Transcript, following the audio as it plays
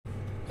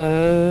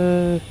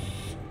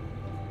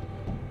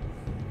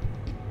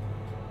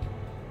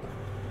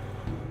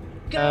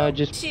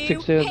Just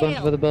fixed a bunch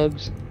of other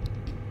bugs.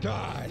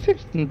 Die.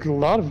 Fixed a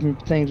lot of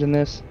things in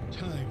this.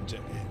 Time to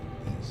end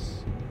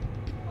this.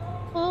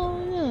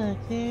 Oh, look,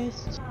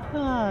 there's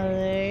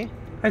Charlie.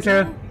 Hi,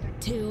 Sarah.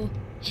 To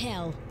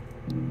hell.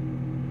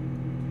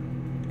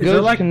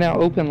 Ghosts can now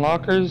open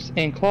lockers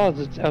and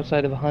closets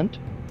outside of a hunt.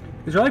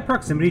 Is there like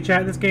proximity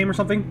chat in this game or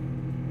something?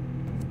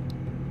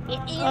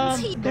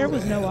 There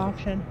was no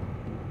option.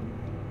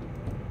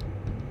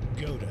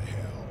 Go to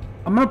hell.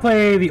 I'm gonna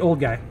play the old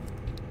guy.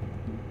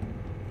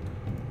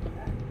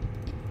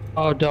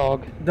 Oh,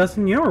 dog.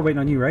 Dustin, you know we're waiting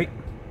on you, right?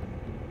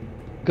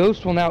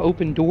 Ghosts will now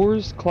open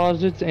doors,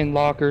 closets, and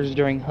lockers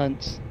during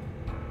hunts.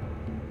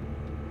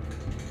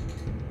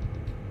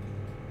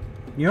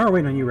 You know we're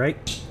waiting on you, right?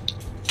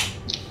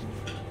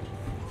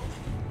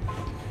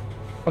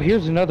 Oh,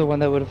 here's another one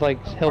that would have,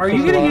 like, helped. Are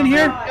you getting in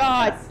here?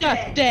 God,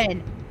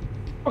 Dustin!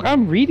 Look,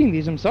 I'm reading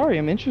these. I'm sorry.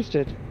 I'm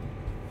interested.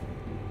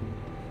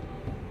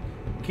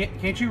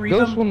 Can't you read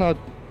Ghosts them? will now...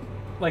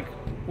 Like,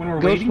 when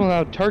we're Ghosts waiting? will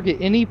now target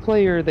any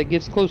player that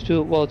gets close to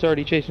it while it's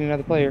already chasing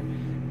another player.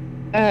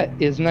 That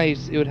is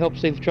nice. It would help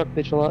save the truck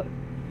pitch a lot.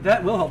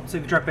 That will help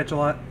save the truck pitch a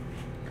lot.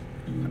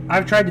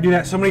 I've tried to do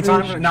that so many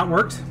times and it not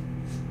worked.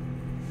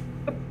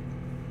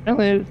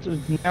 Apparently,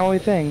 it's now a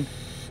thing.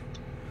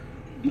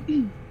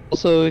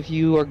 Also, if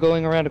you are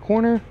going around a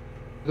corner,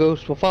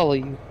 Ghost will follow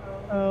you.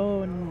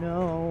 Oh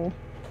no.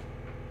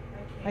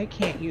 I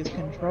can't use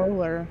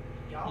controller.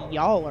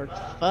 Y'all are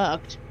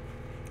fucked.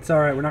 It's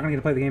alright, we're not gonna get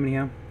to play the game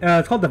anyhow.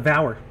 It's called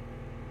Devour.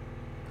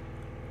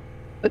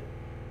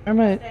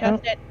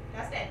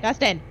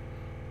 Dustin!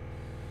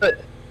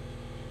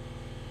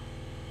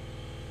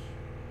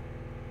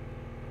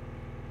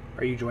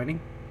 Are you joining?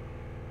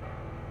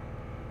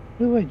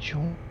 Who do I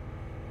join?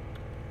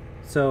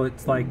 So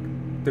it's like,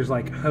 there's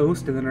like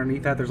host, and then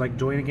underneath that there's like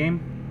join a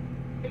game.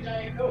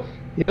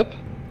 Yep.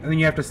 And then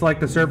you have to select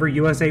the server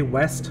USA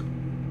West.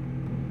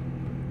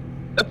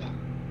 Yep.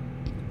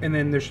 And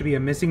then there should be a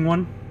missing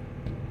one.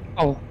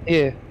 Oh,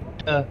 yeah.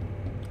 I'm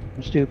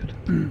stupid.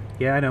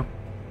 Yeah, I know.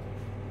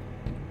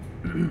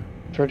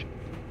 George.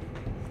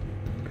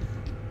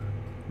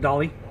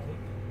 Dolly.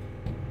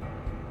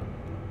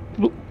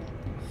 Look.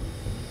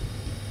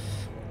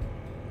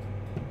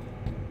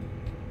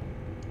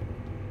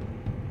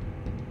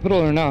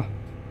 Capital or nah?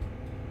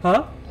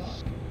 Huh?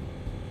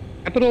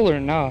 Capital or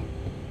nah?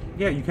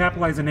 Yeah, you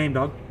capitalize the name,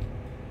 dog.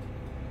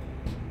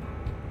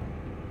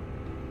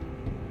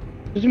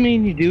 Doesn't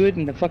mean you do it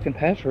in the fucking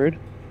password.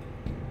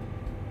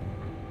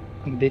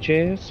 Bitch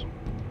ass.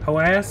 Ho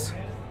ass.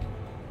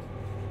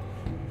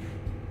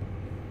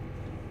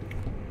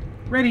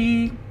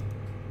 Ready.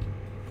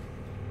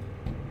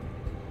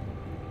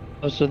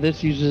 Oh, so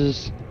this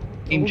uses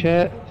game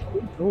chat?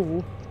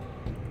 Oh.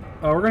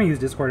 Oh, we're gonna use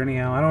Discord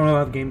anyhow. I don't know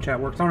how the game chat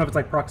works. I don't know if it's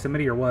like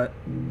proximity or what.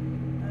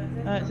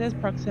 It says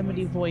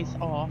proximity voice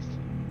off.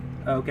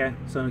 Oh, okay,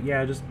 so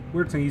yeah,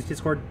 we're just gonna use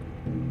Discord.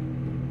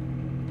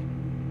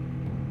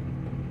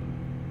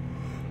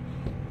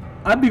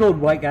 I'm a big old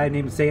white guy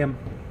named Sam.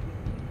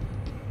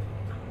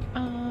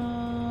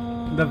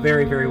 The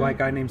very, very white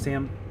guy named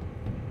Sam.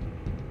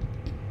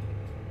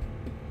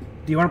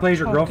 Do you want to play as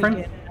your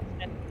girlfriend?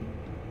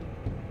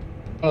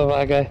 Oh,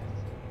 that guy.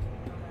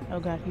 Oh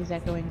god, he's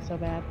echoing so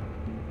bad.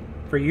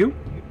 For you?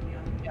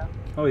 Yeah.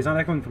 Oh, he's not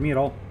echoing for me at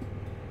all.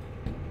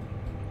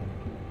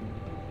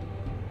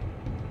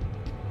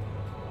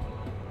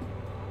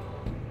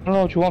 I don't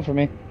know what you want from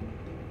me.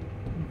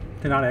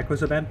 To not echo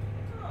so bad?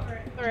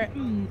 Alright,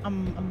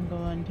 I'm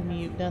going to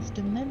mute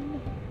Dustin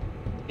then.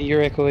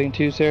 You're echoing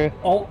too, Sarah.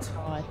 Alt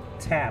God.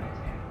 Tab.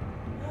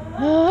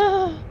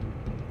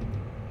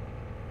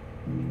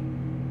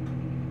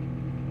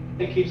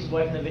 It keeps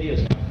away from the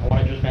videos now. I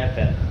want to just map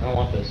that. I don't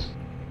want this.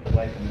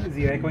 Away from Is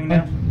he echoing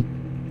now?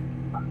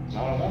 That's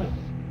not what I wanted.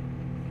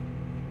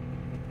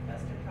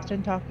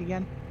 Dustin, talk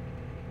again.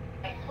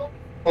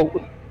 Oh.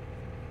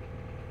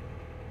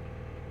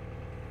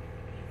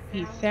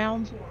 He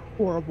sounds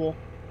horrible.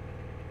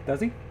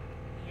 Does he?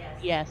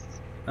 Yes.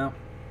 Oh.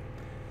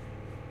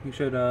 You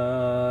should,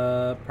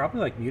 probably,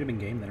 like, mute him in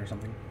game then or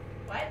something.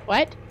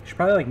 What? You should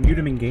probably, like, mute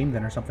him in game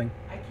then or something.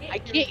 I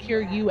can't hear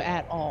you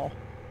at all.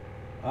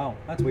 Oh,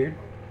 that's weird.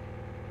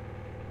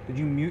 Did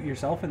you mute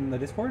yourself in the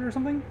Discord or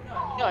something?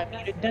 No, I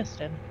muted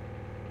Dustin.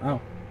 Oh.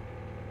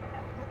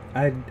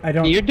 I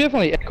don't... You're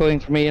definitely echoing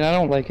for me, and I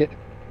don't like it.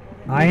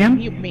 I am?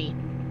 Mute me.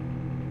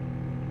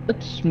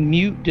 Let's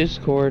mute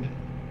Discord.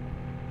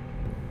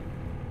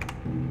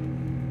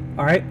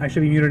 Alright, I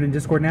should be muted in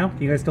Discord now.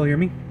 Can you guys still hear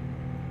me?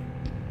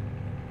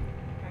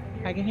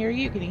 I can hear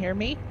you. Can you hear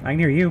me? I can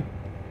hear you.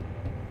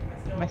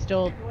 Am I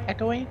still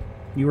echoing?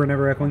 You were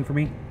never echoing for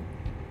me.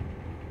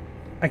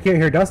 I can't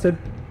hear Dustin.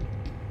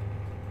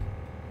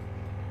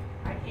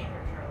 I can't hear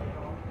Charlie at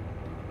all.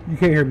 You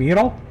can't hear me at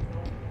all?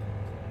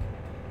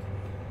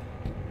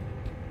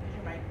 Is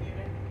your mic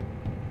muted?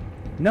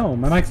 No,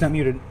 my mic's not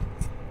muted.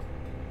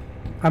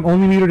 I'm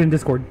only muted in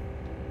Discord.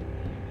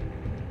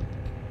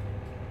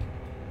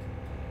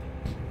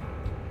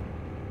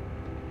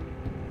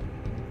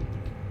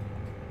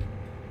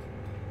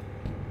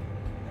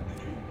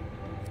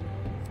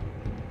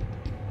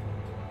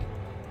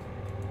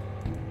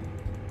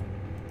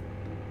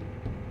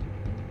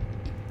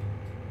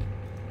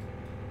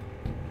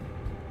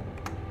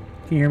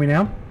 Can you hear me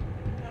now?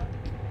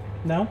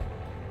 No?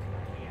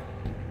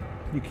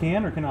 You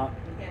can or cannot?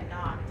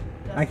 Cannot.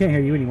 I can't hear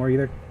you anymore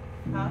either.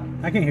 Huh?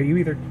 I can't hear you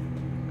either.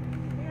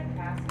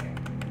 Fantastic.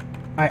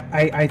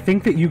 I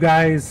think that you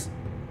guys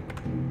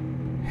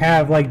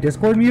have like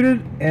Discord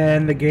muted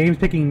and the game's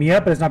picking me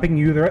up, but it's not picking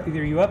either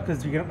you up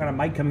because you don't got a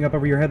mic coming up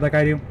over your head like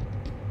I do.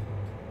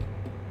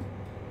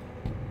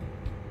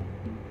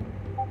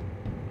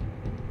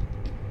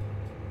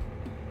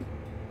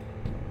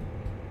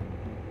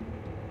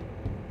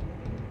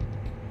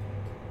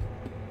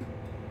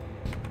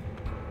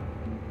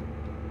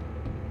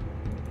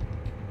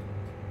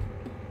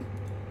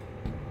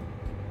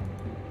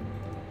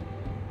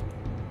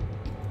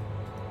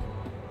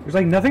 There's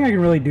like nothing I can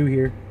really do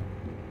here.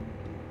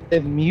 I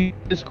mute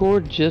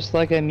Discord just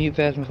like I mute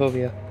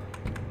Phasmophobia.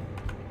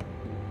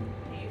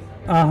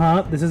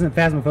 Uh-huh. This isn't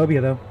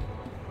Phasmophobia though.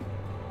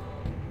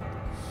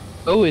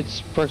 Oh, it's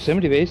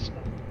proximity based.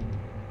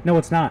 No,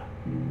 it's not.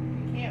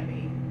 It can't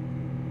be.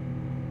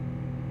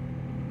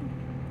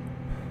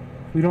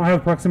 We don't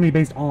have proximity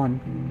based on.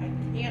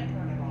 I can't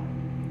turn it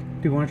on.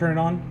 Do you want to turn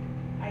it on?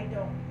 I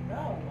don't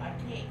know. I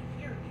can't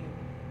hear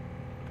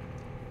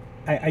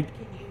you. I Can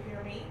you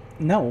hear me?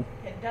 no.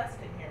 Can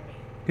Dustin hear me?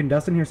 Can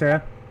Dustin hear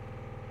Sarah?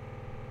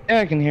 Yeah,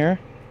 I can hear.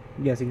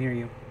 Yes, he can hear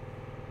you.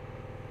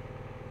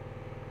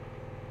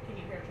 Can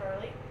you hear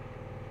Charlie?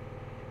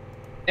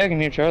 Yeah, I can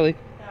hear Charlie.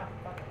 No,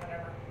 fuck it,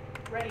 whatever.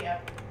 Ready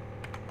up.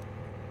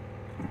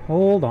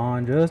 Hold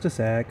on just a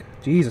sec.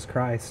 Jesus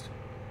Christ.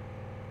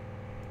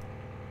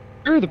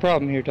 You're the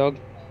problem here, dog.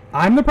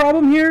 I'm the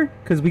problem here?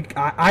 Because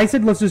I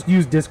said let's just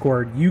use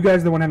Discord. You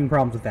guys are the one having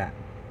problems with that.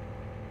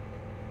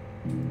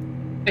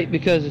 Right,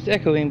 because it's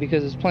echoing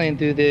because it's playing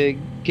through the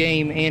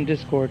game and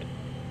Discord.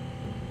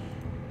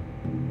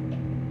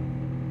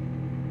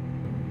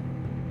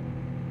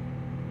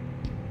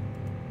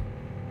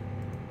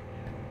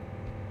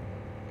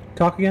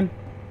 Talk again?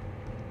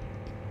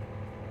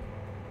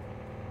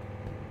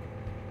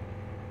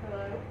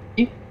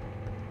 Hello?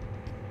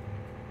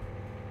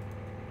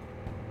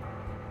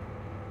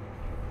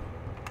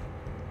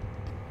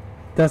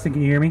 Dustin,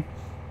 can you hear me?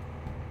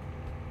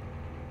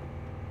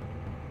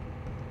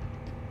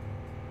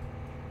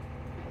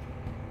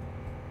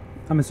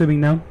 I'm assuming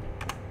no.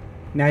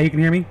 Now you can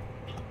hear me?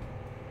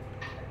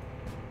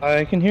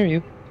 I can hear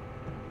you.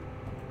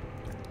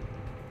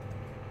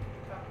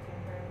 Talk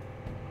again, Brad.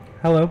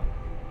 Hello? Okay,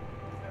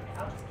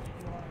 I'll just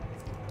keep you on this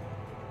one.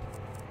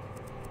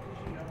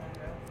 'Cause you know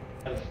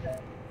how to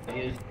go.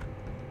 I use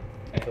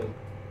echo.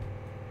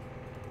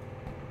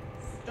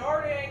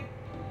 Starting!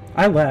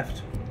 I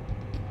left.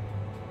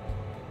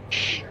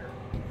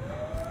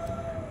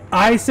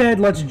 I said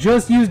let's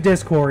just use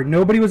Discord.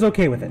 Nobody was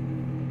okay with it.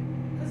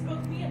 Because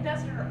both me and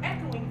Dustin are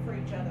echoing for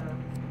each other.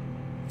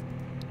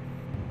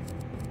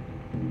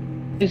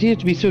 Does he have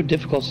to be so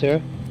difficult, Sarah?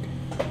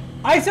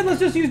 I said let's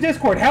just use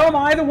Discord. How am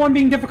I the one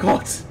being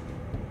difficult?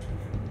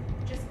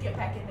 Just get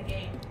back in the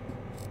game.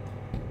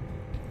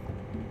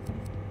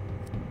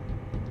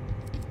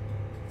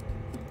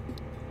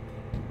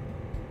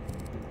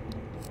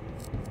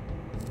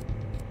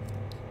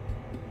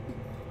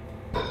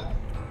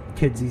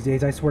 Kids these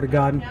days, I swear to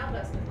God. Now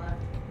Dustin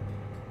left.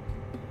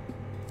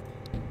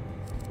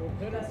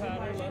 Dustin,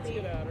 why'd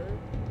you leave?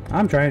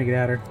 I'm trying to get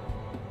at her.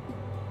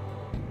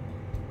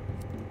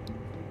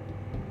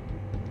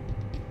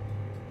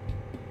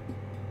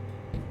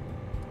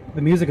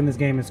 The music in this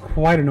game is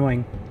quite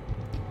annoying.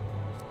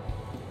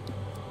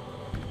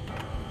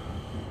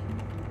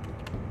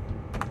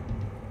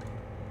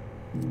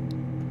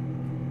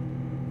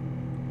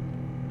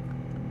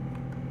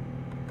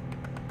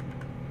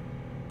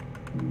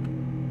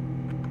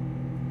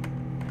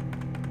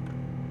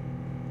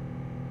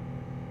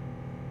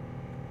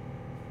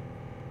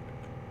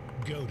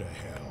 Go to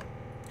hell.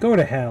 Go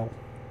to hell.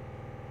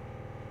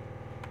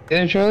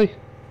 Yeah, Charlie?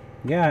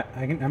 Yeah,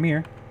 I'm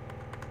here.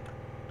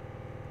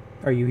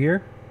 Are you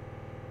here?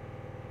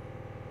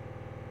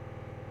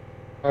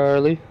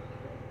 Charlie?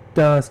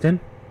 Dustin?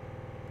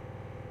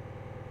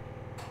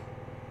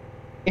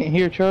 Can't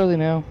hear Charlie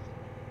now.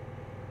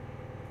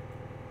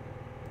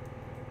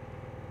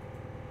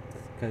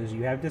 Because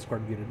you have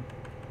Discord muted.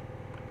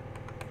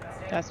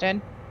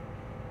 Dustin?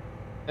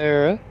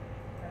 Sarah?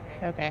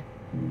 Okay.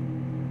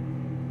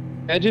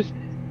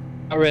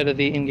 I read of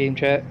the in-game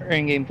chat, or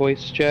in-game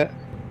voice chat.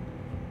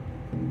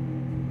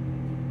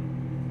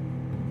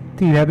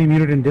 Do you have me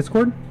muted in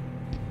Discord?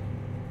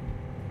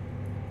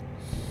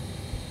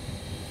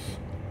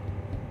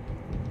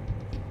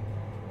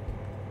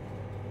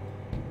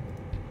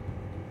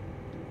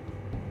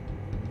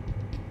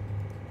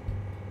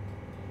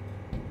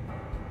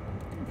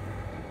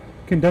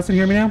 Can Dustin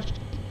hear me now?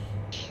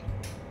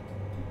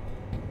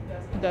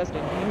 Dustin,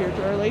 can you hear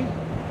Charlie?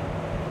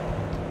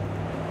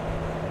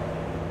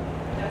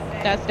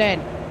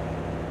 Dustin,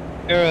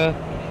 Sarah?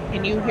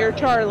 can you hear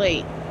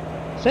Charlie?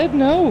 Said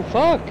no,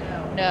 fuck!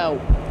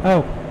 No.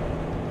 Oh,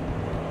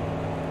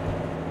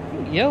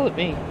 Don't yell at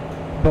me.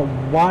 but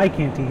why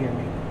can't he hear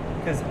me?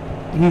 Because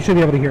he should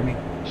be able to hear me.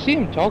 I see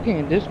him talking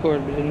in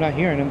Discord, but I'm not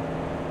hearing him.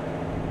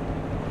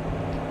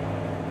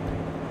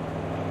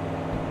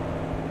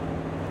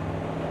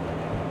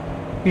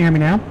 Can you hear me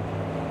now?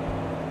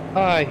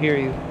 I hear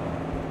you.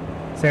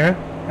 Sarah?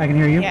 I can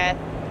hear you. Yeah.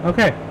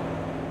 Okay.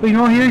 We can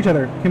all hear each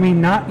other. Can we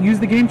not use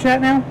the game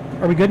chat now?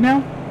 Are we good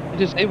now? I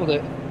disabled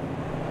it.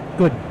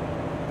 Good.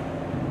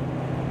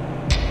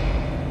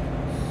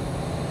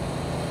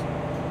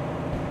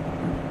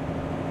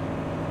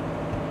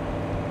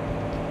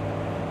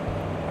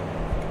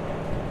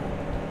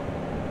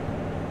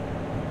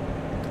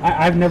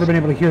 I've never been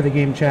able to hear the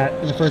game chat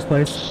in the first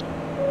place.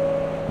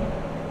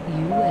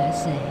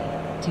 USA,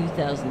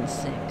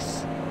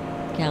 2006.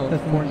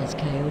 California's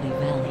Coyote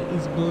Valley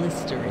is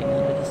blistering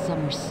under the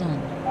summer sun.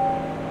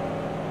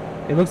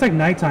 It looks like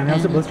nighttime. How's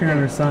it Anna blistering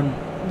under the Thornton,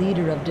 sun?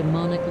 leader of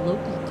demonic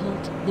local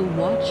cult, the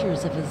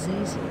Watchers of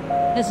Azazel,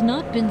 has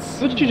not been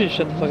seen Would you just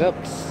shut the fuck up?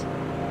 weeks.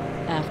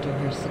 After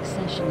her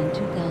succession in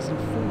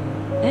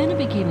 2004, Anna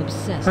became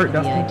obsessed Hurt, with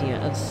the Dustin. idea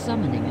of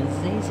summoning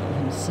Azazel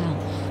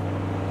himself.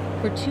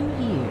 For 2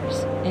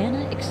 years,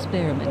 Anna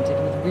experimented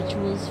with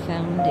rituals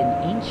found in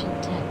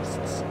ancient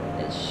texts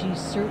as she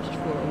searched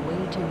for a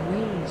way to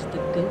raise the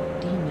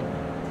goat demon.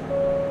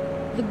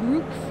 The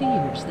group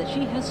fears that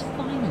she has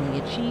finally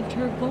achieved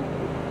her goal,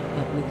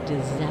 but with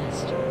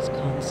disastrous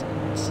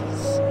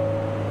consequences.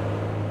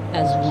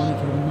 As one of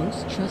her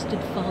most trusted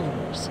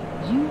followers,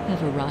 you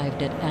have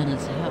arrived at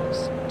Anna's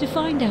house to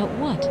find out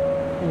what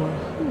or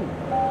who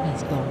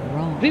has gone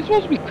wrong. Are these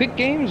supposed to be quick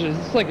games, or is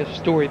this like a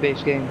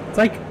story-based game?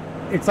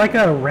 It's like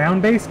a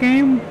round-based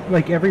game.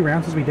 Like every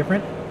round's supposed to be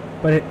different,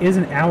 but it is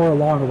an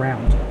hour-long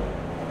round.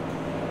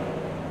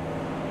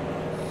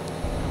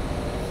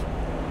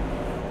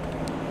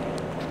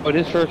 Oh, it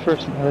is first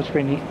person. Oh, that's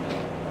pretty neat.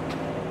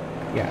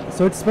 Yeah,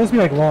 so it's supposed to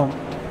be like long.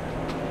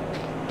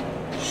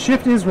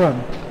 Shift is run.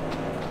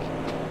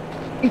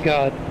 Thank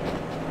God.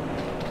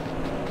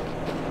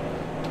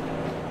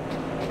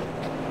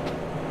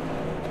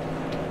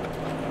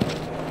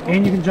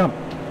 And you can jump.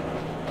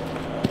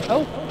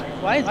 Oh,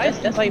 why is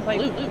this like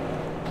blue?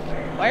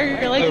 Why are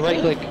your legs Oh,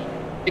 right blue? click.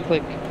 Right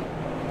click.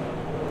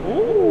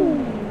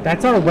 Ooh.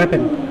 That's our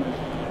weapon.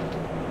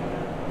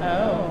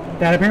 Oh.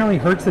 That apparently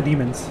hurts the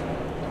demons.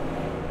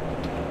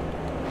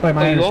 By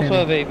my Oh, you also understanding.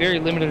 have a very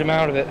limited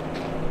amount of it.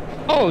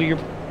 Oh, your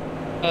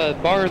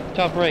bar at the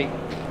top right.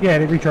 Yeah,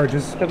 it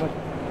recharges. Come on.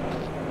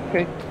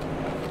 Okay.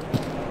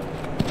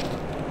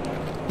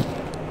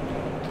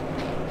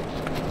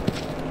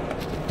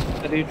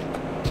 Dude,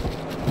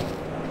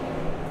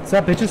 What's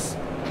up, bitches?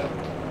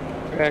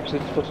 you're actually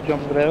supposed to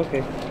jump over that.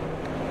 Okay.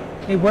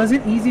 It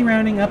wasn't easy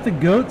rounding up the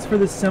goats for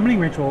the summoning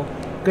ritual.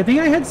 Good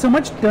thing I had so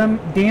much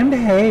damned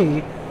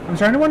hay. I'm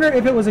starting to wonder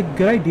if it was a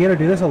good idea to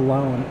do this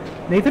alone.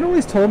 Nathan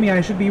always told me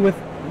I should be with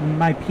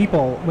my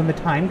people when the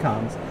time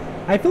comes.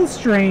 I feel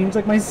strange,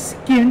 like my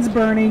skin's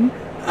burning.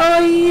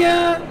 Oh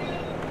yeah!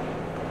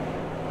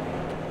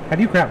 How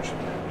do you crouch?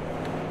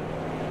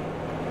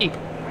 Hey,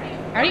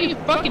 How do you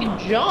fucking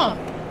jump?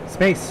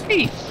 Space.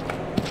 peace.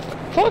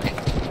 Fuck.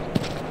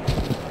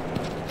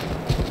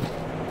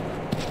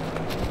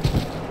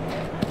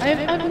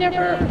 I've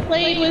never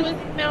played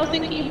with mouse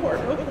and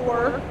keyboard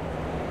before.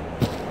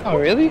 Oh,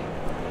 really?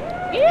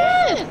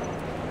 Yes!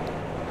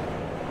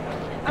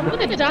 I'm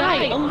gonna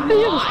die a How do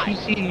you have a lot.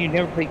 PC and you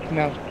never played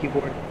mouse and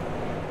keyboard?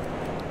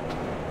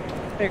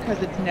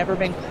 Because it's never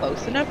been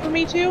close enough for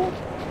me to.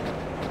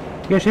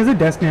 Yeah, she has a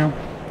desk now.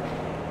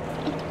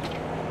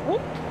 Oh,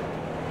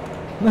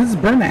 Let's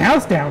burn the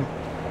house down.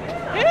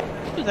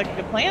 yeah, seems like a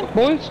good plan.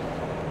 Boys,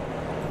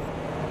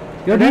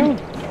 Go down.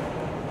 dude.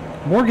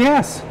 More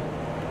gas.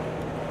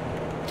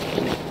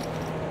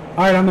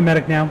 Alright, I'm the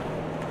medic now.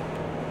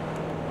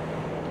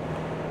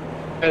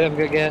 I have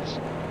good gas.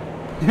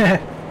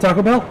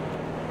 Taco Bell?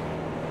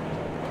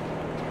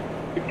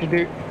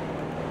 Do.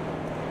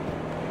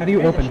 How do you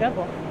There's a open?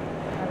 shovel.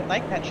 I would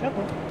like that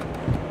shovel.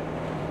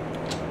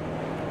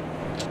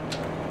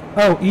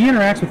 Oh, E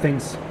interacts with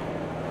things.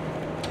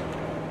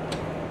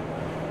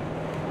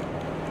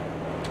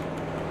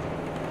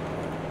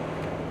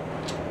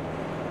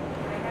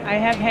 I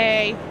have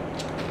hay.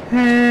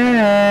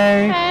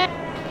 Hey!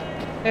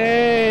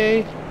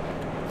 Hey.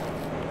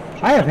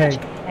 I have hay.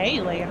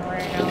 Hay laying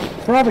around.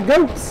 For all the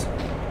goats!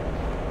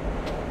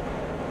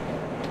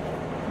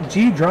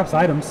 G drops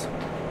items.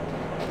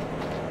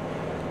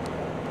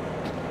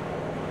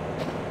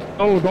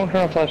 Oh, don't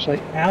turn on flashlight.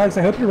 Alex,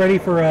 I hope you're ready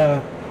for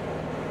ready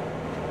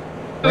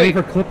Wait,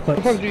 for clip How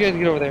clips. far did you guys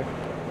get over there?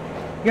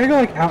 You gotta go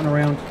like out and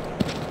around.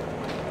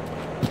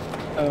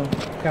 Oh.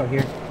 Out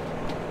here.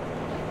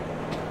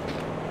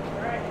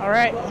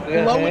 Alright,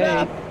 Yeah, blow it hay.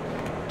 up.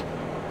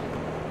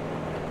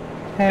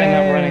 And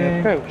I'm running Hey.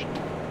 a coach.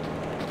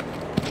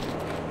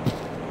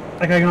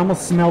 Like I can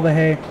almost smell the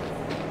hay.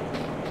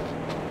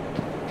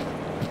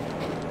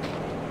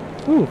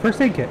 Ooh,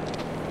 first aid kit.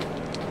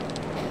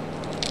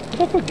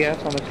 Can I put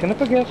gas on this? Can I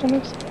put gas on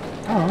this?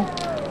 Oh.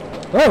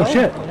 Oh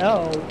shit!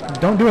 No.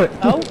 Don't do it.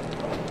 Oh.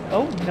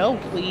 Oh no,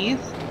 please.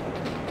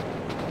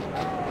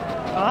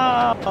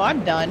 Oh,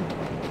 I'm done.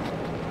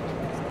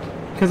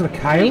 Because of a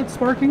coyote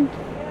sparking?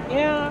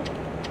 Yeah.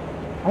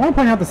 I want to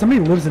point out that somebody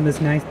lives in this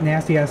nice,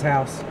 nasty ass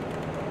house.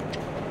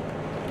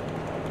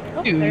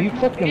 Dude, there's you my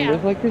fucking gas.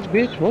 live like this,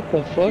 bitch? What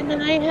the fuck? And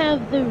then I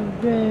have the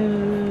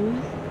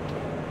rose.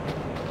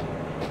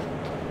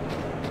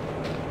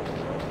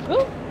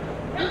 Oh,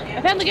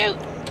 I found the goat.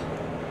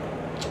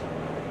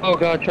 Oh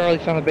god, Charlie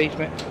found the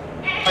basement.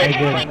 I did.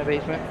 found the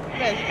basement.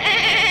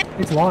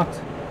 It's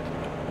locked.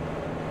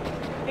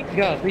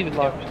 God, leave it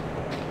locked.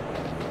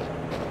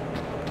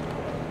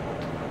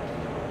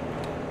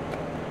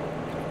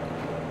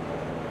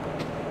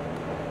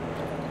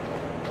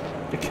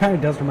 It kind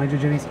of does remind you,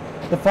 Jenny's.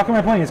 The fuck am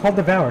I playing? It's called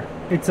Devour.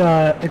 It's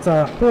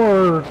a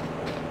horror.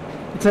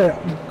 It's a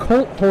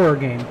cult horror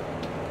game.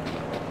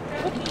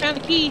 Oh, found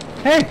the key.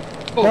 Hey,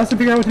 Oh. let's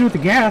figure out what to do with the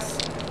gas.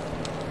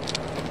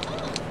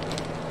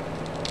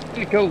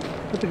 Get a goat.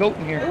 Put the goat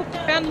in here. Oh,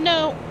 found the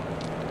note.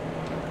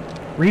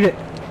 Read it.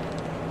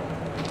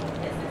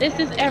 This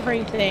is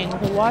everything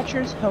the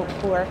Watchers hope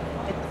for.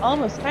 It's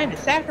almost time to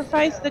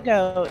sacrifice the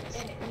goats.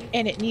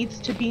 And it needs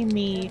to be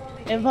me.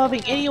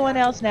 Involving anyone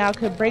else now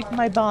could break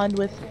my bond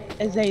with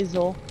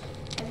Azazel.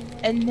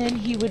 And then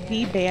he would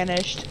be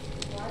banished.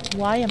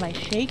 Why am I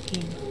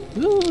shaking?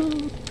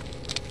 Ooh.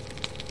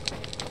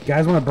 You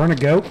guys want to burn a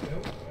goat?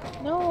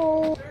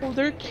 No,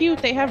 they're cute.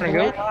 They have There you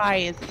red go.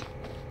 eyes.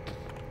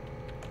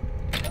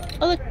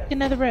 Oh, look,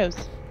 another rose.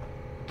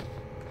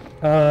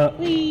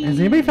 Whee. Has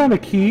anybody found a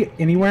key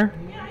anywhere?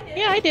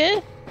 Yeah, I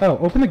did. Oh,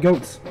 open the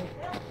goats.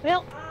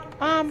 Well,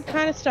 I'm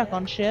kind of stuck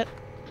on shit.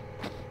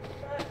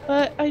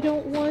 But I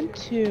don't want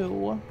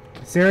to.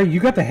 Sarah, you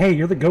got the hay.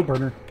 You're the goat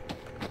burner.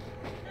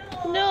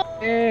 No.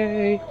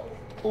 Yay.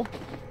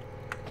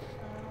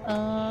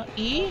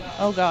 E?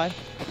 Oh god.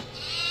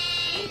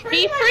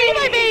 Be free,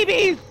 my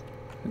babies!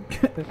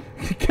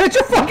 Catch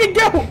a fucking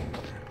goat!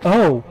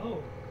 Oh.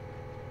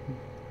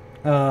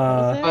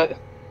 But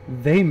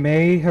They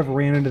may have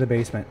ran into the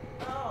basement.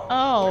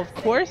 Oh, of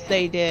course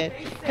they did.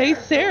 Hey,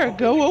 Sarah,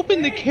 go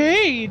open the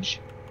cage.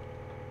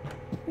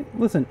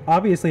 Listen,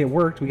 obviously it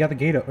worked. We got the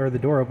gate or the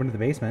door open to the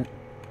basement.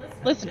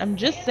 Listen, I'm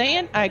just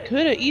saying, I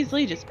could have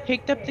easily just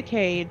picked up the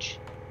cage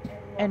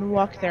and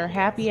walked their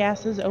happy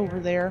asses over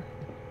there.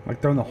 Like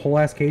throwing the whole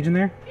ass cage in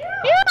there.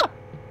 Yeah!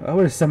 I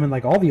would have summoned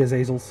like all the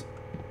Azazels.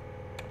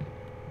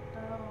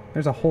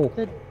 There's a hole.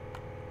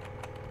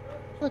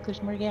 Look,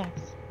 there's more gas.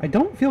 I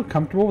don't feel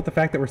comfortable with the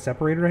fact that we're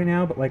separated right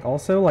now, but like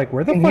also like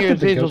where the I fuck hear did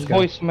the Azazel's goats go?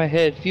 voice in my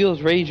head.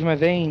 Feels rage in my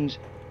veins.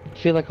 I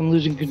feel like I'm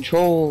losing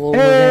control over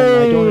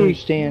them. I don't Hey!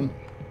 understand.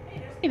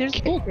 Hey, there's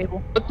a pool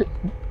table. What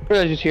did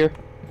I just hear?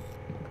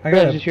 I What did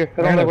got I just hear?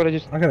 I don't know what I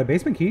just. I got a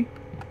basement key.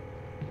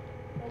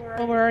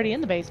 Well, we're already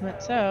in the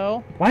basement,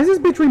 so... Why is this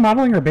bitch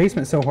remodeling her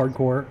basement so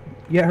hardcore?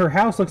 Yet her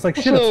house looks like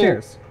shit Also-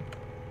 upstairs.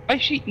 Why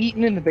is she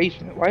eating in the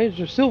basement? Why is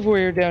there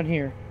silverware down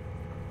here?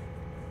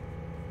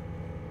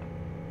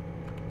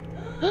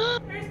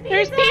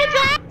 There's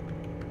pizza!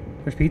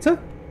 There's pizza?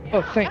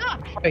 Oh, thank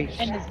Christ.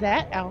 And is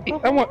that Hey,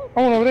 alcohol? I want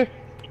over there.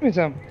 Give me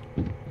some.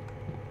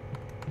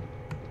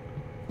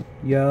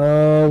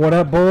 Yo, what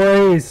up,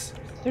 boys?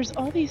 There's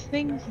all these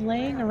things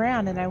laying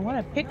around, and I want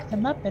to pick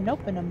them up and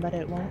open them, but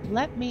it won't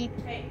let me.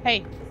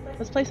 Hey,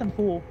 let's play some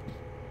pool.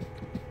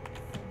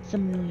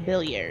 Some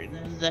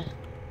billiards. Yeah,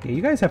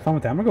 you guys have fun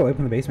with that. I'm gonna go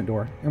open the basement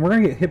door, and we're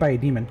gonna get hit by a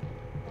demon.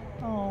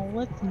 Oh,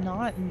 let's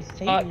not and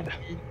save it.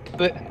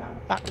 But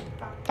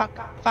Fuck.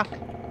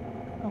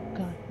 Oh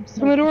god, I'm open the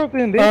so... door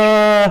open,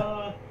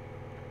 bitch.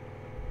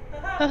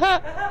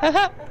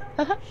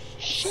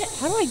 Shit,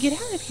 how do I get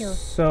out of here?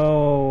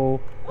 So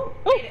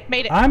Oh,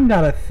 made it. I'm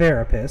not a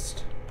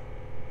therapist,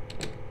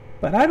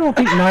 but I don't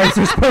think knives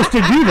are supposed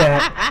to do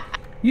that.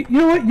 You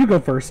know what? You go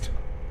first.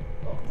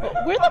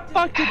 Where the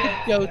fuck did the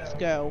goats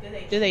go?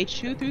 Did they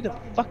chew through the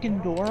fucking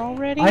door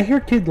already? I hear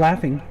kid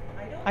laughing.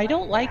 I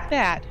don't like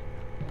that.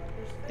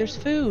 There's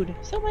food.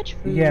 So much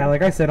food. Yeah,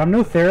 like I said, I'm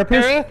no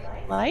therapist. Sarah,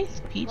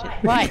 Slice peaches.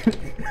 What?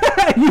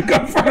 You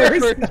go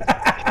first.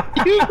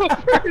 you go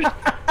first.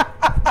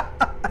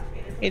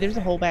 Hey, there's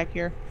a hole back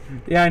here.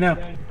 Yeah, I know.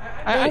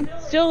 I'm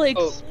still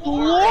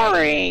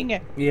exploring.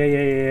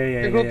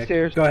 Yeah. Go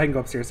upstairs. Go ahead and go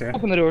upstairs, Sarah.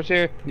 Open the door,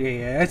 Sarah.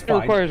 Yeah, it's It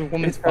fine. requires a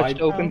woman's It's touch fine.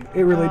 to open.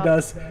 It really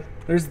does.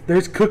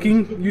 There's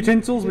cooking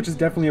utensils, which is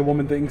definitely a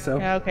woman thing. So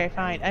Okay,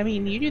 fine. I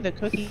mean, you do the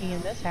cooking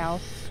in this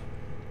house.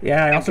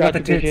 yeah, I also got the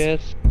Gotcha, bitch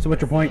tits. ass. So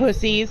what's your point?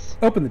 Pussies.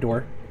 Open the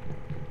door.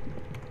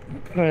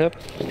 Open it up.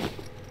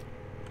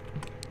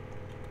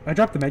 I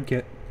dropped the med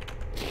kit.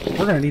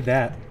 We're gonna need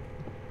that.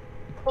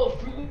 Oh,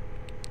 fruit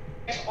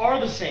are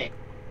the same.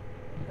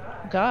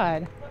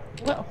 God.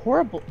 What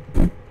horrible.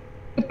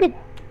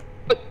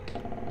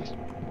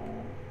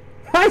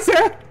 Hi,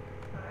 Sarah.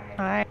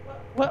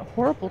 What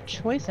horrible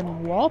choice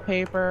in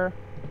wallpaper.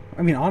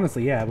 I mean,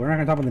 honestly, yeah. We're not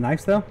gonna talk about the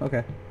knives, though.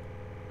 Okay.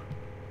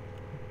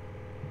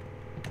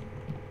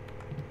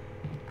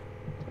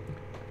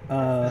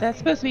 Is that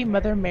supposed to be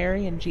Mother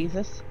Mary and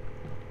Jesus?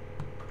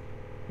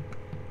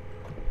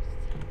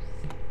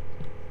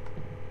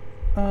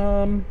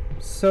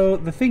 So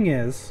the thing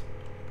is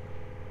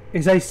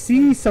I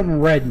see some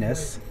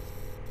redness.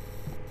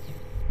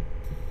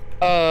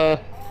 I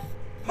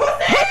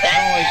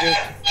don't like this.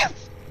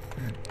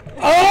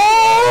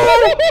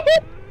 Oh!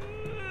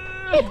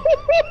 Fuck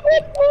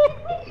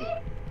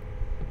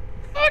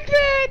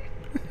that!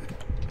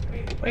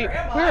 Wait,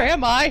 where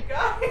am I?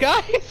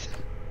 Guys!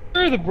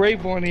 You're the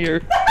brave one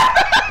here.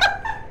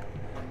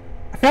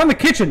 I found the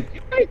kitchen.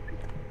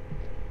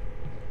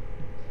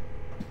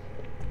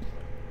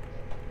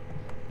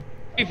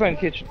 You find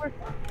the kitchen.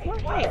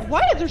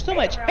 Why is there so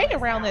much hay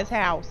around this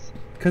house?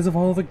 Because of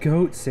all the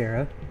goats,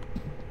 Sarah.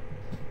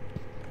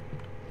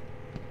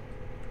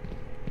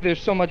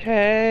 There's so much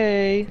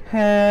hay.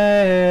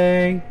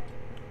 Hey.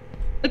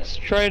 Let's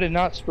try to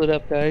not split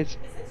up, guys.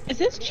 Is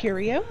this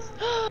Cheerios?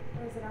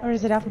 Or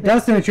is it alphabet?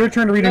 Dustin, it's your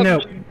turn to read a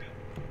note.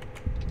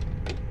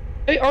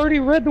 I already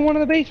read the one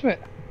in the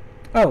basement.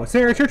 Oh,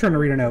 Sarah, it's your turn to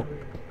read a note.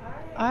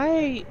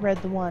 I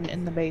read the one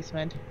in the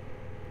basement.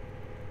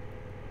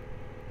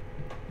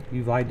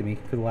 You lied to me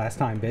for the last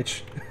time,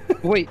 bitch.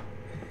 Wait.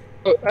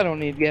 Oh, I don't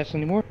need gas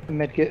anymore.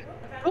 Medkit.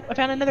 Oh, I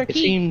found another I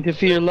key. seem to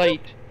fear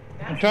light.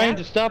 I'm trying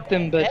to stop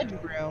them, but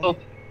Bedroom. oh,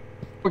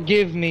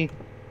 forgive me.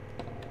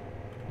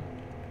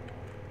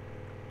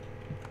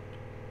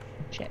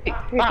 Shit. Hey,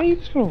 how you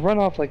just gonna run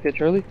off like that,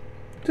 Charlie?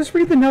 Just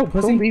read the note,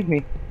 Don't pussy. leave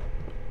me.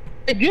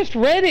 I just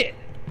read it.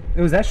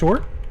 It was that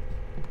short?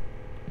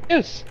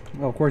 Yes.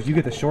 Well, of course, you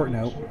get the short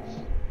note.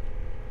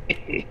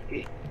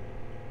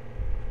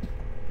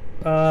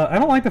 I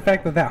don't like the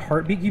fact that that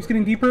heartbeat keeps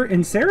getting deeper,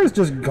 and Sarah's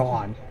just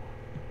gone.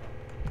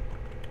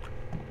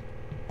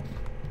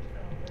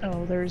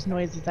 Oh, there's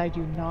noises I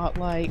do not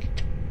like.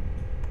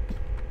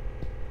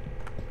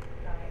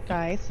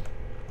 Guys,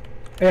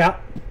 Yeah.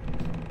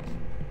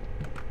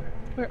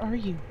 where are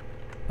you?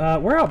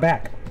 We're out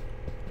back.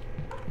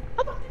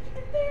 How the fuck did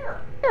you get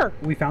there? Here.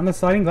 We found the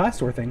sliding glass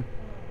door thing.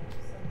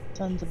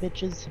 Sons of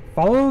bitches.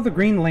 Follow the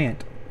green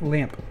lamp.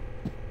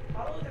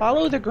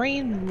 Follow the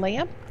green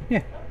lamp?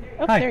 Yeah.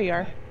 Oh, Hi. there you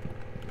are.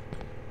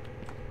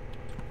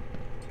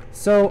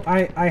 So,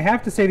 I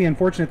have to say the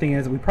unfortunate thing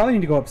is we probably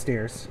need to go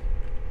upstairs.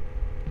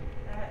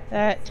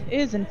 That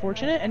is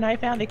unfortunate, and I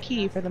found a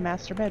key for the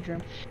master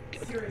bedroom.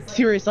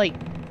 Seriously.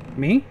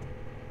 Me?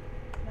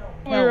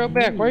 We're out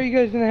back. Why are you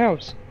guys in the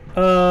house?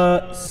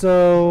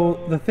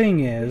 So the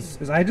thing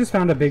is I just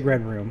found a big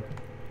red room.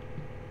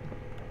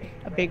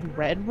 A big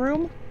red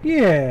room?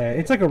 Yeah,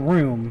 it's like a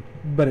room,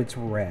 but it's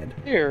red.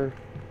 Here.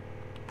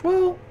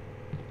 Well,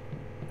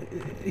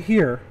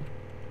 here.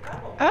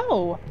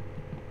 Oh.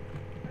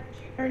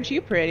 Aren't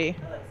you pretty?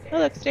 Oh,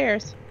 look,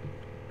 stairs.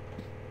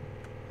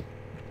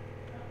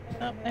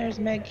 Oh, there's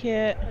a med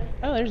kit.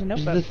 Oh, there's a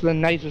notebook. This is the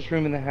nicest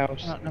room in the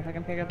house. I don't know if I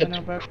can pick up the That's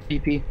notebook.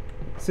 creepy.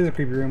 This is a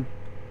creepy room.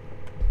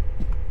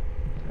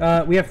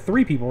 We have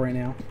 3 people right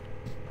now.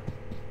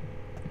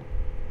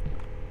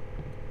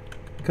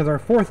 Because our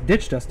 4th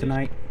ditched us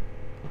tonight.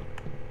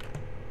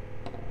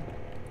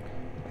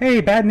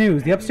 Hey, bad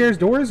news. The upstairs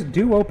doors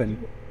do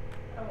open.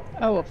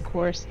 Oh, of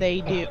course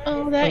they do.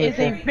 Oh, that is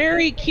a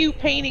very cute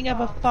painting of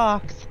a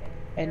fox.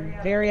 And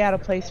very out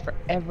of place for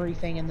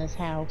everything in this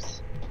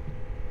house.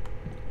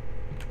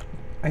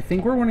 I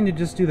think we're wanting to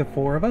just do the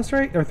 4 of us,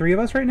 right? Or 3 of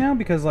us right now,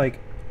 because, like,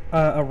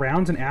 a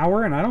round's an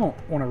hour, and I don't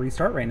want to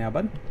restart right now,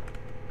 bud.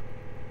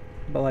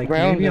 But, like,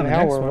 Round maybe on an the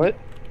next hour, one. what?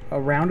 A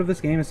round of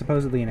this game is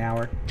supposedly an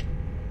hour.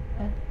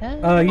 You said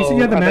Oh, you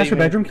had the I thought master you meant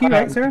bedroom key,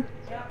 right, Sarah?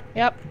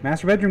 Yep.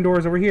 Master bedroom door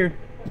is over here.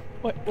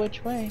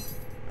 Which way?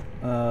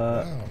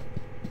 Uh,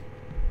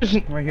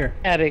 Wow. right here.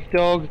 Attic,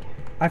 dog.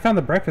 I found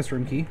the breakfast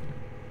room key.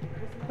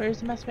 Where's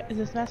the master? Is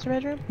this master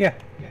bedroom? Yeah.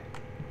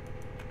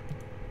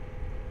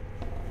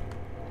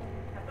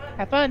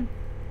 Have fun.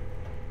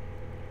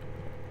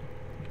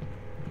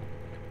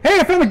 Hey,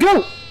 I found a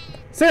goat!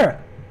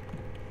 Sarah!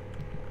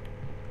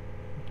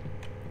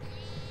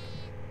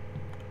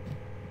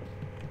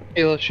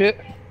 Hey, little shit.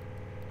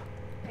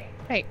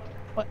 Hey,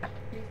 what?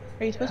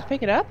 Are you supposed to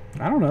pick it up?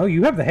 I don't know,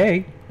 you have the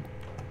hay.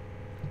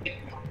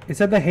 It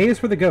said the hay is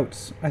for the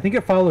goats. I think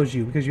it follows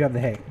you because you have the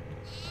hay.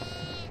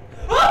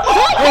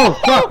 Oh,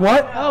 fuck,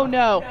 what? Oh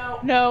no.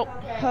 No.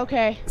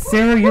 Okay.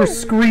 Sarah, your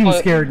scream What?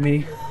 scared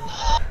me.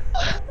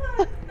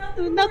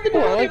 Nothing to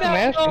Oh, I worry like the about.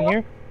 mask in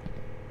here.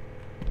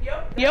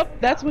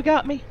 Yep, that's what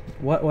got me.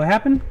 What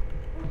happened?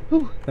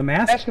 Whew. The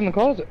mask? Mask in the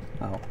closet.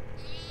 Oh.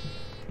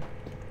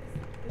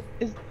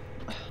 Is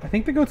I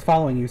think the goat's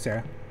following you,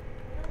 Sarah.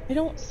 I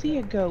don't see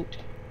a goat.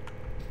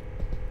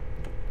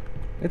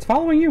 It's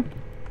following you.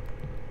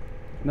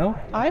 No?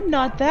 I'm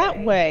not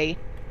that way.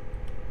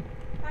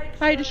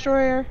 Hi,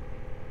 Destroyer.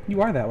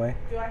 You are that way.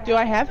 Do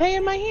I have hay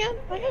in my hand?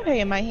 I have hay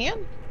in my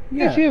hand.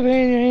 Yes, you Yeah. have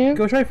hay in your hand.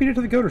 Go try to feed it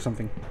to the goat or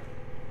something.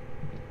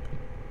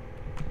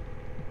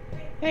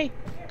 Hey,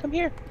 come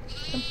here.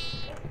 Come.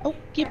 Oh,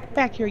 get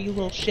back here, you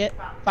little shit.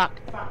 Fuck.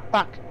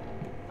 Fuck.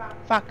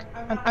 Fuck.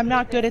 I'm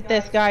not good at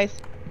this, guys.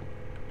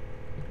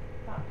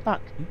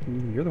 Fuck.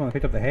 You're the one that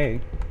picked up the hay.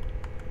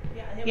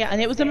 Yeah,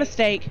 and it was a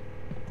mistake.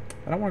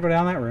 I don't want to go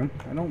down that room.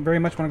 I don't very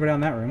much want to go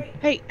down that room.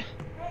 Hey.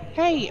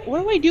 Hey,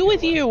 what do I do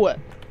with you?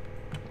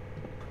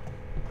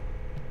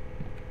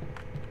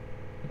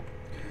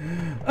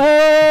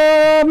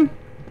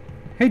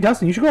 Hey,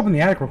 Dustin, you should go up in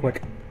the attic real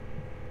quick.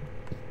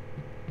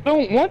 I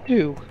don't want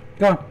to.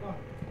 Go on.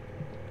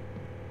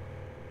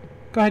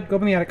 Go ahead, go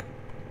up in the attic.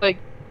 Like,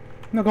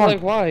 No, go on.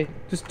 like why?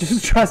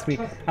 Just trust me.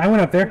 I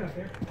went up there.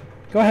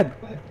 Go ahead.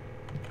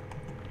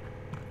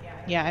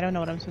 Yeah, I don't know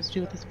what I'm supposed to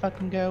do with this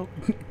fucking goat.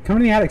 Come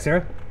in the attic,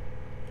 Sarah.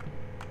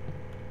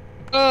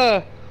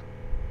 Uh,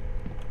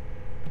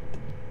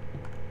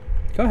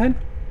 Go ahead.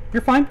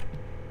 You're fine.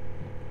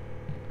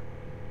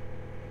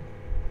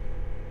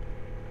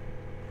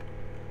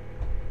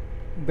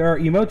 There are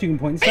emotes you can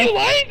point and are you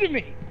stuff. lying to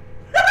me?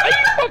 Are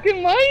you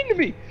fucking lying to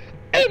me?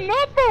 I'm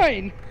not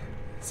fine.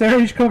 Sarah,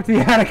 you should come up to the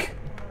attic.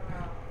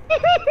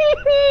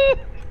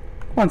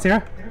 Come on,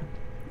 Sarah.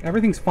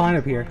 Everything's fine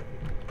up here.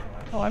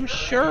 Oh, I'm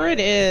sure it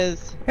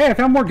is. Hey, I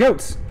found more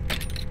goats.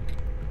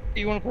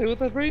 You want to play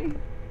with us, Brayden?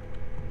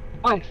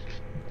 Why?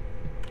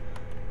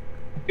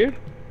 Here?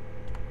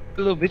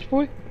 The little bitch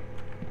boy?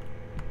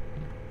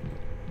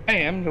 I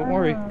am, don't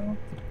worry.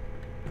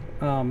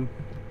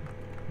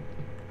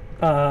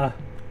 The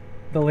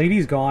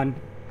lady's gone.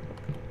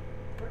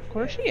 Of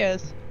course she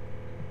is.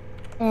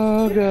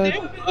 Oh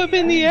god. I'm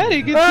in the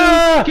attic. It's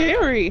Ah! so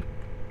scary.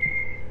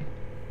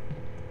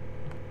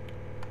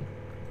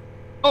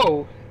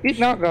 Oh, it's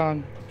not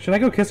gone. Should I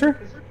go kiss her?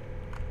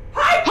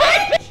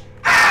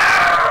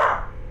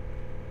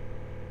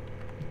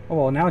 Oh,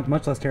 well, now it's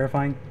much less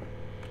terrifying.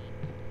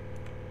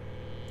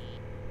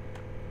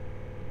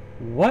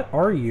 What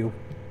are you?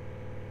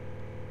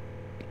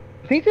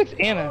 I think that's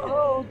Anna.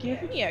 Oh,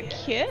 give me a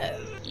kiss.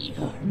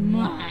 You're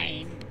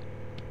mine.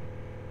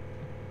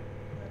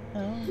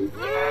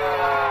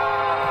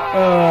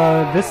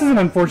 Oh. This is an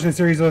unfortunate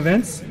series of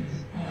events.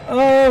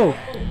 Oh!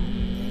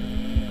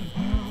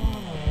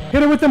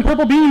 Hit her with them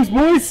purple beams,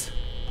 boys!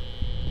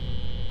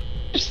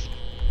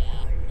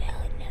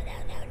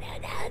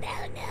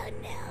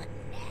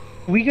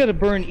 We gotta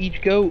burn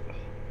each goat.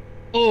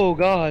 Oh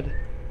god.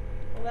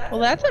 Well,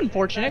 that's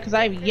unfortunate because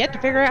I have yet to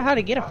figure out how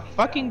to get a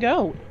fucking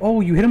goat.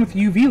 Oh, you hit them with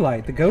UV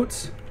light, the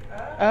goats?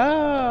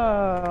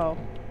 Oh.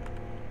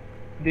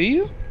 Do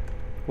you?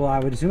 Well, I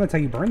would assume that's how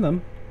you burn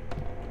them.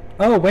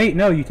 Oh, wait,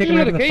 no, you take them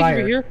There's out of another the cage fire.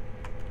 over here.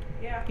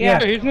 Yeah. Yeah,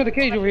 here's another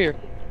cage over here.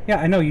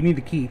 Yeah, I know, you need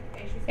the key.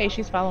 Hey,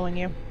 she's following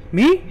you.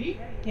 Me?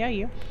 Yeah,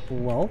 you.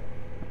 Well,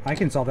 I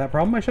can solve that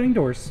problem by shutting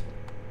doors.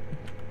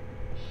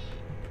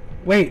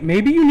 Wait,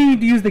 maybe you need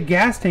to use the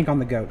gas tank on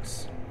the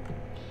goats.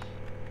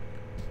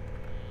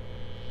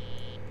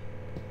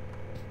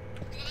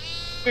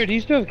 Here, do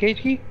you still have a cage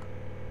key?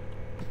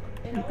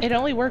 It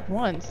only worked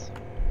once.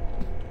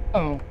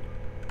 Oh.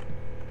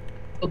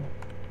 Well,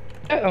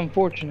 that's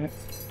unfortunate.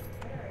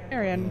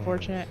 Very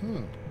unfortunate.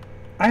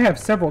 I have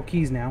several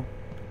keys now.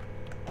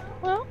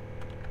 Well,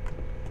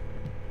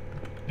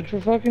 Good for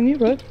fucking you,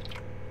 bud.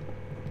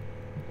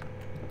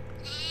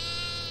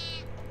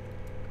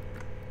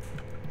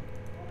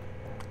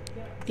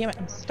 damn it,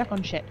 I'm stuck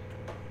on shit.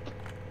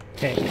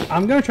 Okay,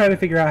 I'm gonna try to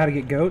figure out how to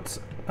get goats.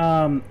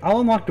 I'll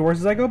unlock doors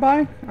as I go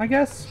by, I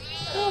guess.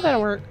 Oh,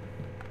 that'll work.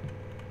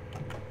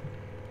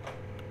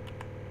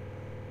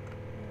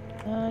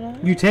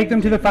 You take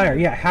them to the fire.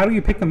 Yeah, how do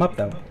you pick them up,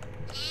 though?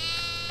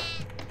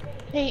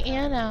 Hey,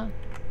 Anna.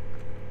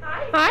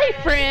 Hi,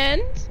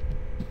 friend.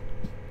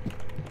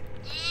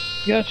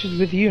 Yeah, she's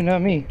with you,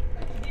 not me.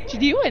 What you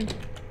doing?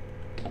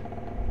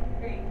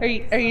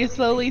 Are you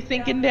slowly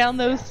sinking down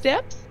those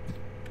steps?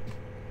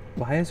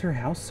 Why is her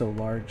house so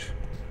large?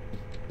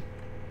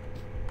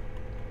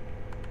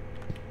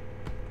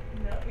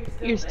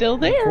 You're still I'm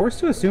there. forced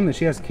to assume that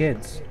she has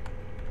kids.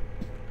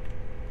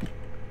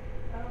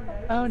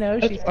 Oh no,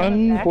 That's she's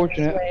coming back this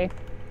unfortunate. way.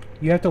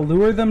 You have to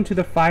lure them to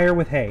the fire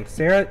with hay.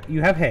 Sarah,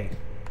 you have hay.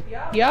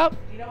 Yup.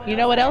 You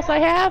know what else I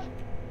have?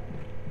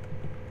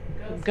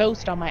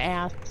 Ghost on my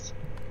ass.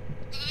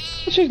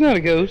 She's not a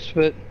ghost,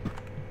 but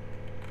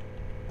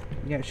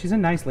Yeah, she's a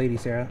nice lady,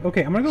 Sarah.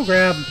 Okay, I'm gonna go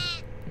grab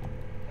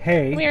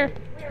hay. Come here,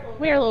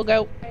 little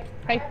goat.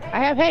 Hey, I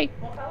have hay.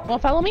 Wanna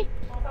follow me?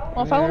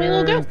 Wanna follow me,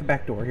 little Where's goat? the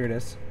back door? Here it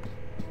is.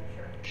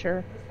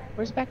 Sure.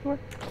 Where's the back door?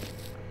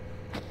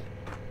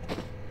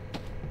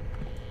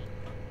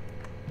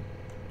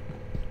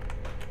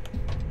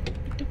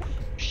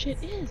 Shit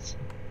is.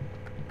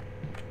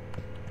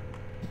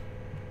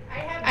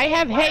 I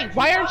have hay.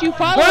 Why aren't you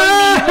following me,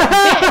 you little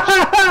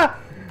bitch?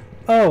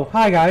 Oh,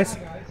 hi guys.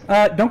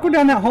 Don't go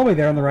down that hallway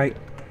there on the right.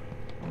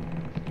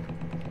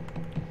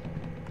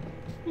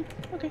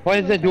 Okay. why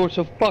is that door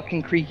so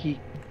fucking creaky?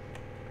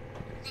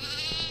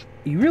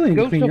 You really need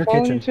to Ghost clean still your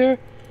following kitchen. you, Sarah?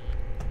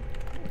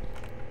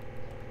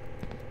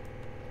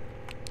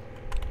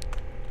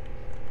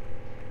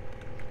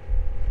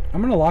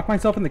 I'm gonna lock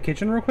myself in the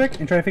kitchen real quick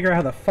and try to figure out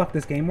how the fuck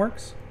this game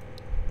works.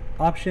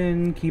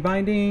 Option, key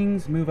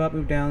bindings, move up,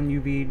 move down,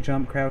 UV,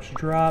 jump, crouch,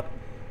 drop,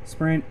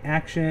 sprint,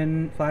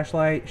 action,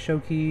 flashlight, show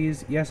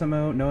keys, yes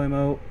emote, no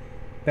emote,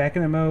 back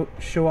in emote,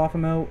 show off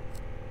emote,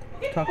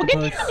 talk Well, to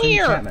get push, down send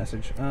here! chat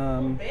message.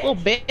 Little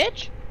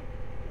bitch.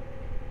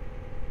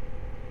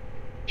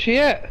 She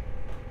at?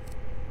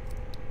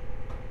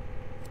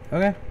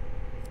 Okay.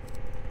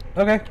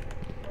 Okay.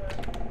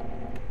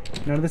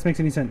 None of this makes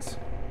any sense.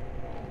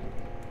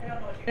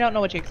 I don't know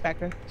what you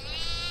expected.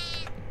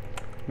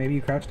 Maybe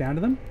you crouch down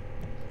to them?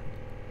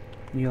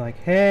 And you're like,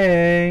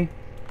 hey.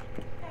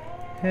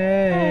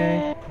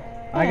 Hey.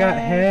 I got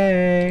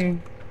hay.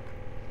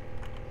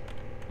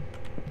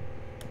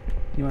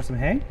 You want some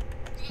hay?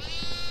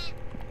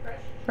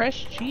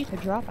 Fresh cheese, a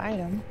drop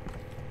item.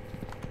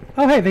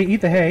 Oh, hey, they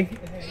eat the hay.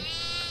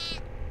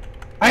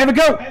 I have a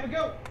goat!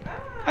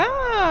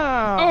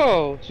 Oh!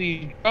 Oh, so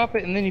you drop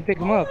it and then you pick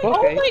them up. Oh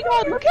Okay. my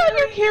god, look how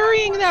you're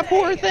carrying that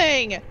poor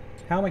thing!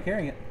 How am I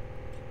carrying it?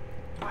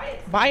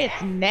 By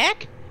its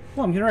neck?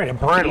 Well, I'm getting ready to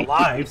burn it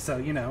alive, so,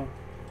 you know.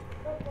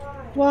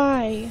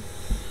 Why?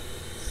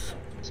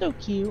 So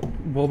cute.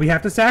 Well, we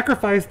have to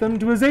sacrifice them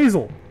to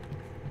Azazel.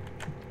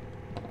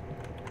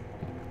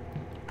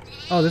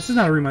 Oh, this is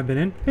not a room I've been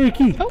in. Hey,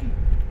 key. Oh.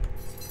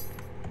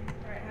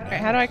 Alright,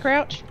 how do I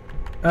crouch?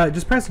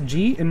 Just press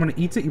G, and when it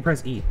eats it, you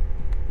press E.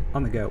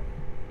 On the go.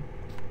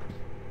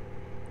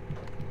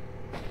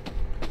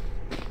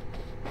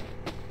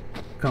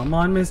 Come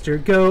on,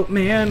 Mr. Goat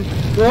Man.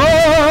 Whoa!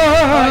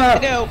 I gotta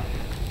go.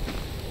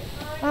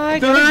 I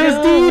gotta There's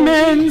go.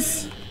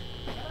 demons!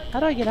 How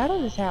do I get out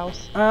of this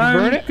house? I'm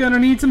burn it? gonna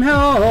need some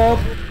help.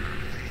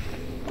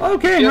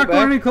 Okay, Get not going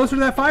back. any closer to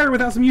that fire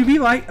without some UV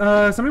light.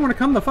 Somebody want to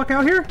come the fuck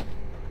out here?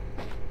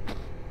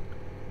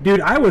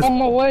 Dude, I was On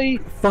my way.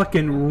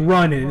 fucking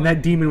running, and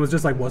that demon was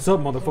just like, "What's up,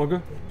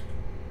 motherfucker?"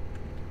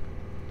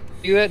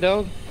 You that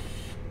dog?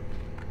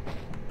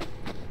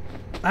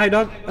 Hi,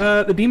 dog.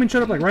 The demon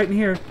showed up like right in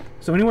here.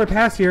 So anywhere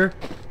past here,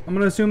 I'm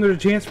gonna assume there's a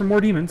chance for more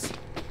demons.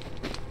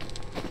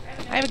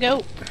 I have a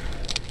goat.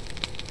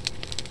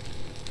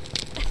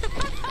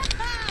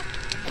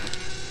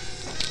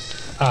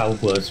 I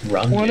was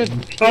running. One of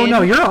Oh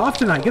no, you're off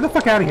tonight. Get the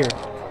fuck out of here.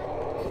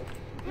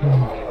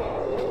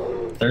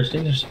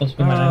 Thursdays are supposed to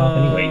be my night off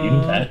anyway. You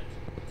knew that.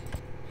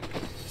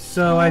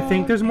 So I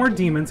think there's more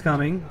demons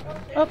coming.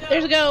 Oh,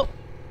 there's a goat.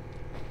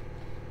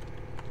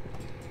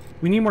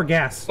 We need more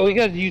gas. Oh, we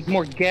gotta use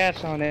more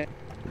gas on it.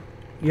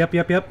 Yep.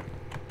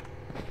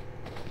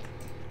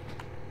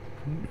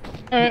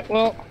 Alright,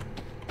 well,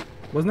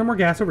 Wasn't there more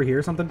gas over here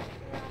or something?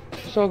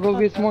 so I'll go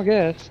get some more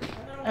gas.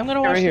 I'm gonna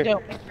Right watch the here.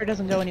 goat. Make sure it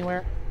doesn't go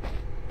anywhere.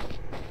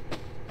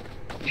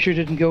 Sure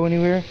didn't go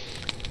anywhere.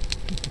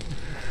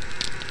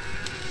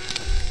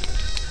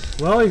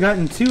 Well, you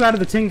gotten 2 out of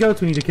the 10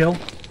 goats we need to kill.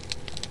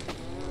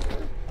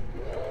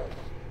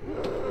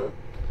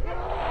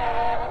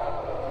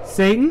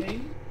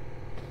 Satan?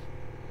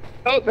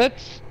 Oh,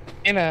 that's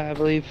Anna, I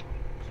believe.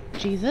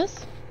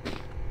 Jesus?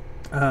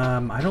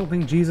 I don't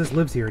think Jesus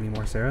lives here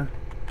anymore, Sarah.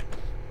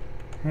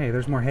 Hey,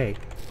 there's more hay.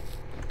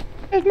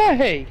 There's my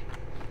hay.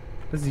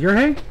 This is your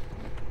hay?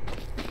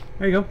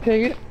 There you go.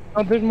 Take it.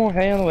 Oh, there's more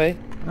hay on the way.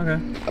 Okay.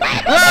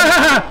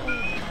 Ah!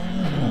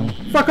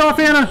 Fuck off,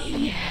 Anna!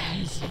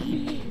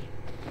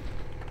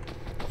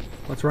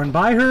 Let's run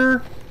by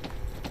her.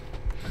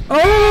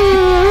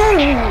 Oh!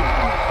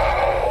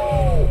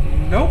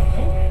 Nope.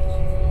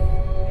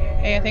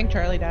 Hey, I think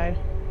Charlie died.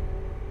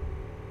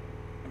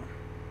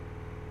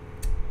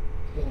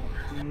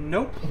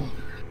 Nope.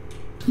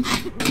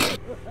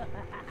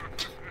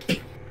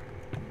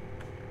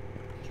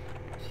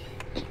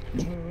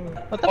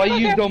 What the Oh, I fuck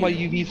used happened? all my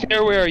UVs.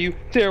 Sarah, where are you?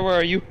 Sarah, where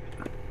are you?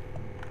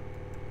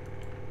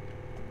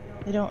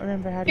 I don't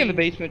remember how to He's in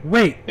the use- basement.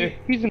 Wait. There,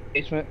 he's in the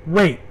basement.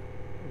 Wait.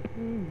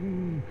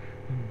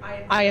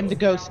 I am the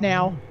ghost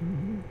now.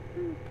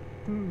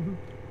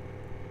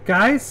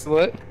 Guys,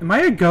 What? am I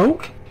a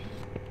goat?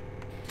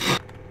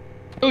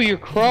 Oh, you're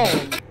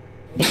crawling.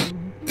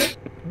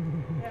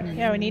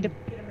 Yeah, we need to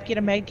get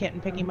a med kit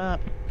and pick him up.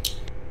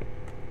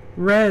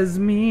 Res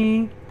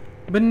me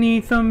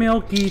beneath the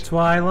milky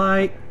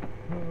twilight.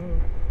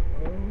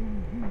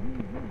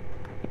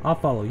 I'll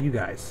follow you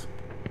guys.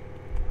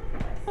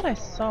 I thought I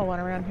saw one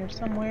around here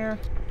somewhere.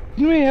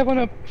 Didn't we have one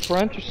up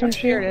front or some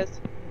Here shit? it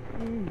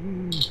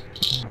is.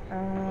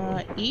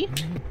 E?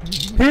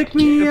 Pick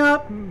me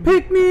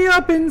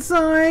up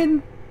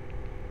inside.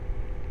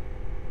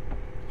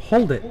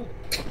 Hold it.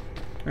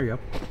 There you go.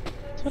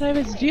 That's what I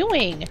was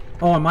doing.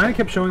 Oh, and mine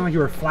kept showing like you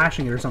were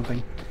flashing it or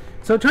something.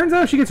 So it turns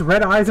out if she gets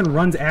red eyes and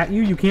runs at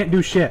you, you can't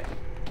do shit.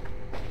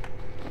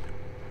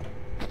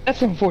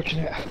 That's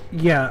unfortunate.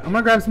 Yeah, I'm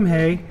gonna grab some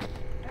hay.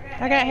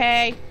 I got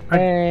hay.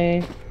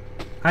 Hey.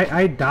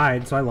 I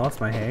died, so I lost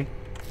my hay.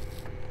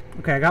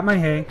 Okay, I got my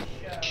hay.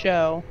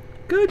 Show.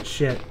 Good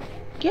shit.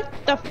 Get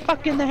the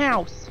fuck in the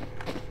house.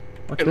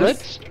 What's Okay,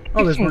 this? let's Oh,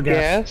 get there's some more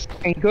gas.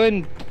 and go ahead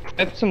and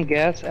prep some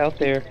gas out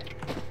there.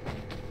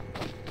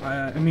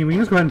 I mean, we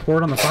can just go ahead and pour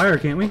it on the fire,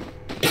 can't we?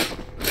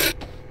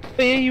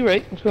 Oh, yeah, you're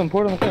right. Let's go and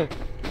pour it on the fire.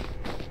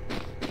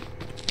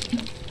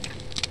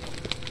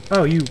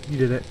 Oh, you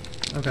did it.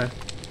 Okay.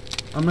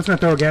 I'm just gonna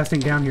throw a gas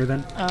tank down here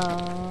then.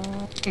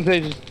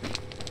 They just.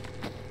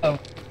 Oh.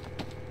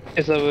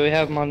 Yeah, so we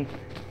have them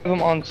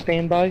on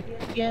standby.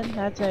 Again,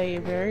 that's a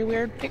very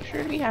weird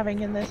picture to be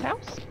having in this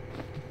house.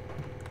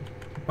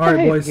 Alright,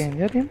 Hey, boys. again,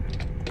 yeah.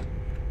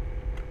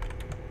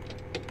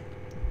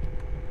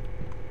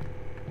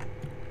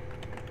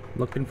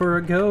 Looking for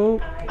a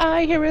goat.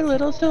 I hear a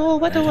little soul.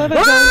 What the love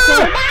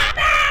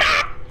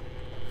Ah!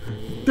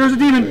 There's a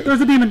demon!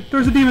 There's a demon!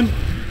 There's a demon!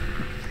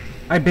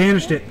 I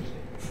banished it.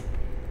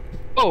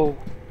 Oh.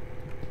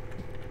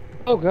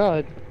 Oh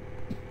god.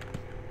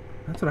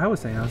 That's what I was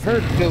saying. I was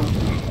Hurt. Go.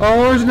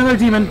 oh, there's another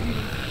demon.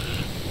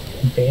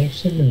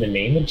 Banish him in the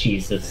name of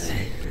Jesus.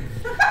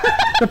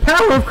 The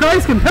power of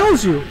Christ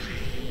compels you.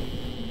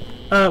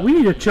 We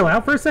need to chill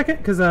out for a second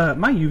because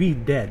my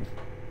UV's dead.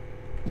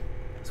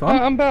 So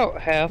I'm about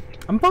half.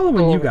 I'm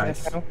following Oh, you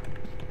guys. half now.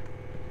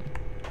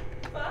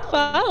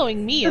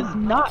 Following me is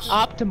not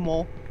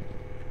optimal.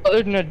 Oh,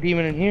 there's another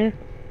demon in here.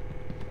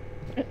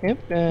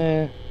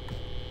 Yep.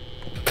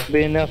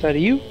 Be enough out of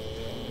you.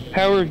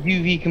 Power of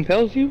UV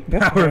compels you.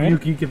 Power of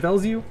Yuki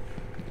compels you.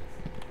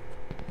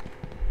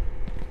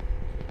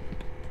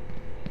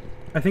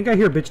 I think I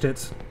hear bitch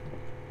tits.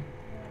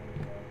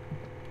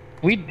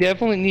 We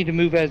definitely need to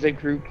move as a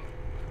group.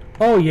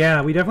 Oh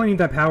yeah, we definitely need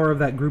that power of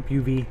that group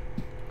UV.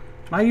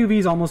 My UV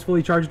is almost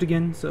fully charged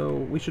again, so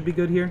we should be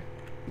good here.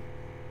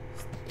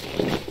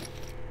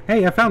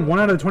 Hey, I found 1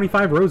 out of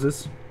 25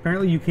 roses.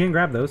 Apparently you can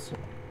grab those.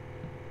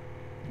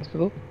 Let's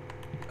go.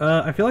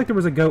 I feel like there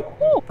was a goat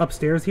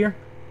upstairs here.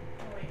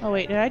 Oh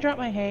wait, did I drop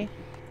my hay?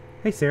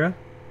 Hey, Sarah.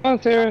 Come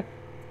on, Sarah.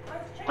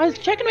 I was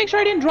checking to make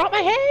sure I didn't drop my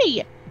hay!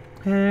 Look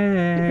for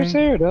Hey.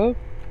 Sarah, though.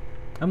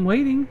 I'm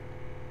waiting.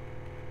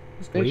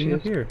 Just There she waiting up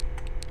is. here.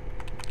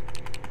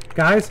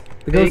 Guys,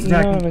 the ghost Waiting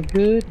on attacking. a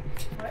good.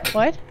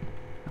 What?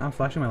 I'm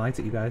flashing my lights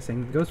at you guys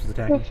saying the ghost was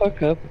The attacking.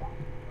 fuck up.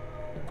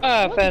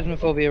 Ah,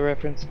 Phasmophobia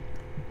reference.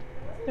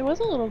 There was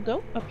a little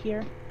goat up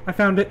here. I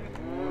found it.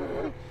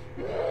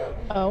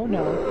 Oh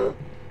no.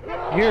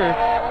 Here.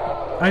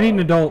 I need an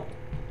adult.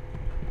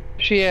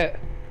 She at?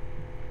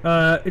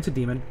 It's a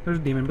demon. There's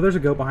a demon, but there's a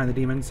goat behind the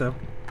demon, so.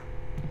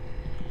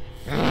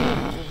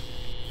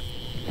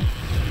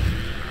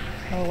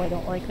 Oh, I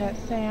don't like that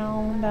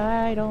sound.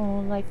 I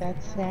don't like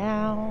that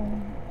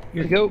sound.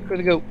 For the goat, for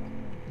the goat.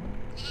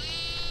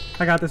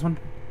 I got this one.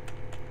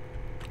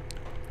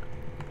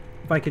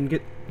 If I can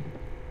get...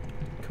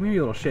 Come here,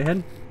 you little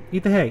shithead.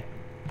 Eat the hay.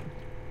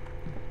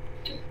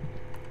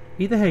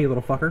 Eat the hay, you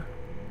little fucker.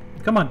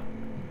 Come on.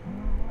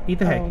 Eat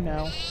the hay. Oh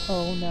no.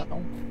 Oh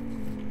no.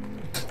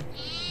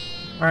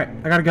 Alright,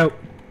 I gotta go.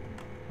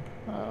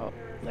 Oh,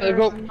 There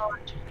go. there's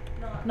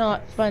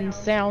not fun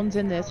sounds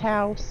in this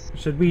house.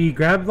 Should we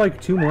grab like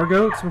 2 more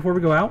goats before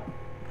we go out?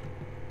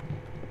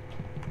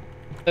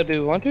 Do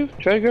you want to?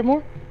 Try to grab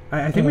more?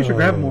 I think we should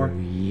grab more.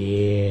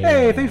 Yeah.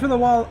 Hey, thanks for the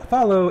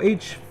follow,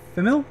 H.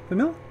 Famil?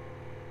 Famil?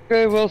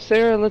 Okay, well,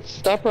 Sarah, let's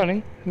stop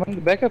running. Come on,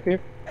 get back up here.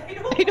 I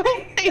don't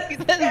think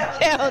the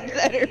sounds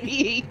that are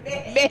being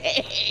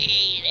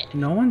made.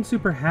 No one's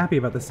super happy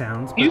about the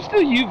sounds. You But...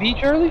 still UV,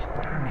 Charlie?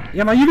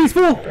 Yeah, my UV's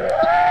full!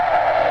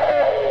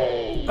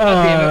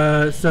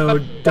 damn So Oh,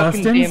 fucking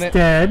Dustin's damn it.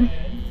 dead.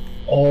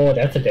 Oh,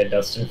 that's a dead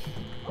Dustin.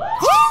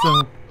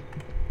 So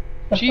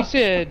She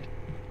said,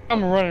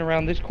 I'm running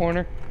around this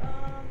corner.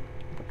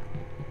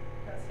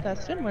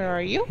 Dustin, where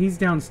are you? he's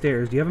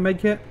downstairs. Do you have a med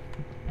kit?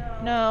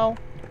 No.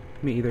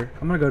 Me either.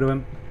 I'm gonna go to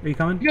him. Are you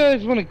coming? You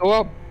guys want to go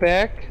out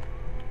back?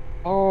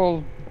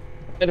 I'll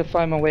try to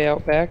find my way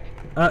out back.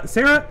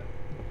 Sarah,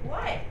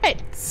 What? Hey,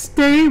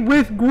 stay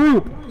with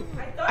group.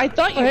 I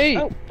thought you. Oh, hey,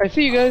 Oh, I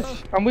see you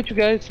guys. I'm with you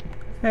guys.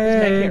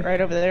 there's Hey. med kit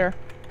right over there.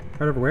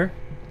 Right over where?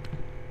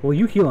 Well,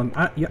 you heal him.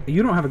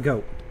 You don't have a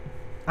goat.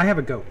 I have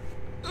a goat.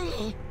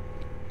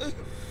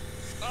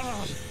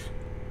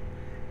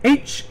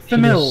 H. She just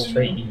Famil.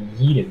 straight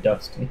yeeted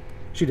Dustin.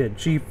 She did.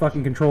 She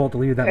fucking control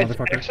deleted that It's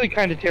motherfucker. actually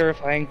kind of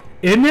terrifying.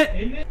 Isn't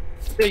it?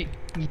 They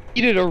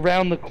eat it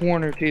around the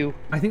corner, too.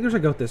 I think there's a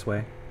goat this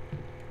way.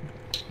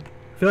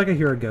 I feel like I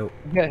hear a goat.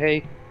 Yeah,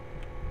 hey.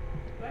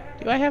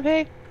 Do I have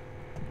hay?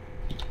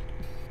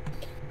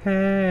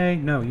 Hey,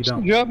 no, you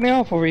don't. Drop me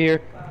off over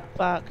here.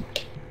 Fuck.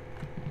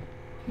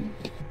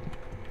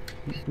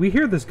 We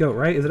hear this goat,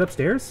 right? Is it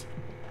upstairs?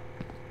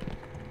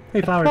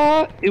 Hey, Flower.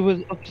 Thought it was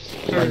Are you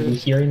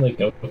upstairs. hearing the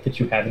goat that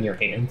you have in your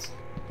hands?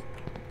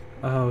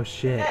 Oh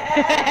shit.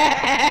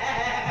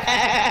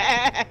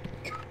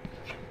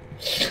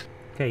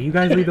 Okay, you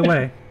guys lead the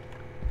way.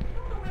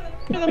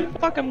 Where the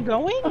fuck I'm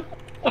going?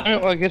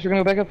 Alright, well, I guess we're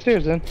gonna go back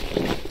upstairs then.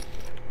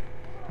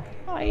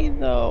 I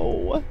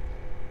though.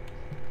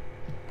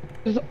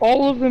 'Cause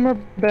all of them are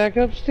back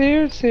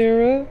upstairs,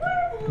 Sarah.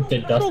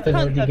 Did Dustin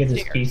already get his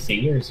upstairs.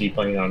 PC, or is he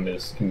playing on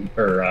his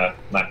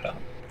laptop?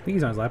 I think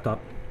he's on his laptop.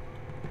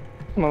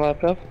 My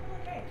laptop.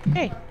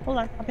 Hey, hold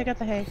on. I'll pick up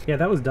the hay. Yeah,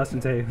 that was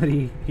Dustin's hay that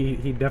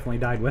he definitely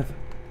died with.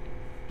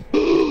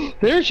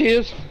 There she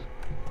is.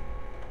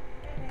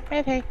 I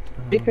have hay.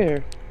 Be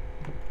fair.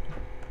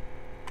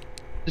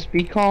 Just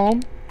be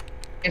calm.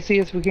 Can't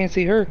see us, we can't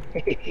see her.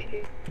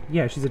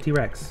 Yeah, she's a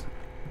T-Rex.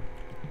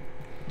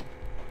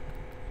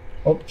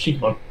 Oh, she's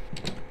gone.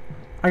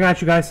 I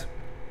got you guys.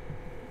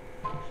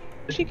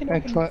 She can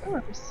open Excellent.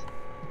 doors.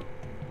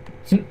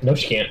 No,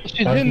 she can't.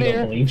 She's How do in you there.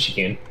 don't believe she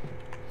can?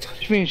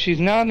 Which means she's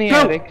not in the Go!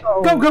 attic.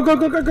 Go, go, go,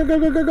 go, go, go, go,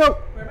 go, go, go!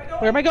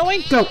 Where am I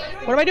going? Go!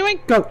 What am I doing?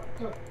 Go!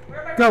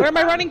 Go! Where am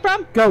I running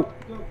from? Go!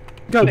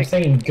 Go! I'm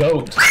saying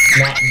goat,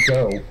 not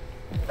go.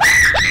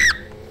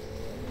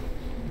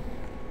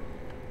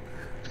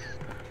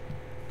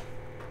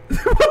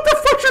 What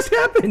the fuck just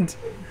happened?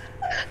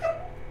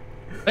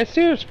 I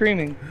see her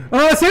screaming.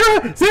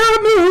 Sarah!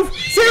 Sarah, move!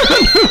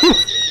 Sarah, move!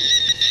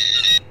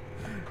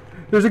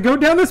 There's a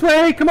goat down this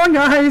way. Come on,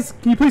 guys.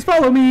 Can you please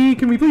follow me?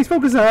 Can we please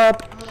focus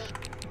up?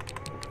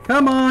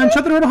 Come on,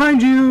 shut the door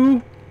behind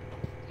you.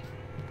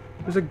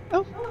 There's a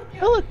Oh,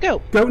 look,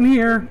 goat. goat in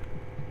here.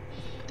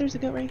 There's a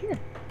goat right here.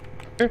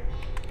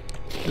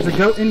 There's a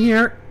goat in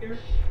here.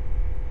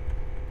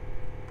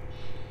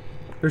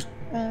 There's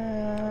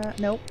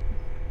Nope.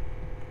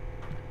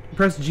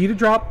 press G to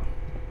drop.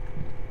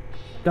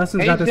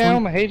 Dustin's got Haze this down.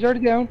 one. My haze already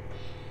down.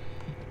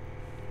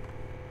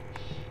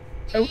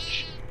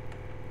 Ouch.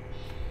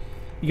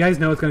 You guys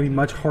know it's gonna be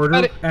much Got harder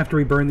it. after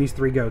we burn these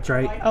 3 goats,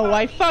 right? Oh,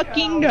 I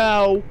fucking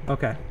know.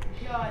 Okay.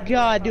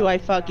 God, do I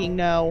fucking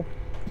know.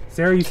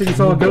 Sarah, you said you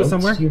saw a goat Goats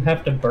somewhere? You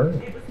have to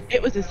burn.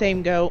 It was the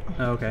same goat.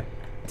 Oh, okay.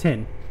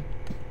 10.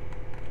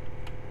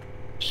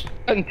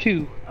 Button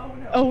 2.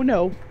 Oh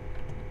no.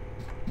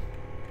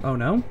 Oh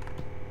no?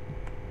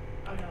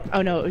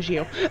 Oh no, it was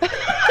you.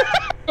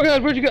 Oh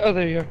god, where'd you go? Oh,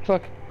 there you are.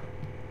 Fuck.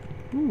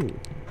 Ooh,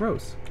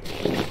 gross.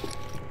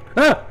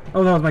 Ah!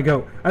 Oh, that was my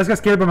goat. I just got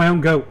scared by my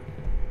own goat.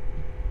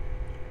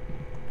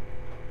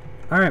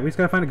 Alright, we just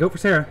gotta find a goat for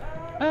Sarah.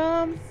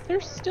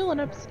 There's still an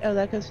Oh,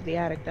 that goes to the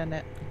attic, doesn't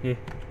it? Yeah.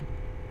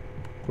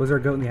 Was there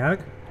a goat in the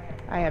attic?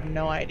 I have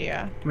no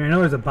idea. I mean, I know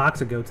there's a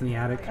box of goats in the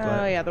attic, Oh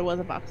but... yeah, there was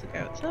a box of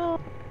goats. Oh.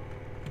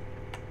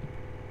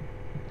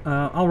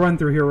 I'll run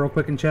through here real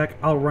quick and check.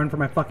 I'll run for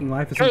my fucking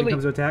life if something Charlie.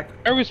 comes to attack.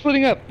 Are we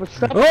splitting up? Let's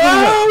stop splitting up.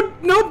 Oh!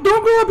 Nope,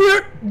 don't go up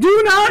here!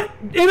 Do not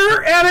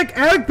enter attic!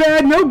 Attic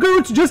bad! No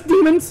goats, just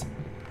demons!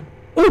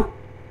 Ooh!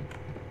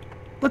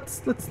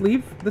 Let's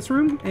leave this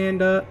room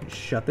and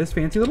shut this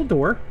fancy little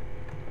door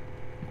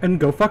and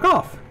go fuck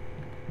off.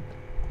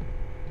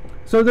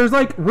 So there's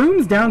like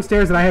rooms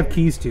downstairs that I have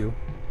keys to.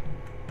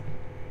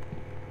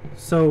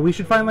 So we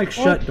should find like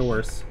shut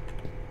doors.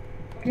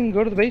 We can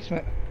go to the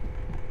basement.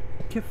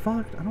 Get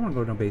fucked. I don't want to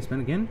go to no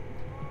basement again.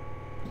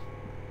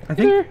 I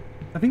Either.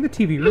 think the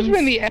TV This room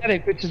in the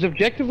attic, which is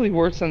objectively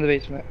worse than the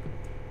basement.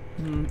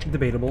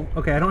 debatable.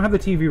 Okay, I don't have the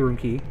TV room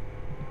key.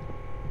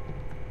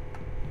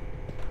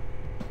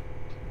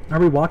 Are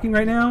we walking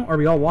right now? Are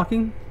we all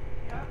walking?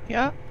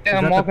 Yeah. Yeah,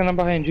 I'm that walking. I'm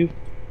behind you.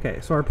 Okay,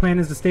 so our plan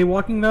is to stay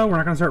walking though. We're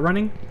not gonna start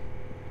running.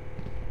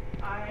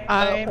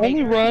 I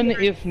Only make run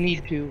if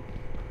need to.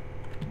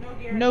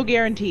 no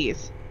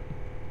guarantees.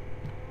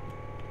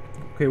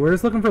 Okay, we're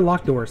just looking for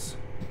locked doors.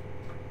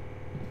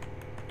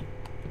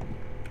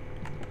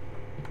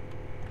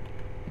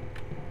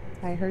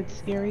 I heard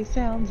scary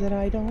sounds that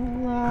I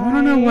don't like. I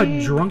want to know what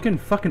drunken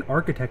fucking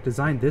architect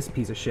designed this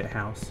piece of shit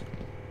house.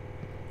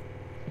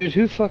 Dude,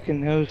 who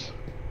fucking knows?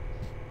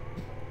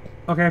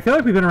 Okay, I feel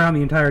like we've been around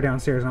the entire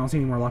downstairs and I don't see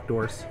any more locked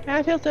doors.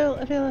 I feel so.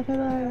 Look for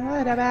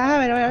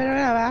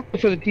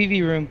the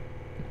TV room.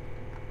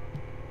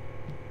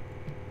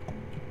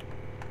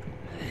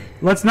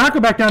 Let's not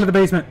go back down to the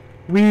basement.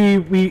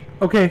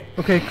 Okay,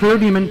 clear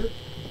demon.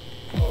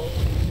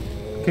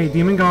 Okay,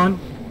 demon gone.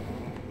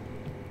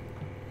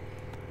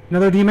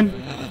 Another demon.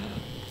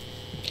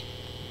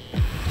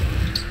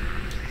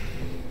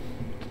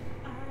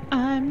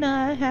 I'm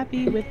not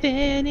happy with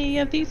any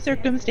of these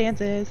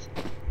circumstances.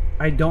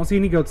 I don't see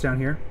any goats down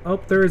here.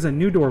 Oh, there is a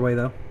new doorway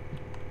though.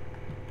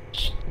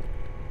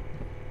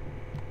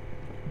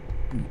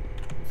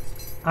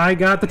 I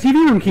got the TV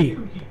room key.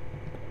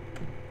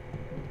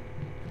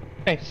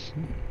 Nice.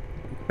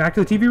 Back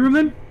to the TV room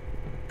then?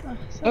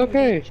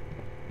 Okay.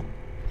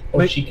 Oh,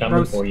 Wait, she coming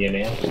Rose. for you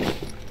now.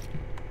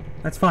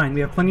 That's fine.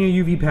 We have plenty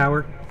of UV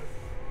power.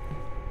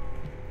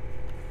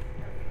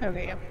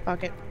 Okay, yeah,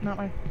 fuck it. Not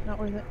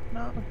worth it.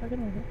 Not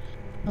fucking worth it.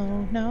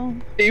 Oh no.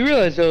 You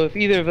realize though, if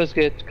either of us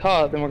get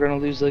caught, then we're gonna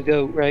lose the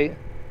goat, right?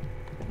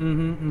 That's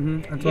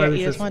why Yeah, this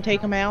you just is... want to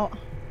take them out?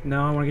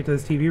 No, I want to get to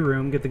this TV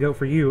room, get the goat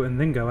for you, and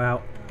then go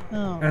out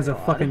Oh. as a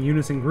God. fucking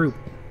unison group.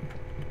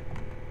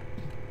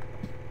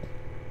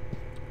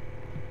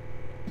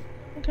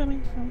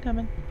 I'm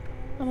coming.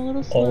 I'm a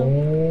little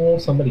slow. Oh,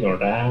 somebody gonna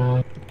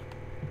die.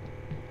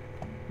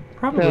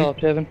 Probably. Hell,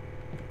 Kevin.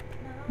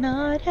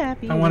 Not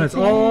happy. I want us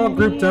with all any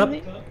grouped up. of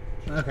it.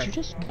 Did Okay. you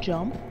just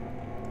jump?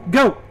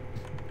 Go!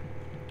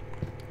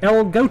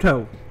 El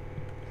Goto.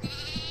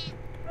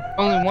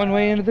 Only one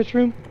way into this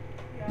room?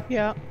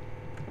 Yeah.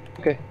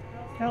 Okay.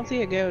 I don't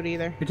see a goat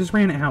either. It just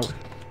ran out.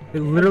 It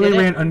literally Did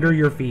it? ran under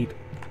your feet.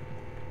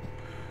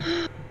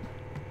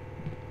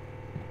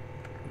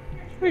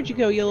 Where'd you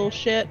go, you little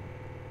shit?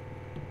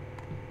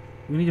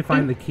 We need to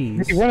find the keys.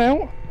 Did you run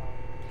out?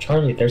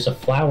 Charlie, there's a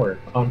flower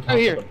on top Oh,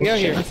 here. of the Yeah, bookshelf.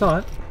 here. I saw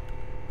it.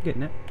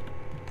 Getting it.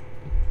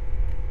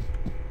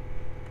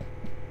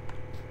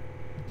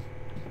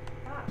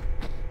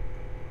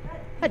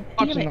 God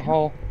Watch damn in the it.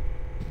 hall.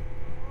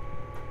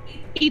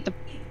 Eat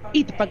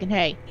the fucking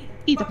hay.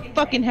 Eat the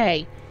fucking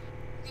hay.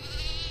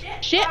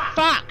 Shit,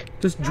 fuck.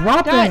 Just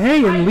drop the God,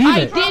 hay and leave I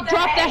it. did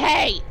drop the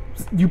hay.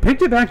 You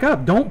picked it back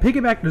up. Don't pick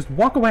it back. Just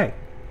walk away.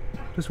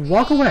 Just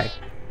walk away.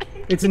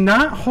 It's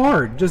not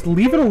hard. Just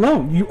leave it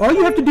alone. All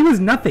you have to do is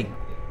nothing.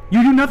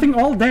 You do nothing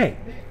all day.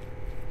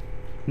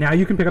 Now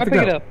you can pick up I'll the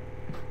pick goat.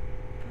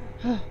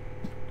 it up.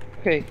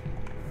 Okay.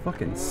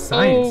 Fucking Oh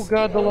science.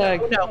 god, the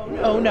lag. No.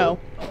 Oh no.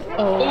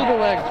 Oh, the Oh.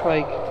 lag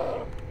spike.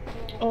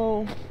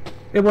 Oh.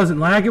 It wasn't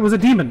lag, it was a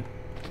demon.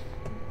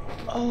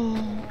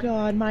 Oh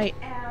god, my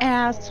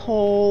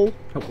asshole.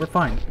 Oh, we're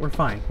fine. We're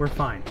fine. We're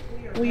fine.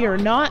 We are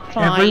not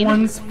fine.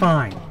 Everyone's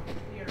fine.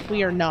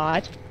 We are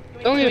not.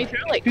 Only Can we have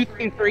throw like 2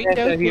 3 things goats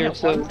out in here, at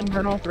so once and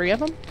burn all 3 of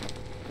them?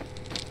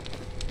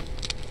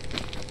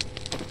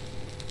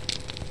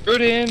 throw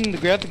it in,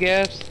 grab the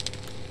gas,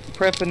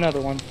 prep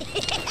another one.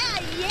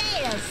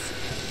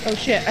 Oh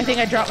shit, I think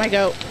I dropped my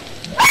goat.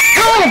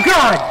 Oh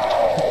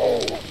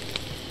god!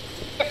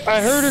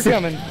 I heard her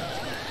coming.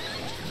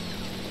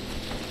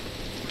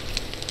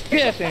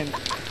 Gas in. She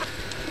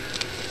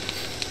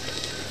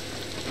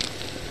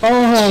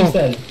Oh!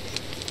 said,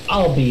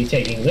 I'll be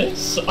taking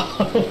this.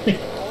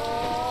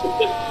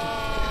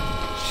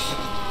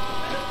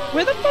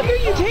 Where the fuck are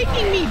you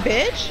taking me,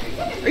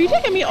 bitch? Are you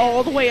taking me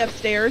all the way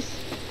upstairs?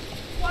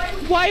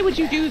 Why would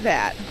you do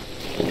that?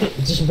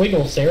 Just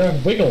wiggle, Sarah,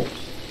 wiggle.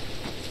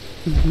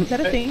 Is that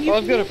a thing you Well,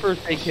 I've can got a do?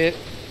 first aid kit.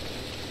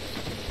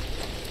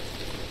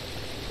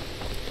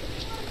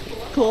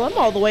 Cool, I'm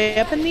all the way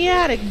up in the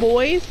attic,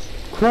 boys.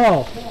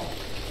 Crawl.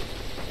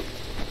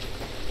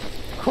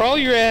 Crawl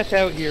your ass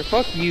out here.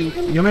 Fuck you.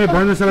 You want me to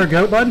burn this other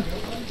goat, bud?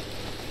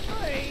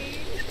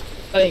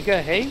 Oh, you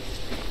got hay?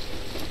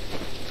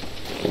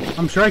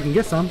 I'm sure I can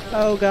get some.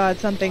 Oh god,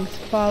 something's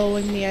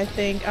following me, I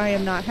think. I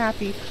am not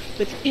happy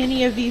with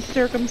any of these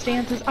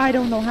circumstances. I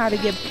don't know how to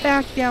get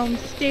back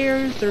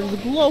downstairs. There's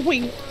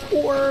glowing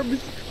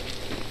orbs.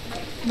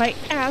 My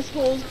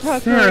asshole's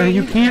puckering. Sarah,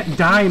 you can't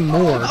die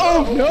more.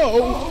 Oh no!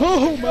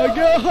 Oh my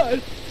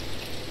god!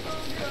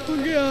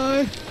 Oh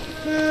god!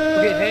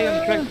 Okay, hay on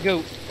the track to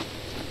goat.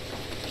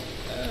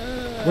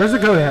 Where's the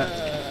goat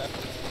at?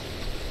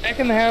 Back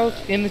in the house,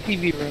 in the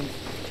TV room.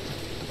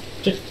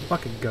 Just,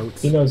 Fucking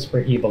goats. he knows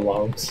where he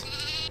belongs.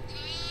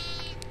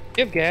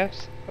 You have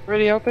gas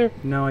already out there?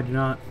 No, I do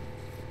not.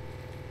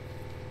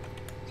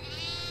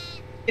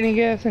 Any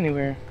gas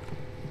anywhere?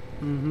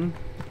 Mm-hmm.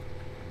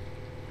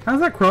 How's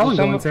that crawling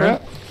Some going, up Sarah?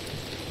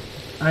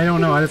 front? I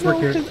don't know, I just work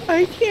No, here. 'cause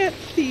I can't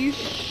see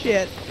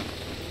shit.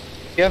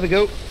 You have the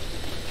goat?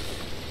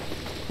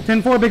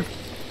 10-4,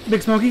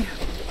 Big Smoky.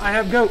 I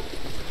have goat.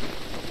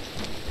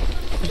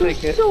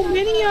 Take it. So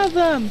many of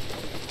them.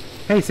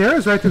 Hey,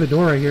 Sarah's right through the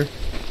door right here.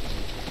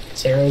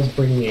 Sarah's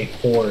bringing a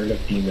horde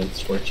of demons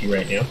towards you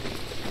right now.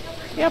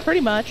 Yeah, pretty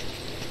much.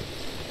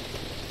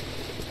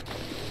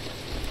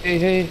 Hey,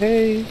 hey,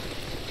 hey.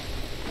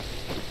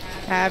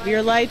 Have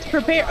your lights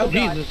prepared. Oh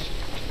god. Jesus.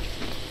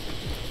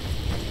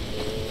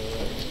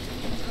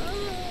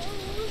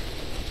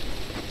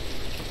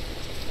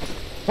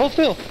 Hold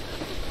still.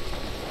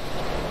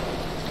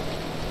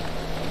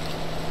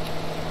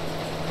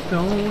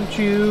 Don't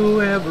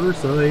you ever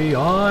say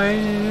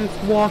I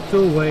walked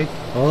away.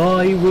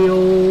 I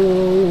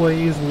will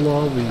always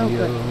love you. Oh,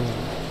 good.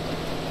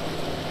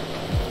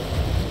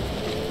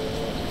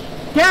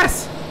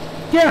 Yes!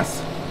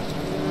 Yes!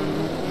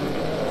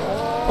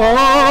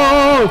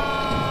 Oh!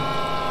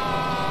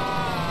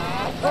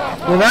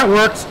 Well, that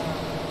worked.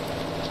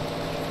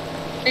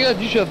 I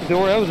got you shut the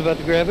door. I was about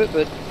to grab it,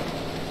 but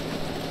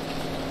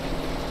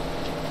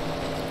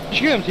here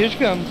she comes. Here she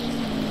comes.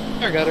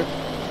 I got her.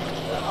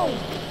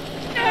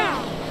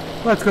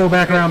 Let's go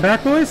back around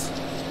back, boys.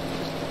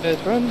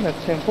 That's run. That's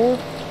 10-4.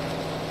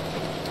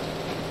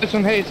 This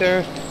one, hey,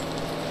 Sarah.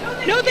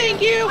 No,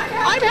 thank you.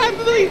 I'm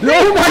happily.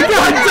 Oh my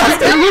god,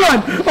 Dustin,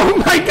 run! Oh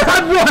my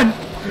god, run!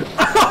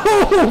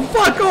 Oh,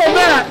 fuck all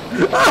that!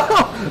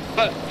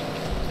 Oh,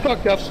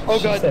 Fucked up. Oh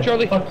She god, said,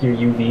 Charlie. fuck your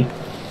UV.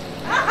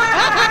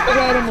 Oh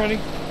god, I'm running.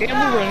 And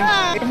we're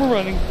running. And we're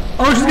running.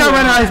 oh, she's got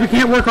red eyes, we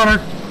can't work on her.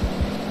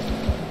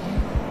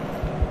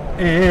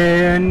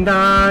 And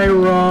I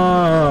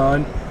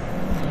run.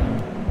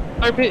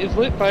 Fire pit is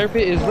lit. Fire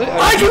pit is lit.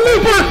 I can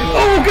loop her!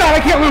 Oh god, I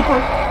can't loop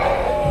her!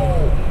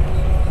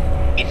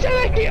 He said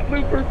I can't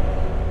loop her.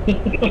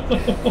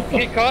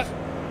 Get caught.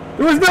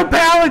 There was no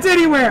pallets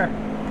anywhere!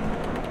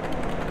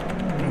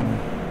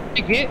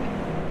 You get.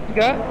 You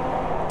got.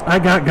 I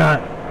got.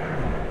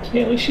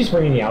 Yeah, at least she's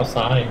bringing you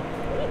outside.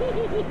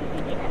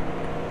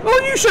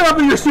 Oh, you shut up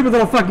with your stupid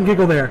little fucking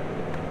giggle there.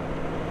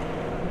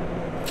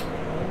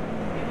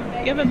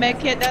 You have a med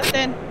kit,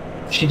 Dustin?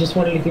 She just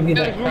wanted to give you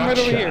that There's one crotch right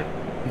over shot. here.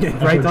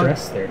 Yeah, right on.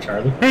 Dress there,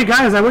 Charlie. Hey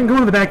guys, I wouldn't go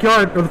into the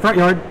backyard or the front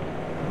yard.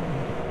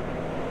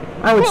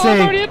 I would Well,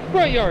 I'm already say at the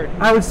front yard.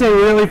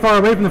 really far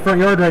away from the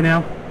front yard right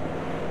now.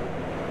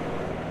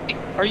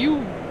 Are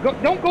you?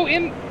 Don't go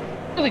in.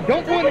 Really,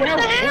 don't go in the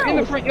house. Go in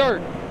the front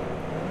yard.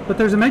 But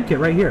there's a med kit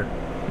right here.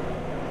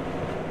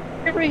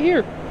 Get right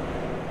here.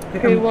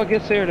 Okay, well, I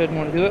guess Sarah doesn't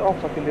want to do it. I'll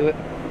fucking do it.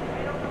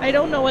 I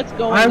don't know what's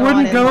going I on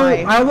wouldn't in go.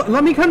 life.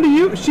 Let me come to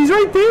you. She's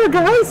right there,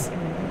 guys.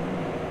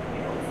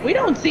 We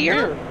don't see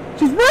her.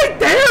 She's right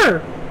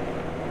there.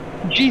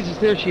 Jesus,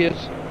 there she is.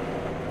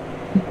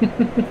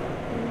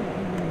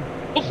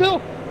 Hold still.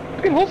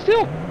 Fucking hold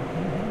still.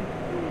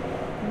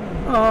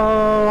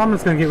 Oh, I'm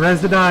just gonna get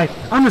res to die.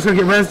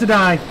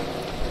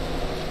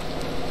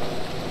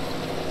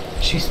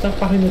 She's stuck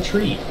behind the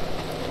tree.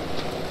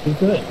 You're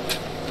good.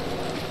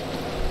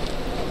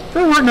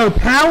 There weren't no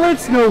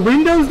pallets, no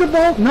windows to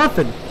vault,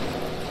 nothing.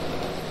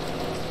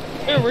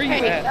 Where were you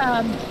Hey,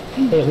 at?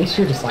 Hey, at least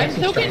you're I'm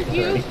decisive. so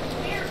confused.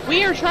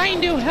 We are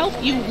trying to help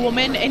you,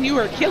 woman, and you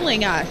are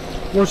killing us.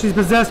 Well, she's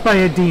possessed by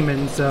a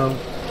demon, so...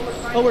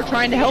 But we're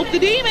trying to help the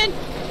demon.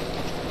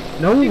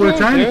 No, you we're going,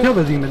 trying to dude? kill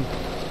the demon.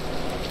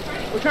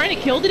 We're trying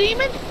to kill the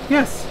demon?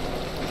 Yes.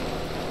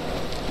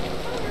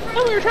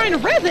 No, we were trying to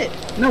res it.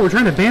 No, we're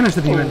trying to banish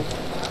the demon.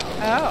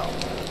 Oh.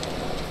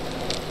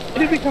 Why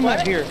did we come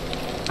out here?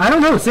 I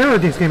don't know, Sarah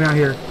just came out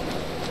here.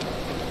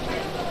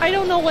 I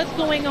don't know what's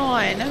going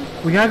on.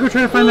 We gotta go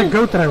try to find the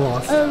goat that I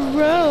lost. A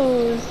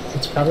rose.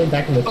 It's probably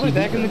back in the Probably TV.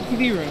 back in the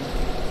TV room.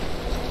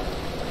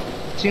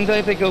 Seems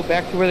like they go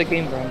back to where they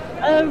came from.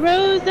 A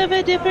rose of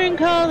a different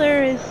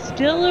color is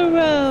still a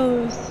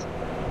rose.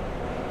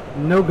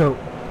 No goat.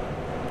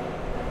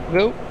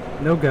 Go.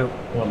 No goat.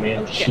 Oh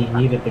man, Oh, shit. she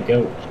needed the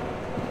goat.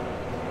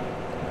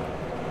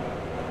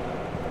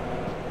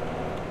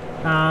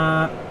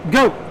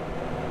 Goat!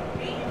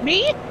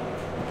 Me?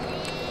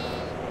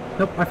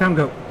 Nope, I found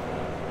goat.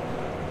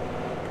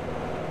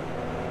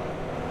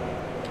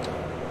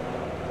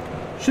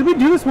 Should we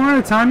do this one at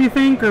a time, you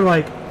think? Or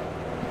like...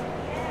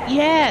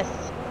 Yes.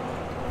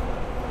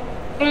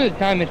 One at a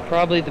time is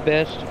probably the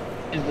best.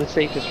 Is the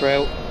safest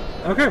route.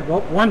 Okay,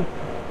 well, one.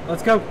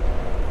 Let's go.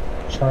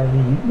 Charlie,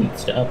 you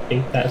needs to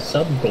update that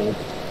sub goal.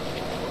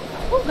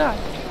 Oh god.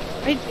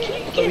 I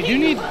keep But we do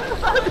need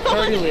getting-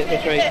 party lit,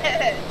 that's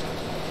right.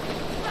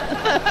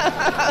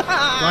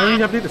 Why do we need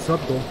to update the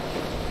sub goal?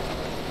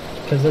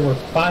 Because there were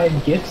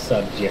 5 gift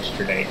subs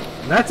yesterday.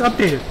 That's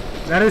updated.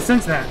 That is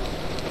since that.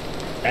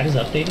 That is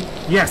updated?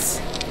 Yes.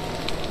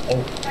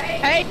 Oh,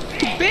 Hey,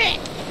 bitch!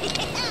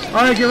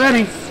 Alright, get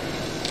ready.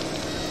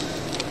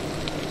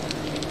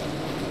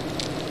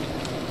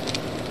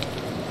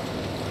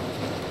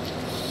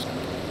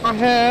 We're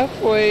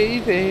halfway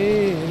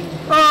there. you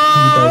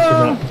guys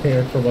are Oh! not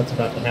prepared for what's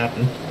about to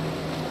happen.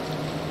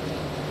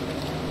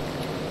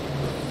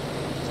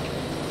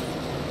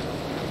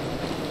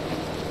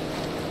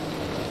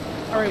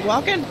 Are we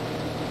walking?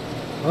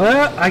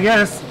 Well, I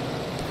guess.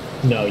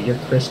 No, you're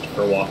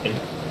Christopher Walken.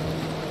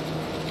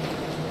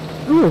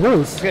 Ooh, a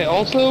rose. Okay,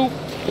 also,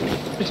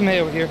 there's some hay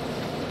over here.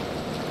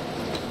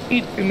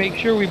 Need to make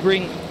sure we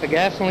bring a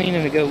gasoline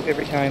and a goat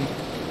every time.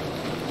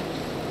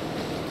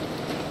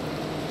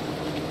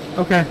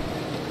 Okay.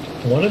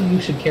 One of you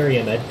should carry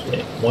a med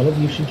kit. One of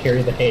you should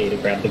carry the hay to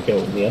grab the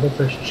goat, and the other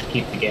person should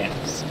keep the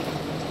gas.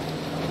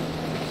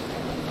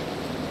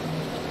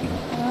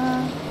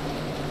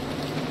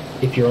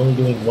 If you're only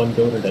doing one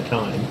goat at a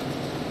time.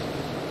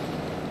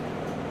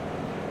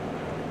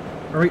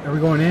 Are we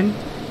going in?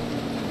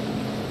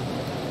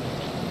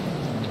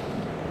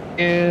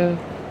 Yeah.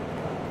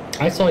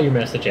 I saw your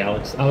message,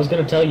 Alex. I was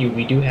gonna tell you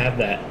we do have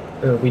that,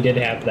 or we did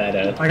have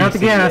that. I got the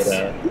PC gas.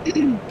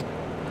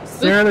 At,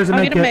 Sarah, there's a I'll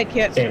med get a kit. med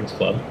kit. Sam's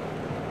Club.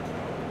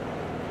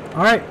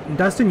 Alright,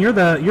 Dustin, you're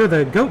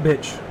the goat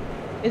bitch.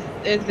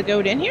 Is the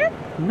goat in here?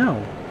 No.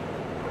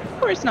 Of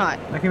course not.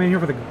 I came in here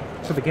for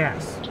the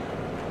gas.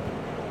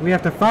 We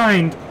have to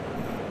find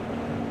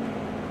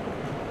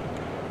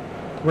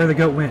where the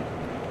goat went.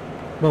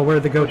 Well, where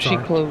the goats She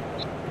are. closed.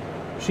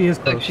 She is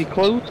Like close. she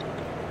closed,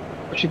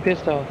 or she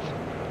pissed off.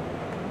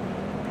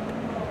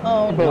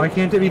 Oh no. Why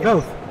can't it be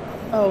both?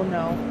 Oh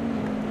no.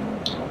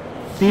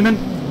 Demon.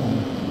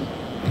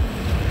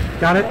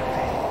 Got it.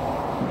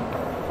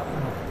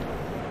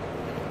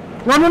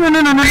 Run, run, run,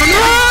 run, run, run, run,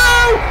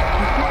 no!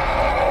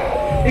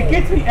 It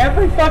gets me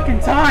every fucking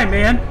time,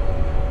 man.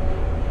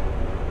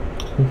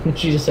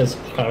 She just says.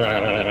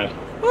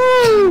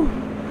 Woo!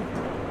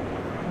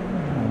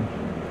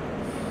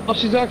 Well,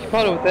 she's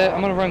occupied with that.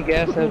 I'm gonna run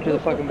gas out to the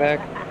fucking back.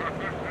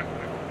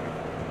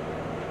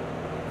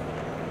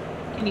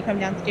 Can you come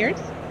downstairs?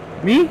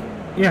 Me?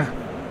 Yeah.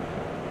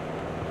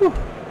 Whew.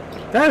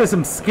 That is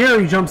some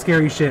scary jump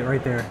scary shit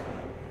right there.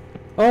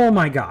 Oh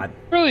my god.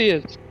 It really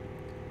is.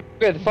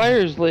 Okay, the fire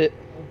is lit.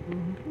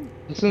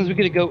 As soon as we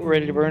get a goat, we're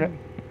ready to burn it.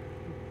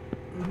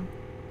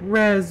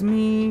 Res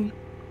me.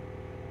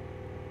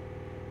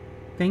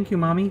 Thank you,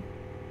 mommy.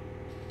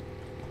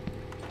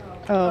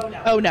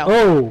 Oh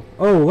no.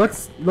 Oh,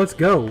 let's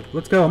go.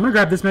 Let's go. I'm gonna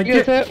grab this med You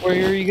guys kit. at? Where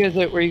are you guys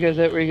at? Where you guys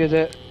at? Where you guys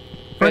at?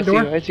 Front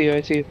door. I see you.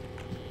 I see you.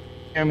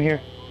 I'm here.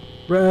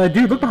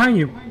 Dude, look behind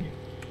you.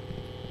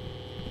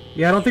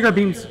 Yeah, I don't think our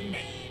beams.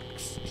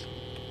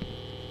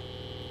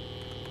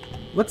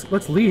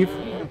 Let's leave.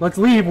 Let's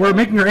leave. We're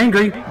making her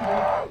angry.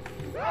 Oh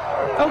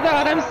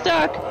god, I'm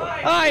stuck.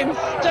 I'm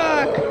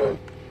stuck.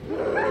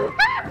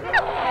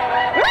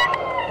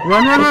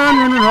 Run, run, run,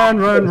 run, run,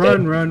 run,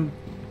 run, run.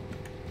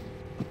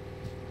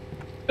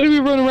 How do we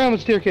run around the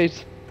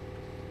staircase?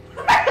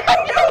 I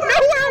don't know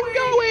where I'm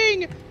going.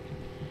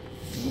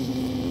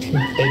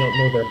 They don't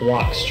know their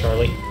blocks,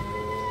 Charlie.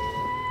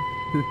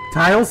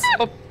 Tiles?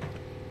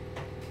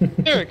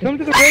 Sarah, come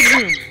to the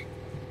red room.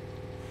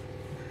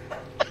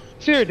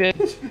 Sarah did.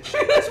 She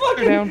just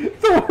fucking down.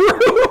 threw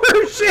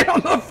her shit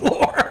on the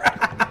floor.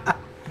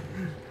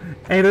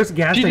 Hey, there's a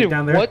gas She tank did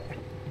down there. what?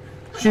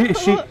 She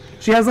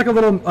She has like a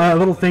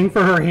little thing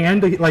for her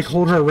hand to like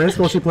hold her wrist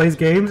while she plays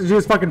games. And she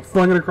just fucking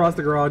flung it across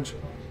the garage.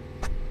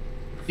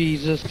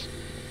 Jesus.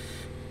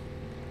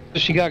 So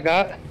she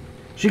got?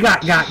 She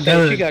got Yeah,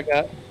 good. she got.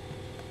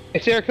 Hey,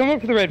 Sarah, come up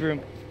to the red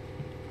room.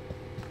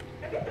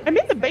 I'm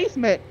in the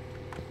basement.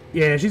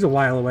 Yeah, she's a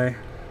while away.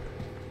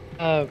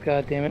 Oh,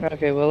 god damn it.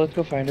 Okay, well, let's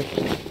go find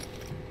her.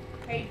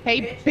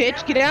 Hey,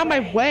 bitch, get out of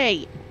my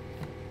way.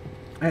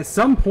 At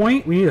some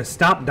point, we need to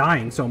stop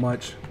dying so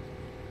much.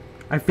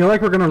 I feel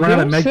like we're gonna run out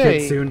of Don't medkits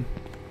say. soon.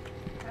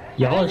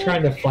 Y'all are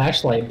trying to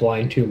flashlight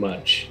blind too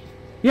much.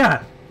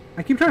 Yeah,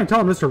 I keep trying to tell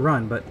them just to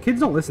run, but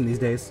kids don't listen these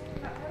days.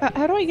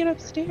 How do I get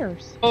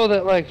upstairs? Oh,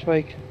 that lag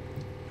spike.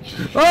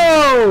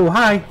 Oh,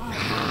 hi.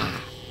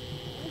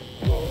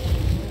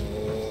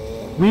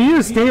 We need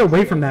to stay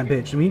away from that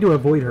bitch. We need to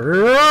avoid her.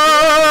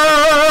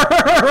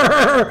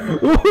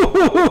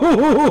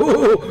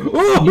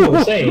 You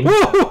were saying.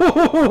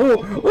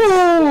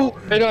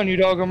 Right on you,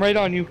 dog. I'm right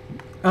on you.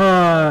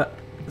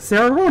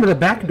 Sarah, we're going to the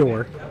back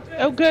door.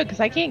 Oh, good, because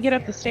I can't get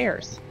up the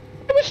stairs.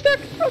 I was stuck.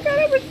 Oh, god,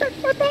 I was stuck.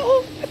 My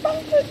butthole. My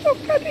butthole is so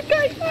goddamn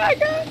tight. Oh, my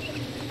god.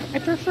 I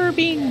prefer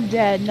being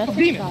dead. Nothing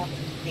demon.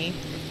 bothers me.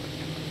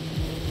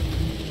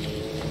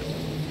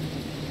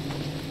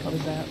 What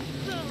was that?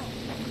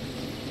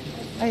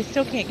 I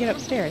still can't get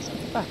upstairs. What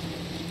the fuck?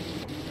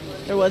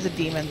 There was a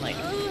demon, like,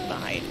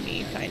 behind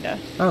me, kinda.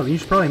 Oh, you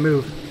should probably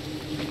move.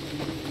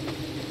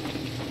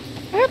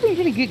 What happens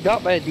when you get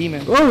got by a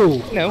demon?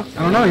 Whoa! No.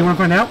 I don't know. You want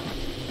to find out?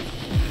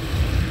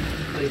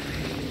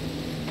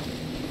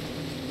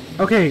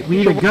 Okay, we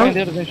need to We'll find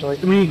out go. eventually.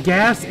 We need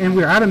gas, and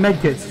we're out of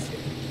medkits.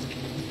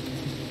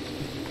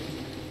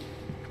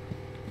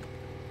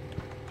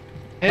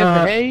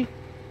 Hey,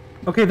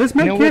 Okay, this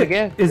You know where the medkit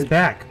gas is is.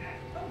 back.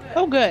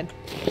 Oh, good.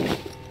 I was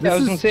This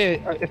gonna is-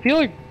 say, I feel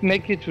like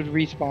medkits would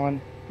respawn.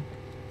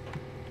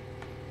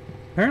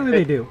 Apparently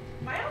they do.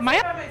 My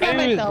Fire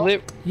is myself.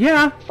 lit.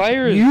 Yeah.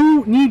 Fire is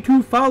You need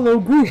to follow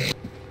group.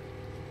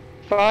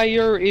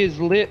 fire is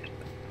lit.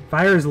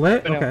 Fire is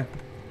lit. I know. Okay.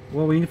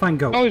 Well, we need to find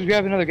goat. Always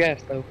grab another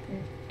gas though.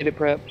 Get it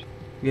prepped.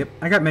 Yep,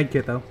 I got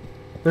medkit though.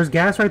 There's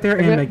gas right there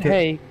and medkit.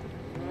 Hey,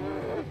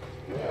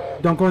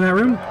 Don't go in that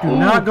room. Do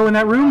not go in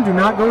that room. Do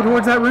not go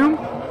towards that room.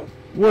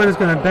 We're just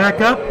gonna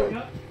back up.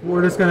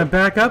 We're just gonna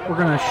back up. We're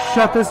gonna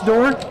shut this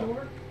door.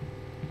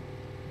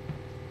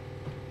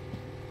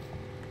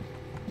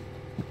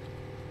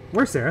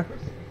 Where's Sarah?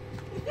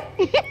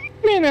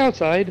 man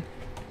outside.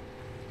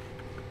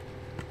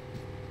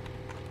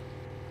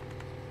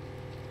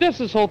 Just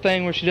this whole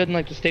thing where she doesn't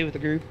like to stay with the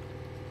group.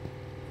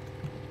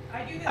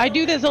 I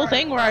do this whole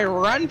thing where I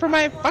run for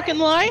my fucking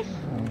life.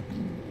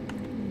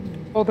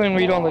 Whole thing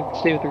where you don't like to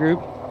stay with the group.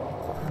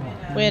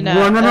 When,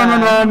 Run, run, run,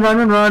 run, run,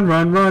 run, run,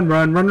 run, run,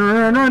 run, run,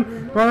 run,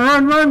 run,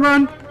 run, run, run,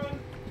 run.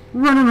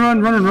 Run and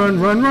run, run and run,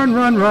 run, run,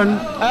 run, run.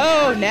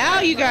 Oh, now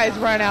you guys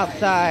run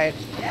outside.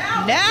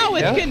 Now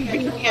it's Yeah.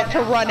 convenient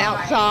to run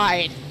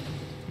outside.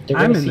 They're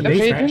I'm gonna in the see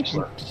basement. scratch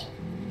marks.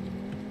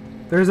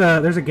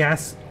 There's a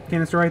gas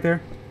canister right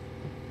there.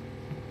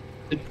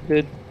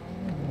 Good.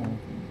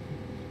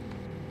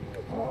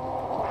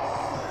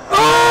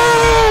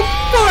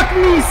 Oh, fuck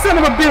me, son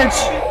of a bitch!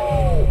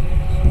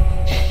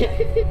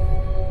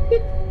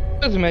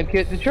 There's a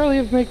medkit. Did Charlie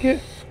have a medkit?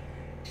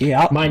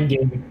 Yeah. Mind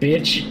game,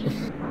 bitch.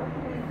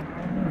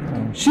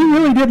 She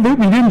really did loot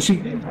me, didn't she?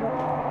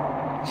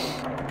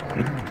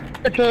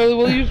 Hey, Charlie,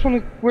 well, you just want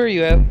to. Where are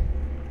you at?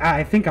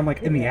 I think I'm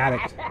like in the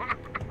attic.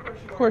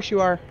 Of course you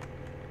are.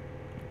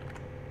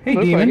 Hey,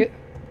 Looks demon. like it.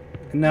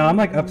 No, I'm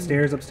like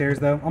upstairs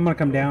though. I'm gonna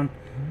come down.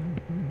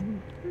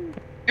 Where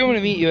do you want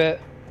to meet you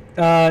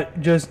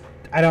at? Just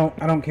I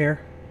don't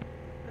care.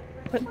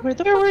 Where the Where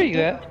fuck were is you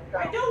it? at?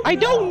 I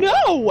don't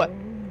know.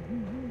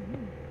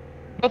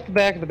 Up the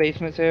back of the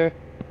basement, Sarah.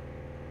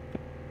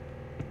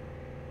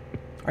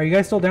 Are you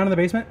guys still down in the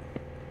basement?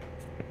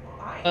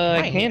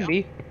 I can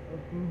be.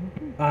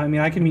 I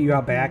mean, I can meet you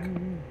out back.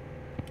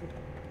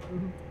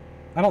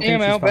 I don't Yeah,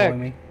 think I'm she's out back.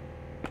 following me.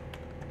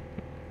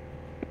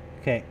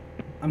 Okay,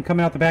 I'm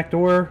coming out the back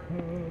door.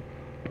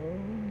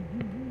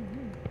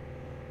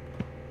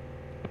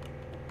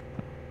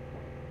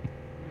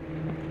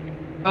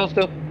 I'll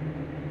still.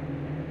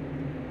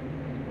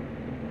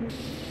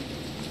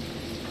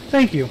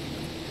 Thank you.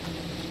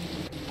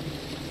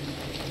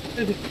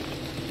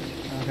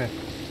 Okay.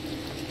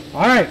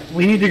 Alright,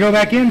 we need to go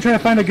back in and try to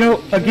find a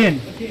goat again.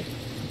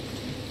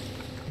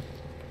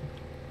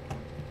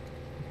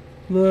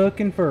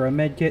 Looking for a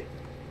medkit.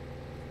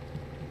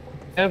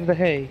 Have the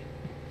hay.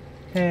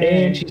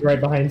 Hey, And she's right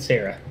behind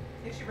Sarah.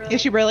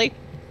 Is she really?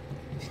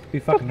 be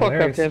What fucking the fuck up,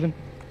 hilarious. Devin?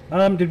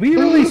 Did we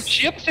really...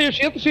 She upstairs,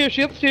 she upstairs,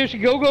 she upstairs. She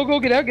go, go, go.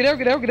 Get out, get out,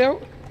 get out, get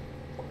out.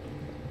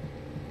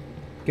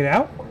 Get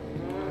out?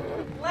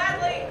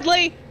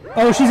 Lee.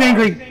 Oh, she's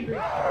angry.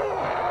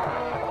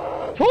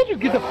 Told you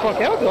get the fuck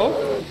out,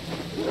 though.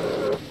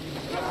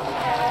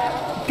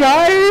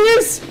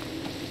 Guys!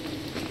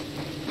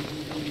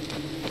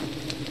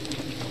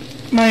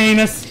 My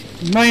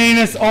anus. My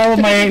anus. All of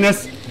my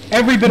anus.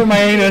 Every bit of my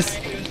anus.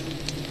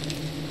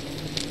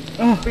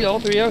 Oh, Are you all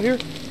three out here?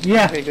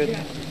 yeah. Okay, good.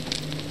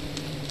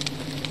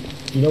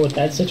 You know what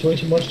that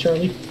situation was,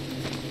 Charlie?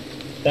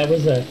 That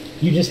was a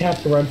you just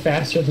have to run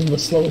faster than the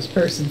slowest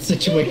person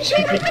situation.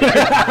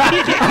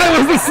 I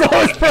was the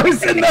slowest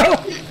person, though!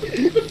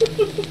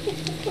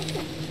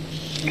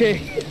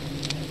 Okay.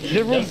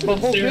 Everyone's That's when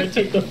bubble Sarah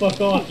fit. took the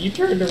fuck off. You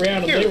turned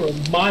around and they were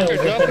miles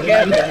Here, drop ahead the of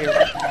gas you. in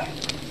here.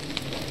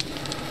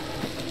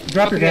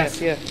 Drop your the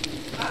gas. Yeah.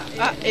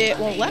 It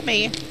won't let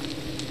me.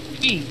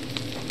 E.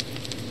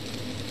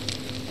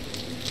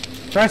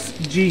 Press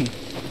G.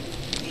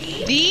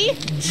 D?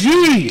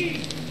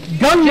 G!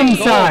 Gundam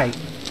Go. Sai!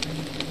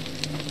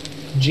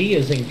 G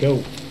is in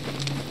goat.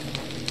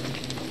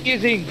 He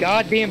is a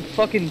goddamn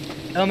fucking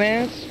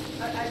dumbass.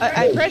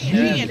 I pressed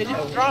G and it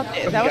just dropped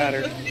it. Is that what Got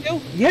I'm her. supposed to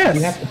do? Yes!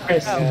 You have to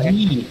press Oh.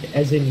 yeet,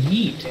 as in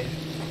yeet.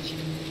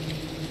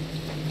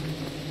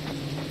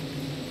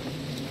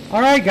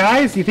 Alright,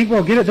 guys, you think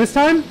we'll get it this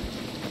time?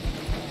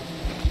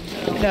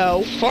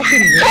 No.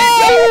 Fucking.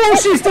 Oh,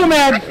 she's still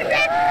mad!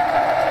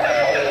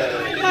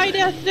 Hi,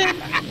 Dustin.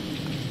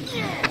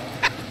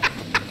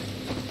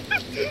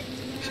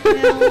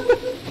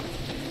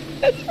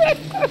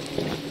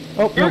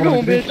 Oh, You're no, going,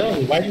 it- bitch.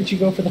 Charlie, why didn't you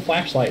go for the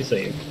flashlight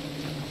save?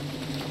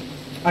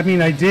 I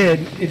mean, I did.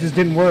 It just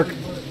didn't work.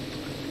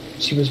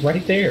 She was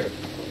right there.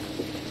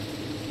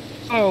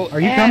 Oh, Are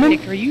you Attic,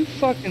 coming? Are you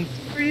fucking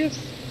serious?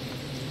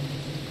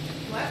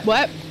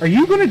 What? Are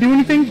you gonna do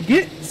anything?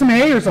 Get some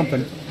hay or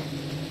something.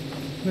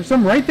 There's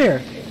some right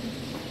there.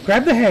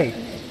 Grab the hay.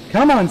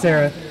 Come on,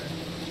 Sarah.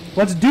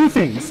 Let's do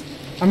things.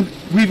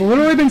 We've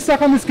literally been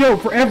stuck on this goat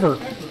forever.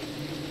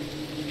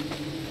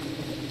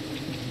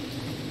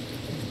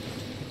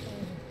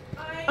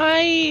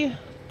 I'm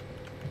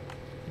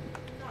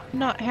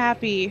not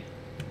happy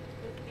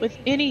with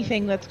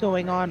anything that's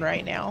going on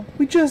right now.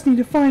 We just need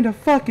to find a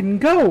fucking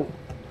goat.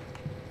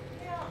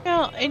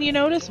 Yeah, and you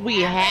notice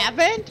we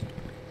haven't?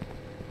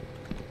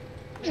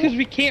 It's because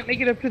we can't make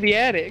it up to the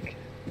attic.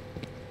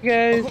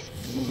 Guys.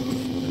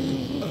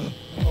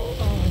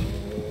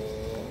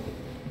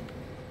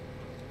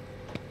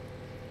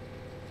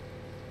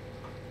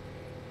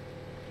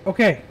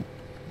 Okay.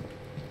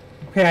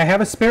 Okay, I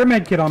have a spare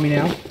med kit on me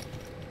now.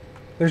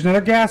 There's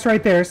another gas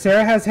right there.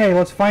 Sarah has hay.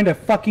 Let's find a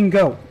fucking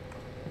goat.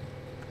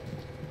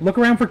 Look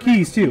around for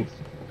keys, too.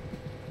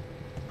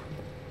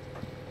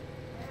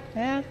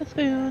 That's a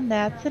spoon,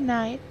 that's a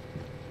knife.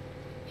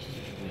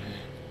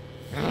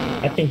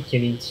 I think you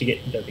need to get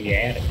into the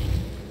attic.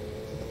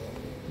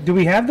 Do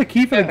we have the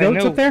key for Yeah, the I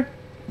goats know. up there?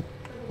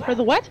 For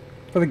the what?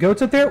 For the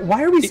goats up there?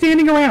 Why are we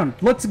standing around?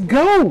 Let's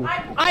go!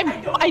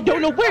 I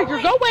don't know where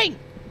you're going!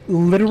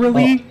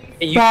 Literally,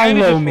 Hey, you kind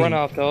of follow just me. run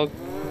off, dog.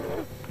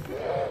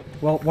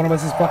 Well, one of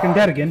us is fucking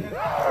dead again.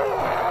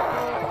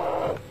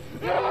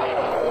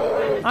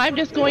 I'm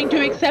just going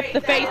to accept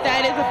the fate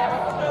that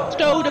is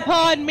bestowed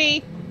upon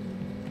me.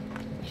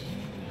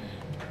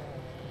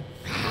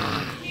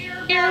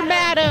 Here,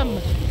 madam.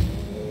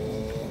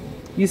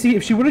 You see,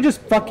 if she would have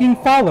just fucking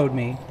followed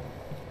me,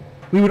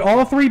 we would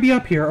all three be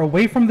up here,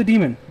 away from the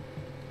demon.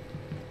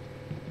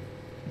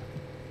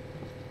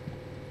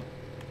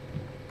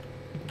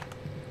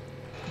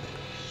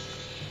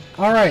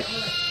 Alright.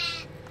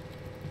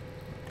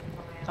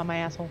 On my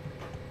asshole.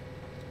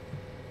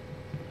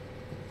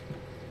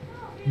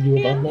 You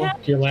have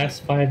unlocked your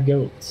last 5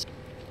 goats.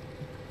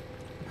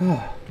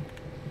 Are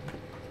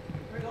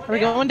we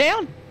going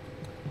down?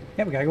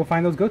 Yeah, we gotta go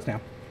find those goats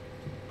now.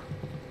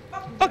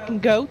 Fucking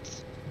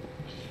goats.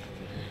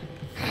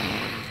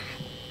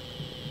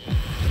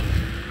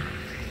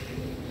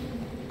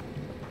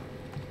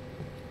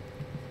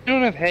 You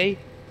don't have hay?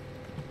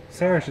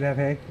 Sarah should have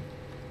hay.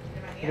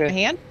 A Okay.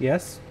 hand?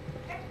 Yes?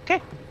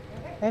 Okay.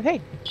 I have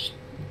hay.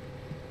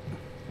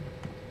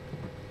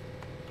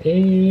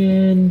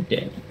 And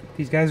dead.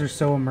 These guys are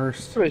so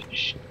immersed.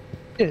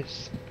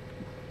 Yes.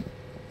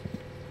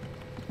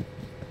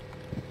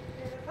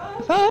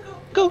 If I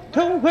go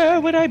to where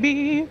would I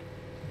be?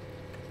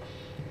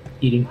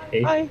 Eating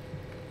hay. I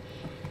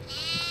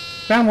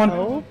Found one.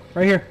 Oh.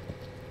 Right here.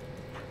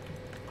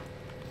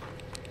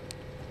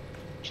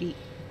 cheat.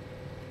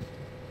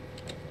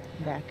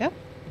 Back up.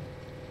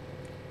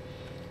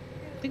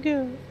 To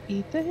go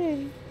eat the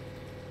hay.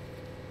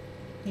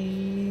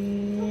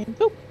 And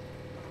boop.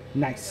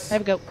 Nice. I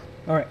have a goat.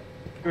 Alright.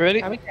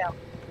 Ready? Coming down.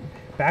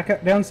 Back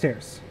up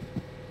downstairs.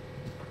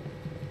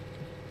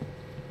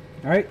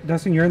 Alright,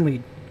 Dustin, you're in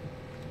lead.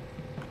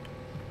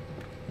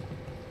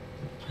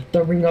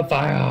 The ring of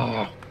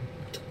fire.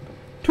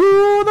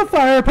 To the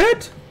fire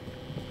pit!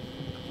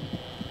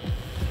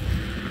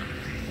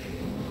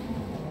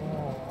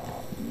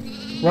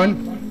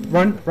 Run,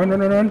 run, run, run,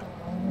 run, run.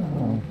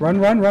 Run,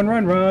 run, run,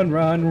 run, run, run,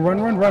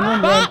 run, run, run,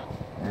 run, run.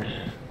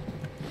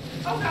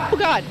 Oh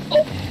god.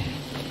 Oh.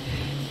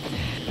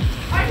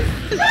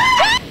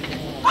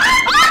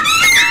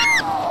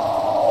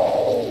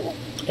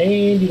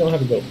 And you don't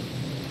have a goat.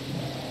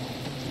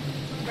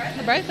 On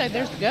the bright side,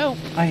 there's the go.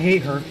 I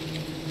hate her.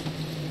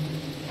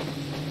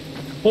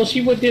 Well,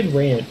 she did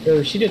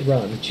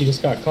run. She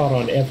just got caught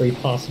on every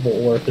possible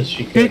orifice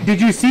she could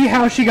Did you see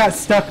how she got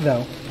stuck,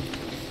 though?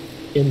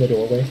 in the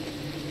doorway.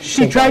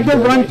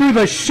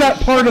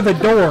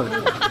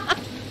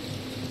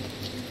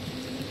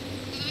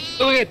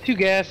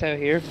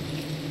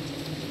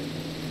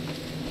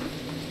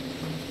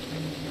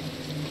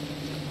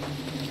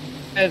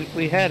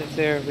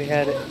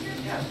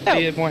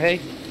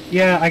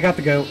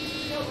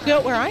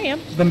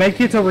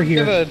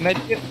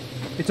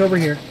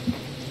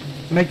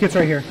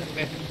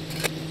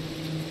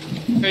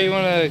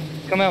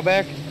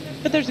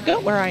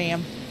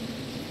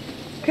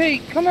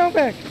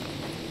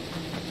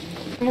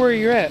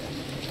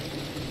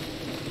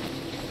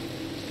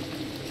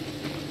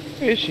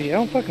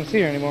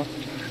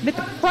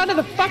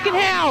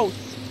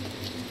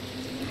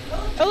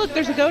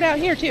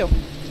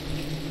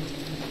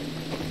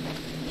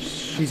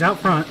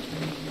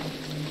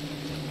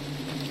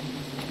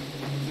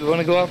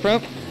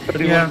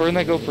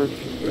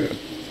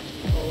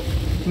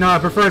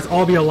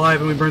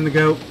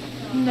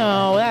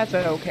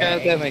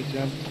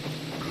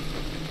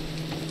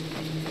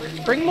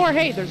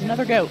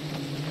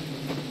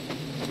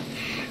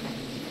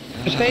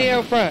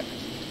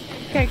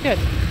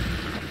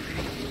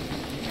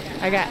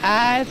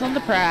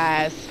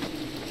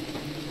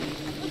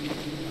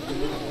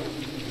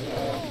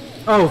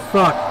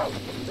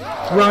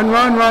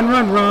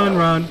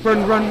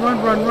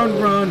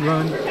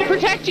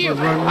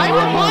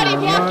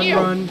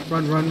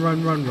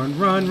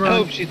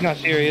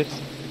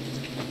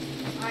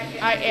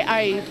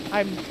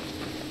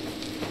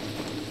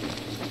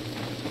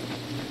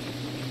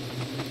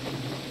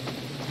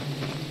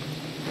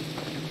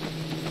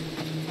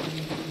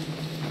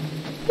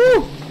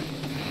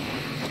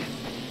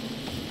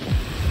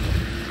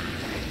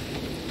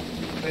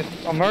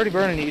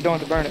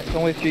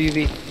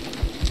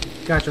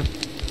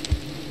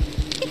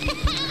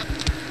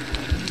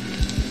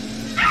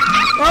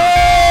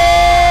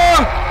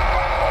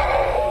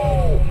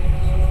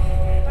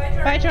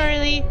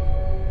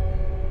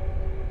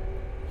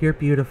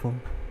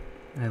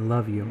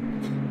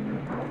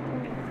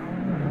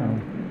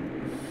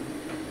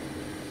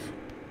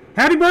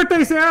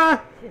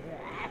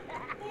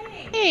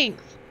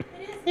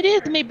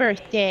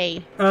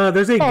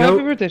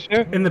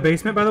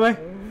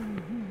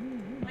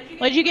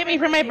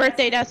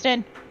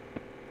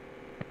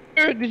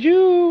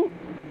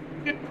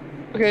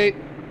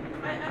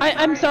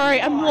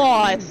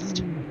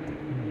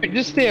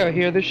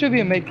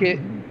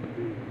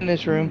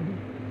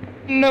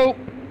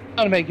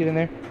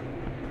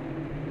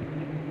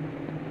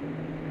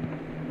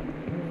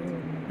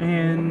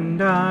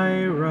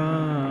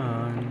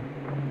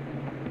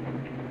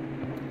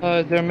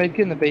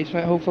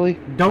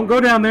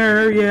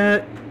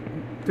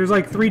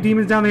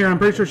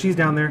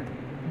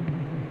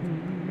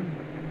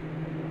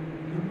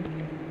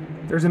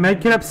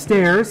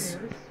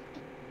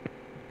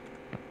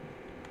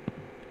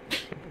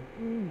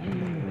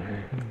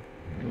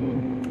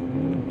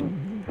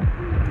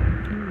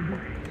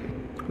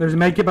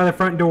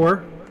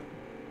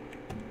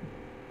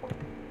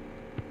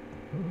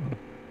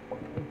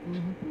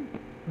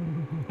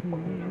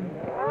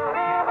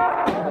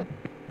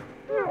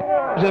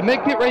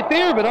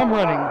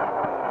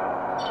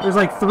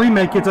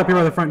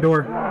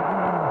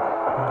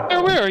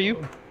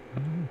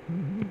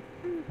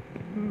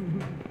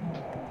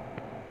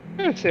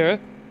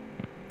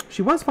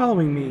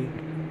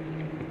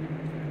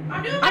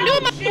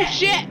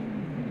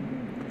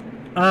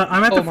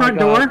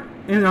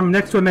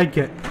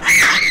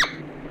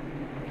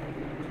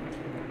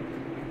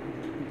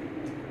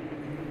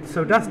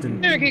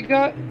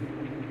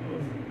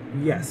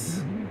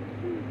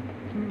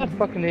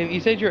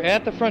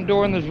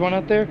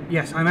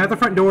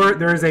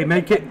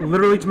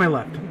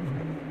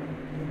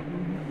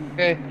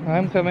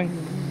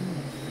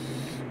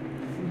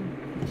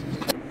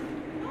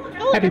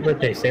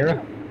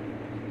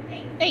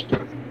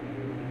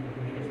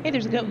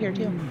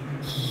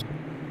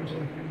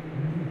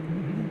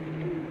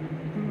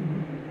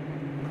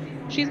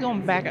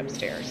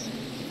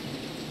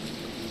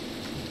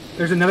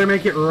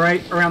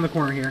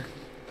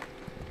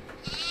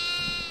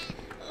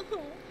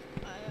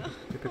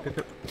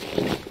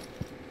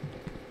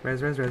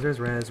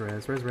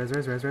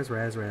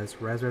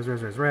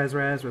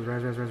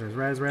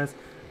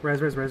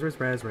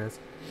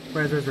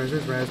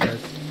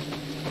 guys.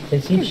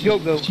 It seems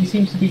Go. she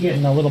seems to be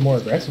getting a little more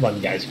aggressive on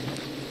you guys.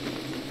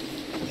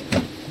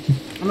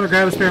 I'm gonna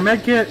grab a spare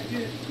med kit.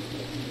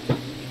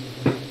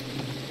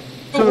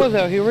 What was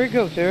out here? Where'd it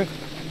go, Sarah?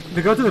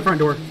 To go to the front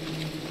door.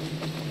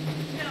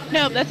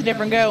 Nope, that's a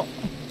different goat.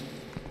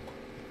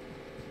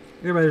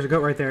 Everybody, there's a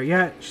goat right there.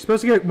 Yeah, she's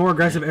supposed to get more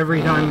aggressive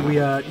every time we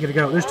get a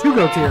goat. There's 2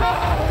 goats here.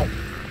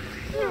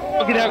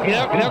 Oh, get out!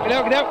 Yep,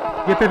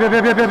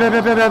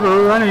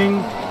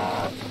 running.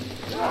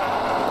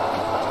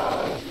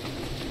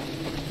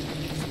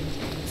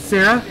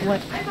 Sarah,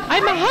 What?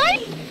 I'm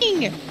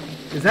hiding!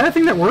 is that a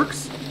thing that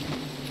works?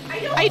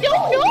 I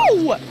don't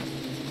know!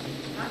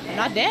 I'm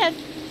not dead.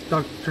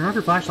 Dog, turn off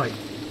your flashlight.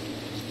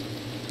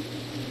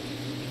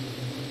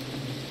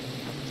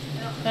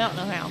 I don't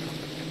know how.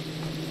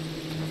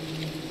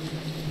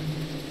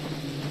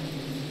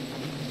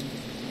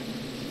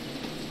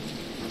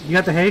 You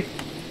got the hay?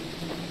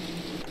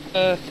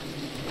 I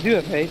do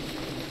have hay.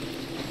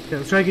 Okay,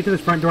 let's try to get to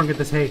this front door and get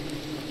this hay.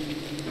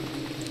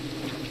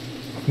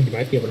 You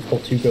might be able to pull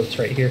 2 goats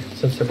right here,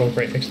 since they're both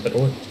right next to the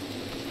door.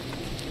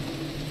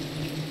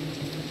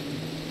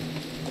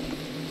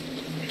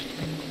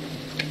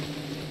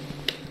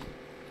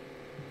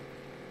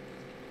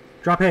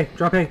 Drop hay,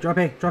 drop hay, drop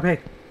hay, drop hay.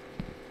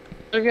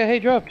 I got hay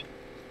dropped.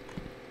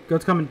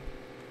 Goat's coming.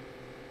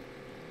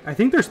 I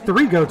think there's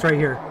 3 goats right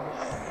here.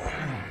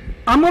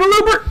 I'm gonna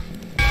loop her!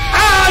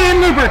 Ah, I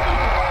didn't loop her!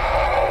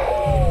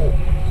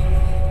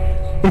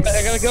 It's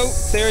I gotta go.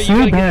 Sarah, you so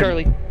gotta bad. get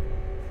Charlie.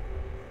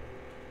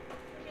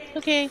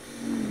 Okay.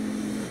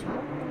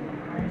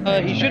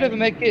 He should have a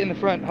med kit in the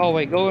front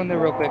hallway. Go in there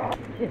real quick.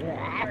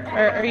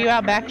 Are you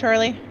out back,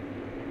 Charlie?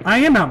 I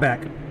am out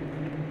back.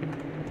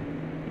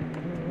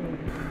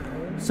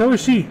 So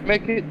is she.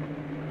 Med kit.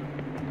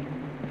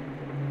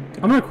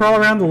 I'm gonna crawl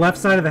around the left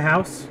side of the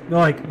house.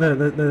 Like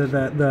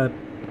the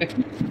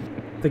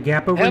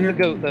gap over Have here. the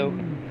goat though.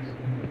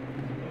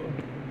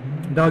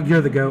 Dog,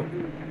 you're the goat.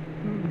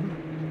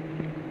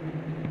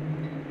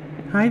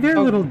 Hi there,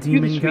 Oh, little you're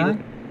the demon guy.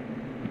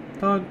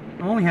 sweetest. Dog,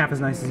 I'm only half as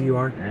nice as you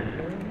are.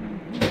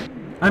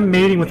 I'm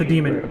mating with a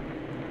demon.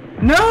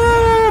 No,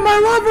 my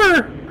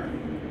lover!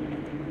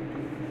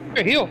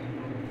 Here, heal.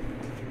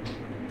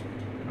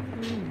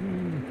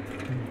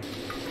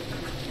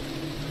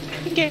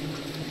 Okay.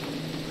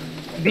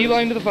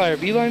 Beeline to the fire.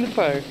 Beeline to the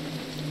fire.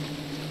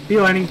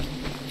 Beelining.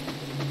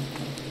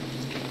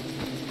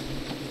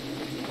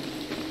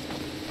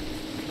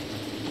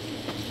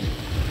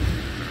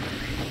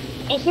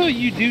 Also,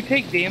 you do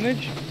take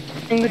damage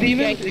from the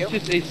demons. Thank you.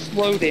 It's just a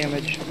slow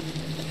damage.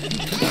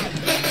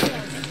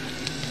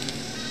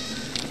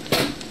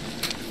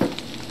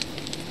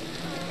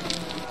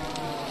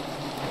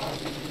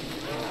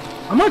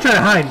 I'm gonna try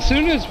to hide. As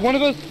soon as one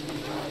of us...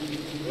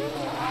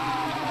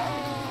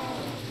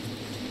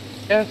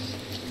 Yes.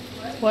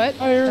 What?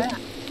 Fire.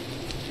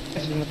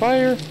 Yes, in the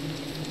fire.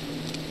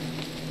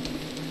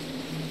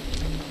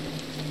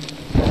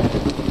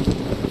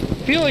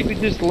 I feel like we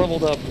just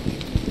leveled up.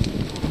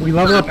 We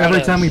level up every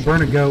Yes. time we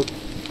burn a goat.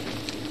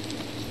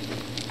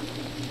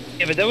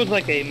 Yeah, but that was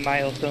like a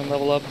milestone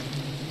level up.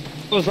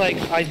 It was like,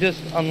 I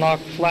just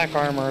unlocked flak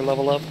armor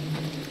level up.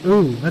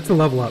 Ooh, that's a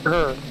level up.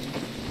 Her.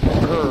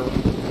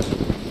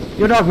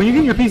 Yo, dog, when you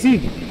get your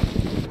PC,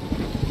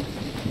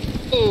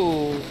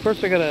 Oh,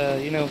 first I gotta,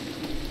 you know,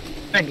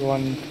 find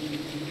one.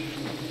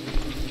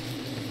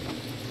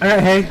 I got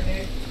hay.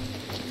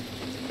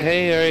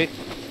 Hey, alright.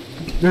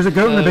 There's a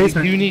goat in the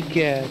basement. We do need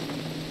gas.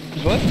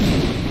 What?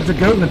 There's a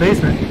goat in the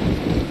basement.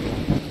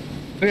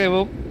 Okay,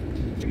 well,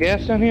 is there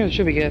gas down here? There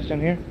should be gas down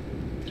here.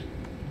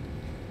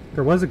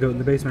 There was a goat in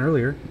the basement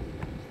earlier.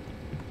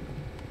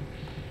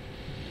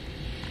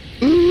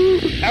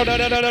 Ow, no,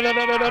 no, no, no, no,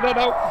 no, no, no,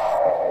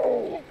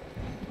 no.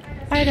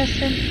 Hi,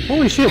 Dustin.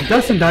 Holy shit,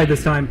 Dustin died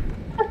this time.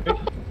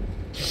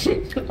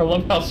 I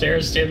love how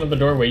Sarah's standing in the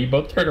doorway. You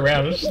both turn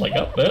around. It's just like,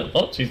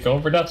 oh, she's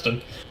going for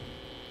Dustin.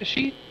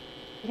 She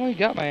only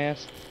got my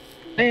ass.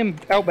 I am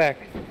out back.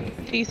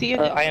 Do you see it?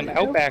 I am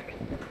out back.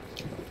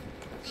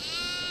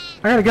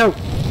 I gotta go.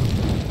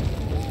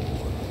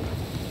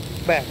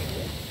 Back.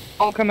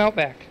 I'll come out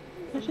back.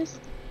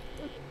 Just,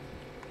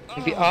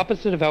 Like the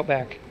opposite of out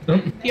back.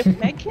 do you have a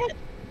med kit?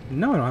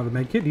 No, I don't have a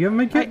med kit. Do you have a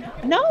med kit?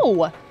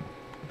 No!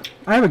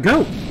 I have a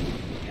goat.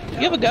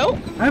 You have a goat?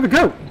 I have a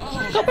goat.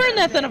 Go burn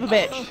that son of a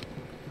bitch!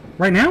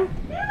 Right now?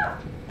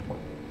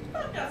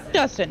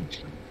 Dustin.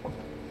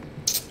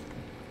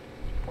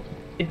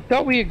 I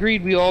thought we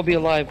agreed we'd all be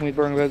alive when we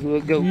burn a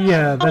goat.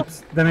 Yeah,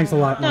 that makes a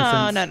lot more No,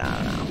 sense. no, no,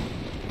 no.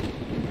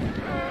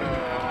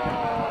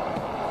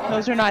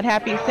 Those are not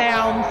happy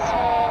sounds.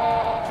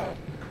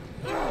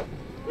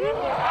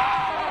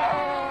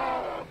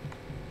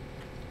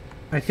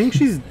 I think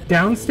she's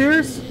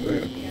downstairs.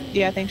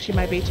 Yeah, I think she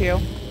might be too.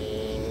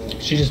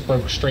 She just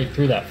broke straight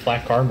through that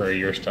flak armor of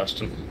yours,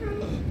 Dustin.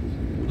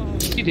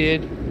 She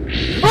did.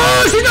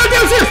 Oh, she's not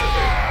downstairs!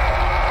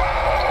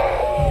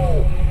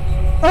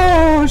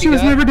 Oh, she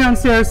was got it? never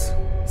downstairs.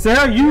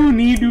 Sarah, you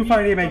need to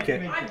find a med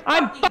kit.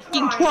 I'm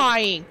fucking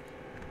trying!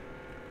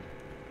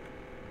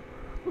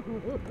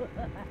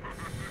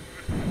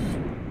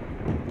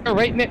 Oh,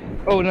 right next.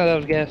 Oh no, that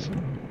was gas.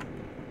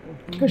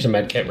 There's a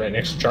med kit right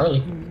next to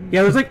Charlie.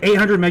 Yeah, there's like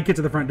 800 med kits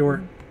at the front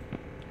door.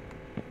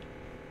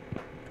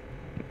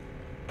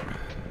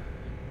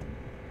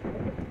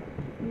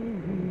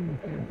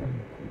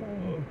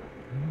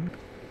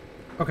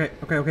 Okay.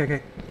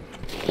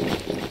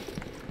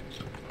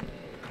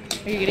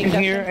 Are you getting I'm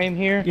Dustin? here. I'm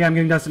here. Yeah, I'm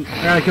getting Dustin.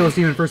 I gotta kill this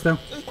demon first, though.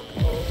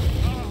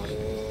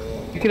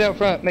 Make it out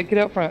front. Make it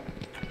out front.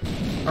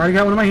 Already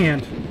got one in my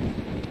hand.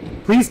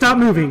 Please stop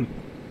moving.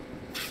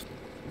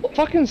 Well,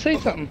 fucking say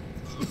something.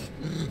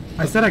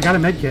 I said I got a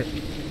med kit.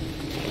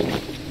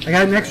 I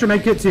got an extra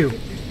med kit too.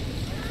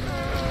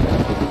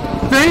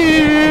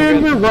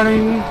 And we're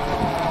running.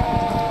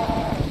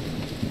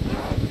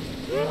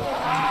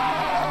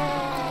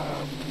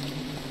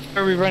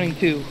 Where are we running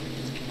to?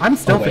 I'm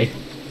stealthy. Oh,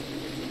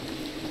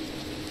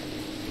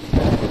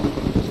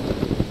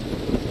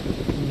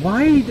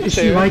 Why is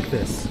she Sarah? like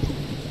this?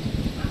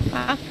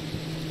 Huh?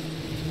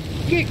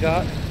 Get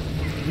got.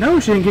 No,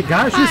 she didn't get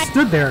got. She just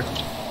stood there.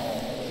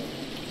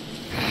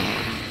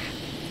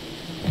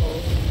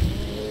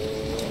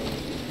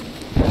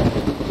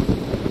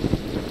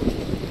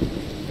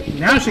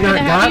 Now she got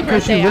Happy got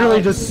because she birthday,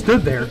 literally Alex. just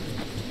stood there.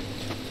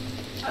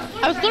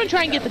 I was going to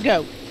try and get the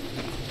goat.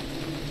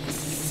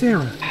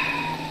 Sarah.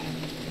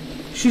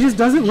 She just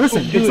doesn't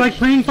listen. do It's it. like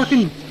playing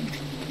fucking...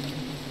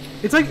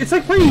 It's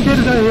like playing Dead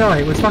or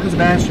Daylight with fucking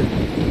Sebastian.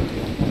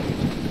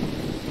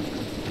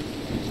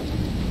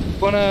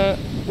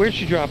 Where's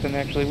she dropping,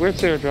 actually? Where's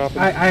Sarah dropping?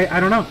 I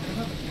don't know.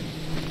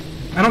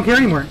 I don't care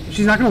anymore.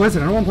 She's not gonna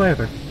listen. I don't want to play with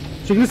her.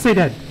 She can just stay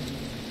dead.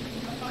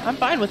 I'm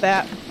fine with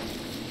that.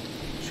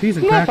 She's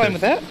in I'm not crackers. fine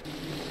with that.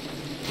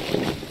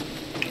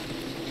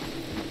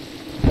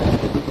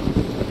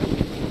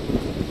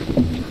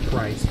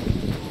 Christ.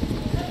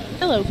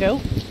 Hello,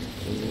 goat.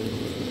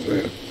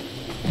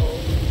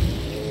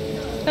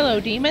 Hello,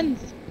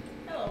 demons.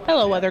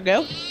 Hello, other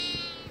goat.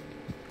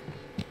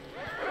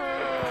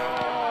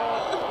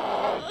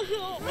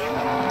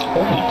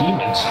 Holy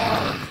demons.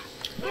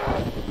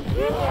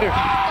 Here,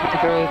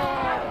 take Charlie.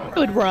 I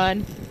would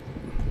run.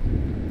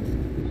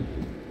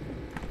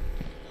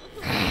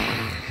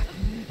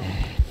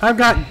 I've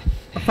got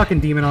a fucking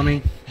demon on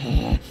me.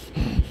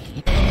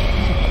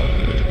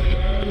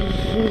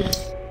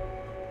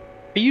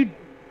 Are you...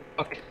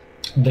 Fuck.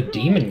 The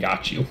demon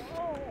got you.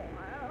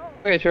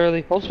 Okay,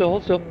 Charlie. Hold still,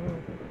 hold still.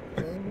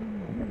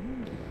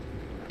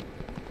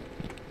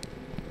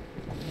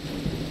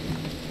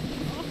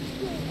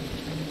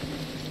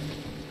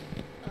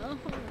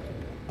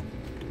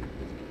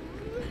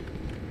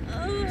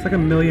 It's like a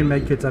million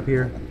medkits up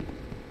here.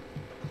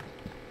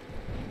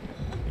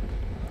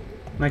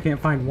 And I can't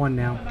find one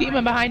now.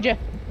 Demon behind you.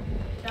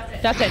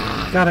 That's it.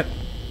 Got it.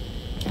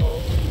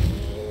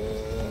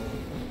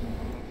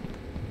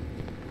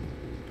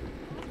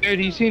 Sarah,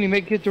 do you see any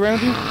medkits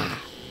around you?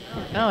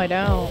 No, I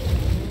don't.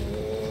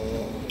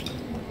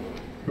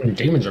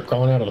 Demons are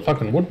crawling out of the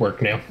fucking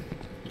woodwork now.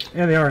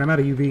 Yeah, they are. And I'm out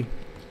of UV.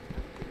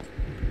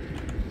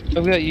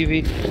 I've got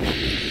UV.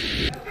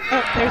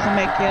 Oh, there's a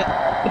med kit.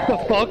 What the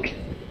fuck?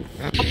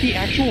 What the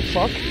actual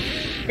fuck?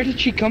 Where did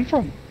she come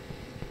from?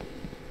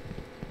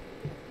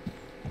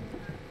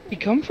 She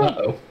come from?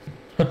 Uh-oh.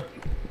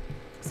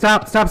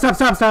 Stop! Stop! Stop!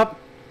 Stop! Stop!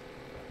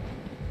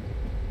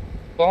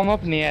 Well, I'm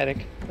up in the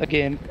attic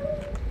again.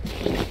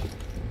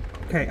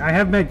 Okay, I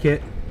have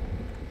medkit.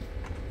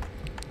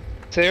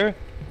 Sarah?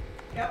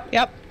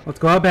 Yep. Let's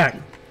go out back.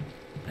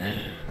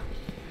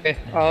 Okay,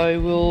 I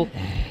will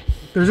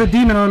There's a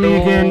demon on me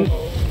again.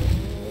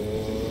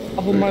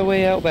 hobble my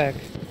way out back.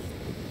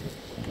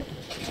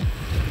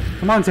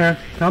 Come on, Sarah.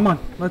 Come on.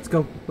 Let's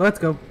go. Let's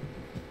go.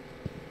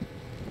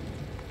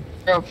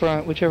 Or out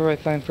front, whichever I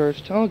find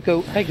first. Oh,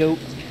 goat. Hi, goat.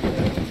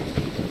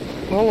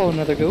 Hello,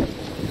 another goat.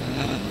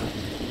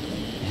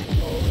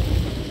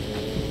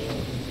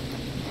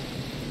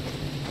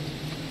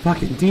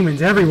 Fucking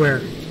demons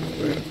everywhere.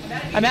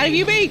 I'm out of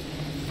UV.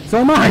 So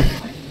am I.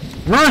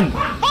 Run!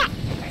 Fuck!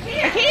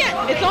 I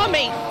can't. It's on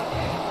me.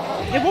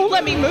 It won't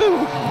let me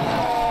move.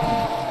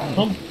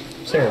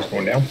 Sarah's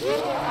going down.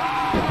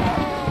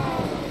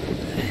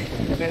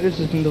 Man, this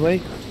isn't the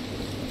way.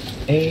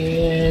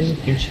 And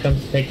here she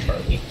comes to take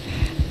Charlie.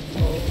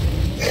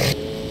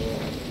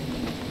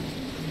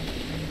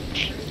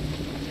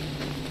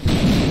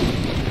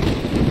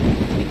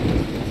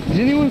 Is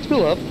anyone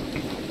still up?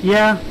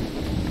 Yeah.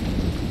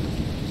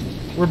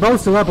 We're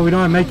both still up, but we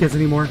don't have medkits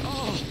anymore.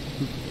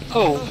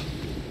 Oh.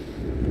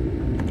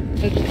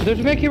 There's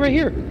a medkit right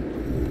here.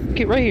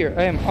 Okay, right here.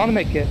 I am on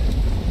the medkit.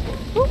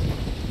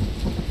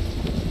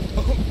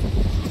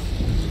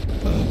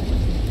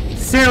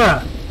 Sarah!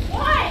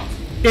 What?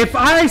 If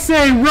I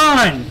say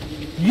run,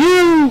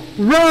 you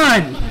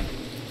run!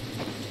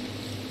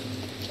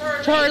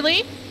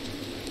 Charlie,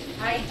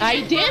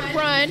 I did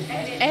run,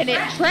 and it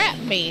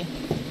trapped me.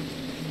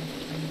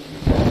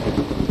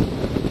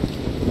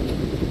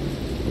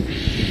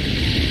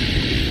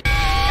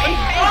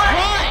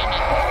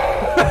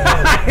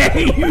 I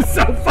hate you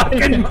so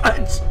fucking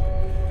much!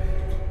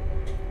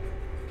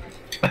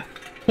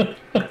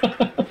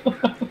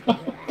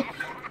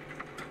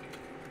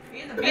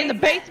 In the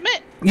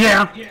basement?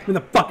 Yeah, in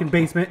the fucking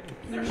basement.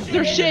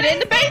 There's shit in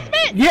the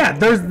basement? Yeah,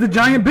 there's the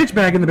giant bitch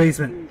bag in the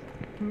basement.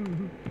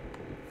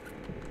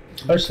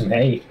 There's some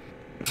hay.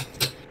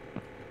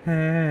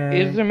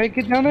 Is there a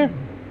medkit down there?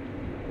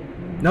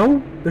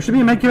 No, there should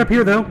be a medkit up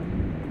here though.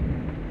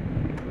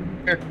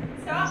 Here.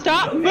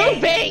 Stop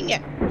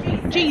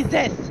moving!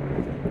 Jesus!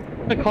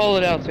 I'm gonna call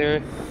it out,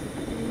 Sarah.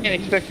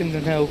 Can't expect him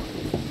to know.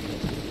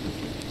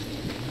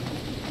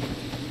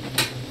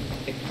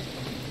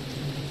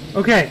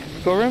 Okay,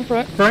 Go around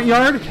front. front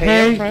yard, Hey,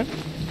 hay, up front.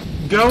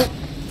 go,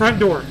 front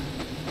door.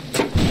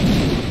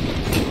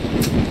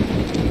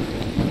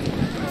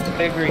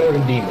 I agree. Horde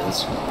of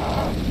demons.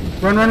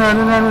 Run, run, run,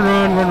 run, run,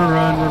 run, run,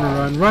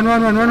 run, run, run, run,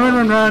 run, run, run, run, run,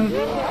 run, run.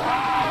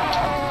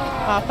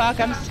 Oh fuck,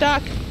 I'm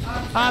stuck.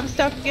 I'm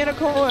stuck in a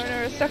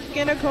corner, stuck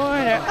in a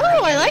corner.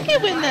 Oh, I like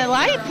it when the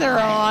lights are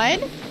on.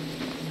 How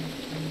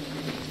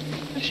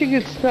did she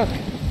get stuck?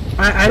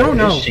 I don't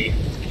Where know. is she?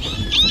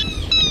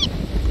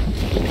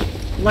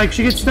 Like,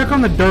 she gets stuck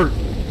on the dirt.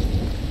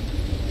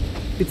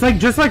 It's like,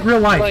 just like real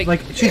life.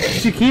 Like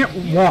she can't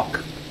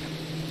walk.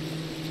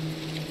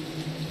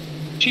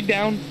 She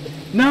down?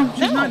 No,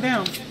 she's No. not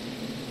down.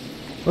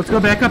 Let's go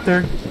back up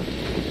there.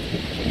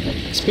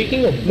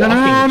 Speaking of walking, No,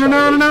 no, no, no,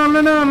 Charlie, no,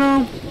 no, no,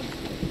 no.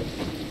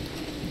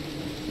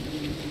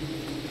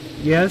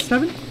 Yes,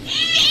 Evan?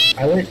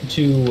 I went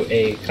to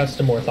a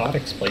custom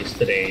orthotics place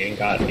today and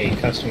got a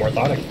custom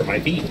orthotic for my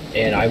feet,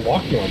 and I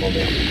walk normal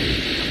now.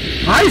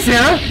 Hi,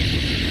 Sarah!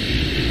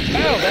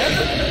 Ow,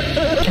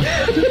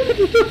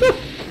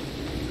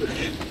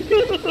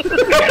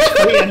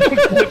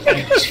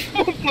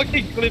 Don't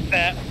fucking clip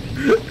that.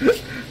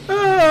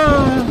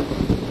 Ah.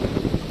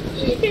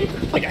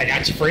 Like, I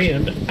got your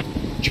friend.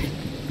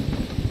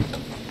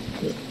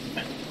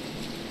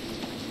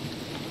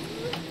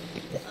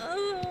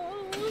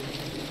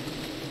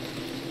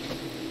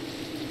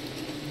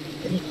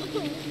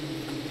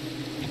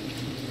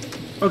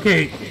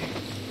 Okay.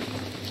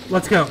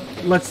 Let's go.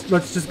 Let's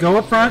just go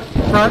up front.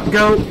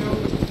 Go.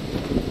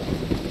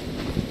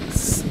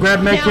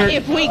 Grab Now, medkit.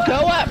 if we go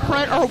up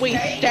front, are we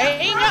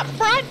staying up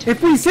front?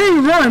 If we say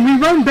run, we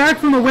run back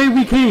from the way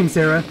we came,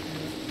 Sarah.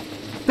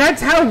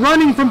 That's how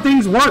running from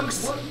things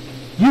works.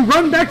 You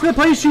run back to the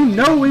place you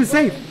know is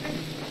safe.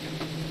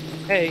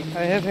 Hey,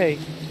 I have hay.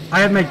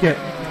 I have medkit.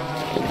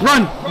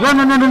 Run! Run,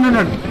 run, run, run, run,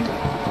 run.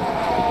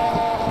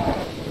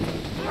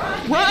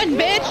 Run,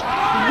 bitch!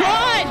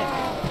 Run!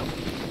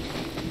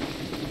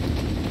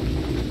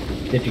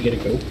 Did you get a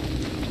goat?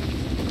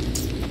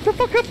 Shut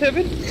the fuck up,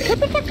 Evan. Shut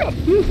the fuck up.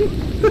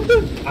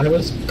 I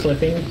was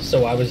clipping,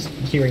 so I was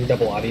hearing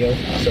double audio,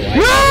 so I...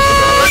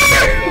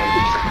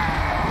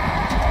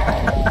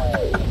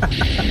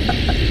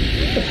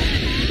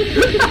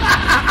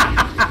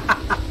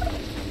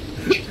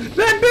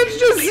 That bitch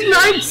just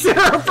sniped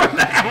Sarah from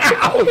the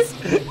house!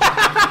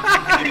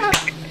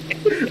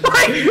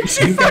 Like,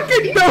 she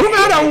fucking dove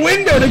out a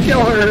window to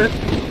kill her!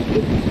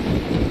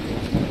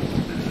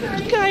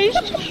 Guys,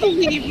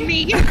 leave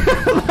me.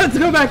 Let's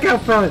go back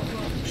out front.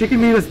 She can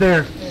meet us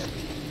there.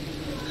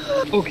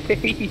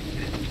 Okay.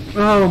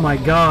 Oh my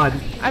god.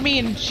 I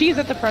mean, she's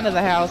at the front of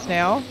the house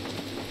now.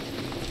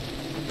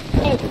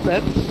 Oh,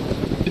 that's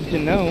good to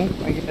know,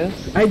 I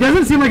guess. It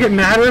doesn't seem like it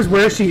matters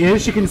where she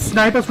is. She can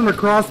snipe us from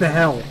across the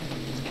hell.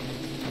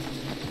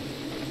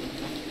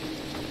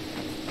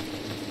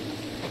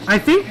 I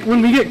think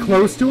when we get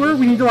close to her,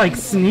 we need to, like,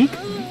 sneak.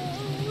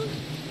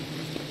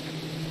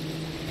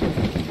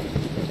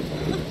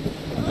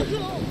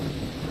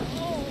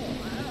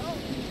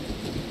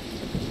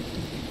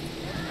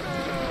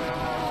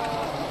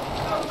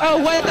 Oh,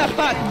 what the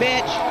fuck,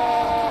 bitch?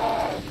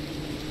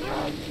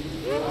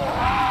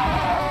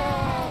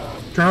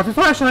 Turn off your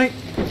flashlight.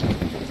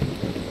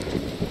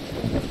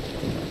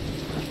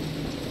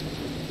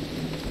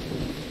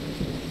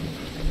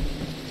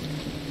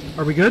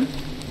 Are we good?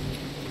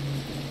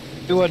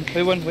 Wait one.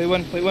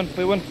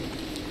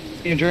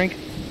 Need a drink?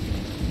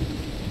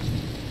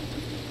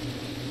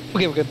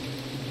 Okay, we're good.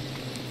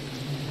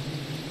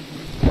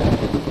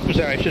 I'm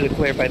sorry, I should have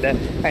clarified that.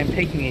 I'm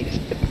taking a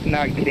sip,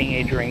 not getting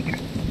a drink.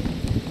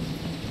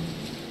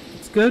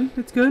 It's good.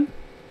 It's good.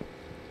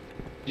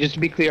 Just to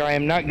be clear, I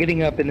am not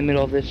getting up in the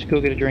middle of this to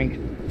go get a drink.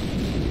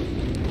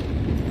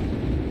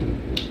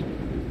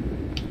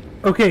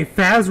 Okay,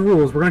 Faz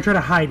rules. We're gonna try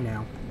to hide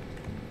now.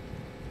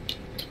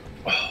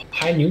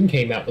 High Noon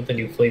came out with a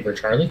new flavor,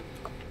 Charlie.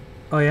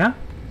 Oh yeah?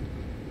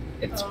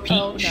 It's peach.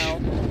 Oh, no.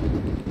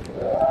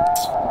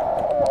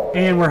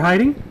 And we're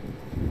hiding?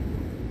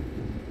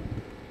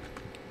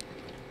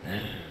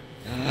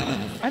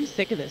 I'm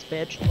sick of this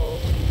bitch.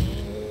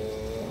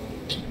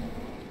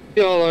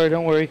 Y'all are,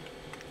 don't worry.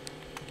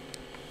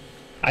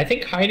 I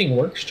think hiding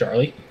works,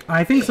 Charlie.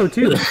 I think so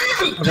too.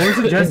 I've always And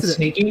suggested it.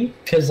 sneaking,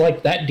 because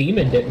like that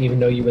demon didn't even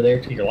know you were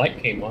there till your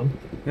light came on.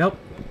 Yep.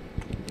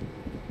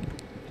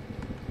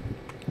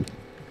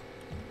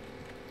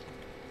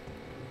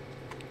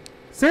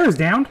 Sarah's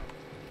down.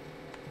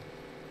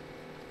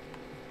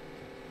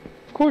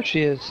 Of course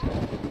she is.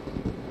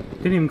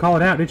 Didn't even call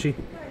it out, did she?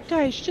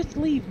 Guys, just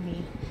leave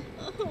me.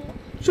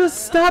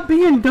 Just stop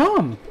being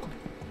dumb.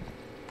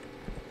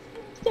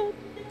 So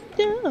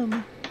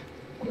dumb.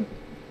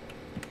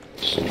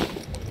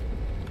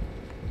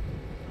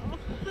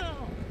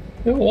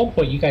 At one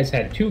point, you guys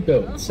had two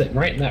goats sitting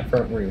right in that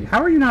front room.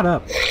 How are you not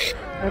up?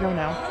 I don't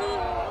know.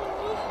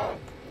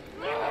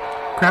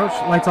 Crouch,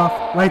 lights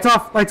off, lights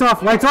off, lights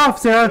off, lights off,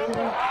 Sarah!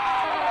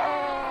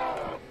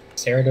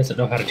 Sarah doesn't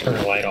know how to turn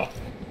her light off.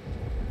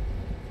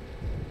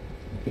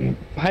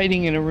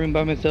 Hiding in a room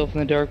by myself in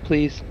the dark,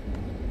 please.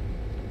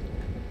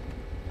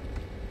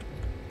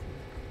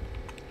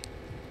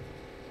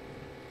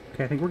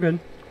 Okay, I think we're good.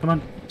 Come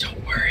on.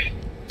 Don't worry.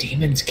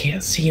 Demons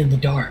can't see in the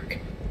dark.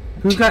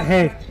 Who's got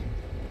hay?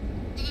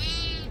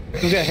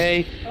 Who got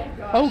hay?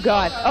 Oh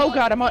god. Oh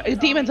god,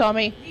 demon's on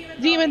me.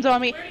 demons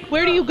on me.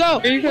 Where do you go?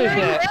 Where are you guys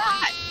at?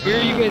 Where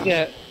are you guys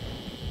at?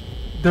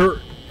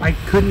 I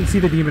couldn't see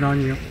the demon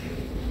on you.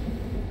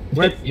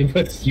 What? It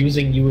was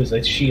using you as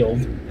a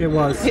shield. It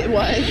was. It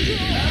was.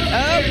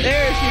 Oh,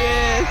 there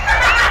she is.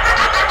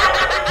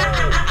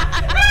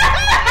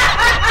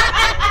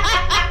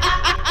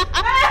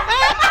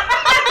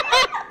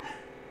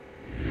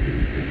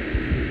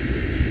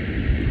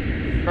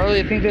 Charlie,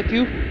 I think that's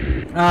you.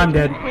 I'm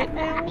dead. Right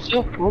now.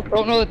 So,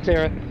 oh no, that's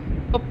Sarah.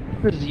 Oh,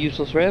 this is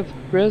useless, Rez.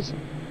 It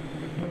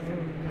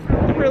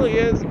really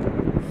is.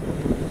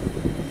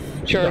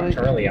 Charlie.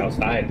 Charlie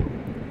outside.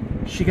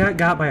 She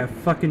got by a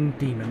fucking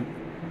demon.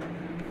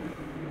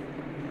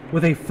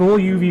 With a full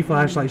UV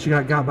flashlight, she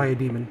got by a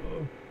demon.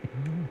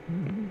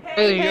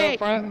 Charlie, you Hey. up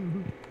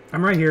front?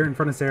 I'm right here in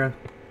front of Sarah.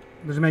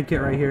 There's a med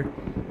kit right here.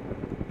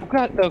 Oh,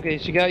 God. Okay,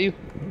 she got you.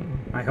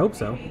 I hope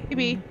so.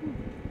 Maybe.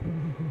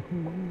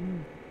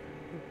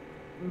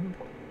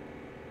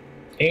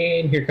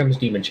 And here comes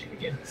Demon Chick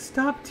again.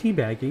 Stop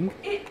teabagging.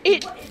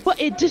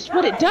 It just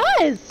what it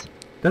does.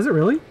 Does it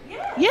really?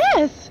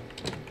 Yes.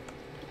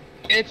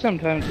 It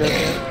sometimes does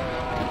that.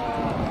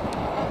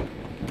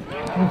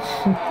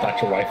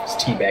 Thought your wife was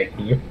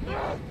teabagging you.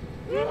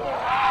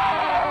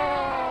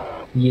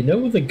 You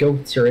know the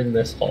goats are in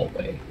this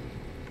hallway.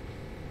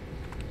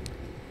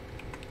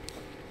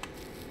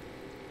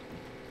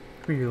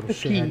 Come here, you little The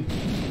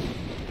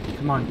shithead.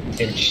 Come on.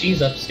 And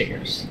she's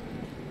upstairs.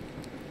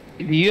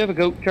 Do you have a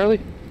goat, Charlie?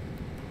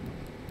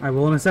 I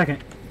will in a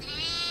second.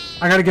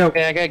 I gotta go.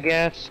 Okay, I got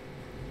gas.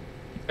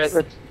 Alright,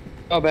 let's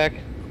go back.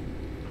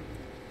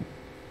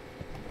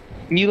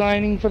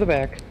 Beelining for the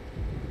back.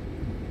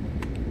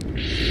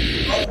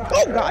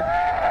 Oh God.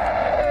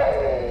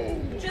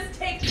 Just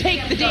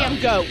Take the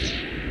damn goat.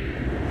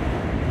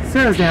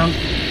 Sarah's down.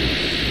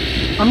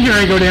 I'm getting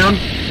ready to go down.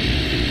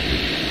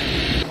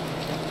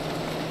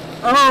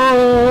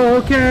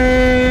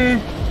 Okay.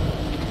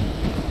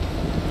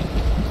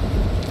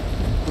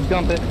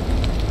 Dump it.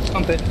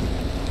 Dump it.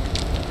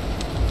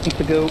 Dump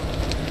the goat.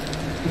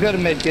 We got a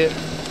med kit.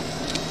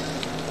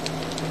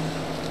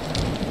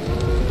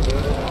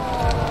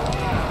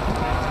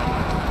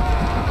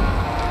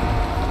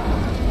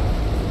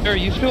 Are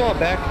you still out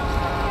back?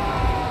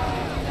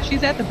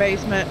 She's at the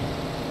basement.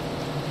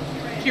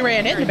 She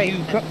ran in the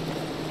basement.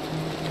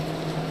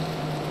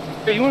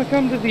 You want to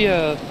come to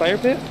the fire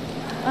pit?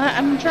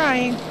 I'm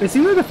trying. It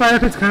seems like the fire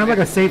pit's kind of like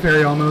a safe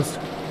area almost.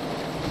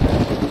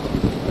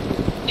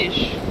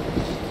 Ish.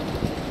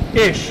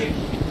 Ish.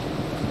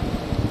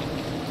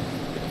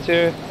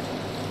 Sarah.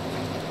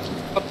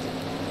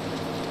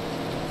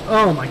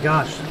 Oh my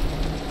gosh.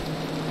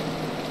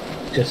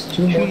 Just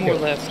Two more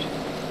goats. left.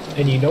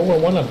 And you know where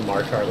one of them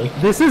are, Charlie.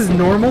 This is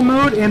normal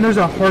mode, and there's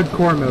a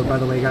hardcore mode, by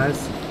the way,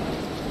 guys.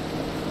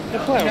 The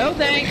flower. No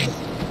thanks.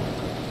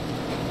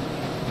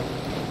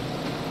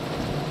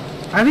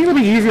 I think it'll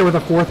be easier with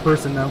a fourth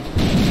person, though.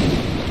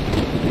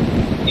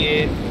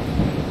 Yeah.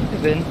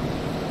 Then.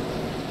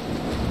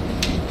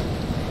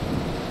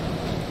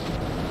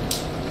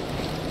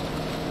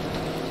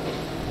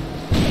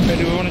 Okay,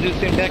 do we want to do the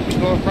same tactic,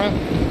 go up front?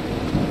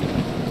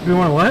 Do we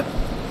want to what?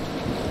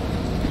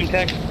 Same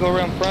tactic, go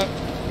around front?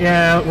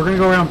 Yeah, we're gonna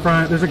go around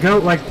front. There's a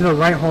goat, like, to the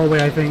right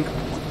hallway, I think.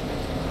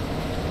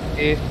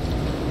 Yeah.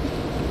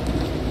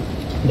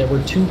 There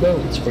were two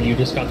goats where you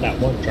just got that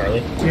one, Charlie.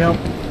 Yep.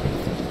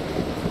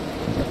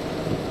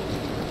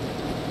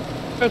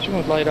 Touch him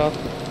with light off.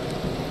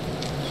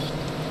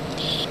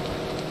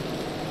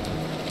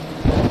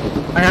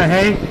 I got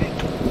hay.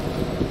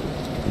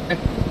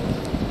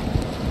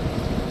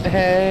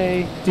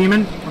 Hey.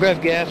 Demon.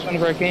 Grab gas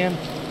whenever I can.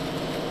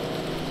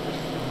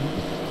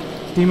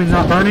 Demon's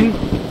not burning.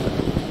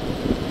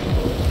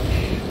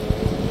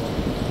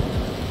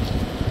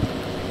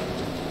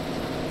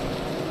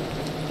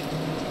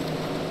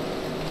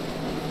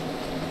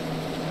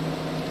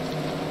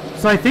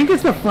 So I think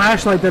it's the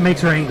flashlight that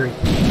makes her angry.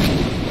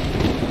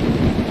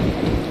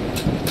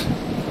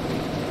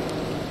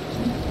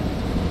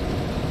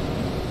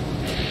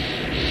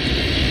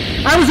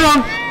 I was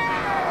wrong!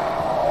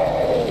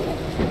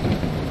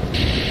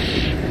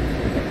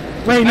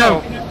 Wait,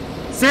 no.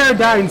 Sarah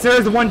died, and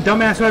Sarah's the one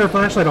dumbass who had her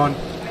flashlight on.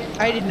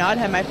 I did not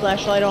have my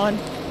flashlight on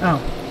Oh.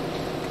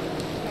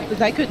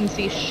 because I couldn't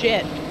see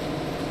shit.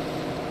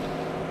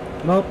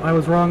 Well, I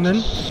was wrong then.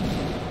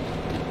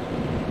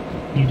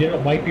 You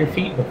didn't wipe your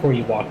feet before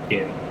you walked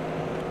in.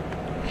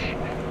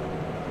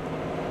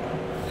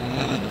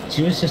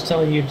 She was just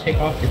telling you to take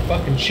off your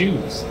fucking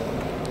shoes.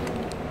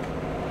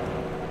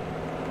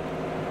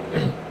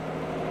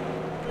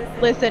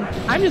 Listen,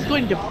 I'm just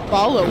going to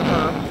follow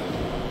her.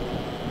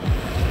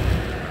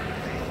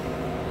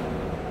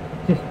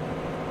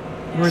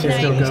 Where'd you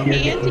still go?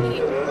 Auntie.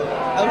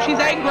 Oh, she's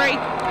angry.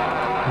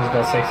 I was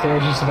about to say,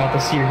 Sarah's just about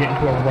to see her get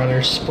into a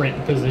runner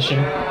sprint position.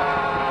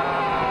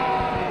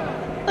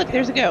 Look,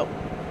 there's a goat.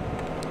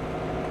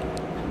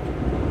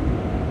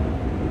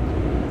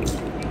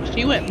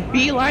 She went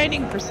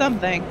beelining for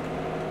something.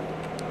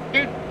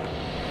 Dude,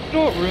 you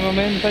know what room I'm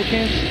in by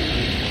chance?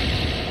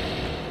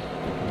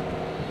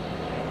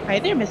 I Hi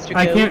there, Mr. Goat.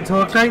 I can't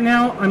talk right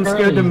now. I'm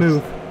scared to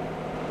move.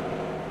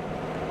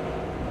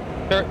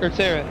 Or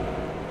Sarah,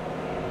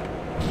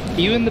 are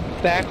you in the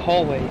back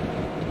hallway?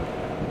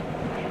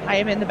 I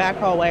am in the back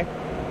hallway.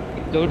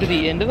 Go to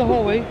the end of the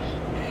hallway.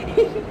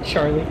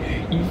 Charlie,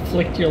 you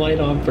flicked your light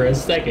on for a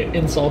second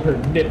and saw her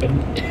nipping.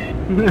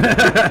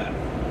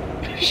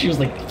 She was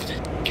like...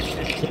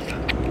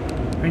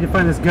 I need to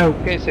find this goat.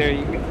 Okay, Sarah,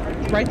 you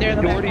It's right there in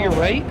the door back to your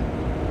hallway.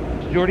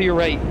 right. Door to your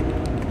right.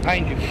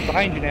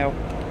 Behind you now.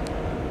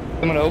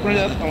 I'm gonna open it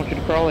up. I want you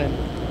to crawl in.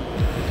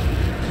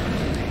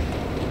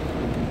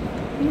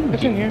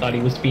 What's in here? Thought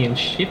he was being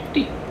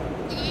shifty.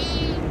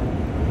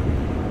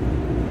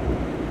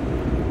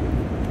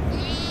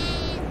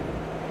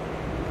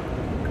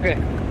 Okay.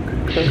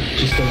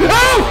 Just a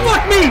Oh,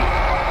 fuck me!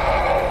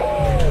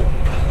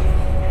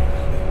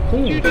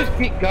 You just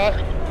got.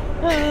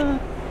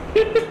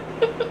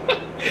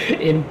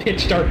 In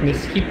pitch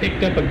darkness, he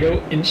picked up a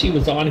goat and she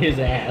was on his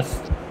ass.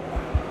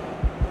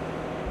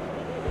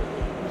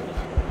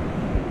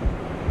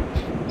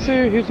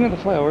 Sarah, here's another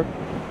flower.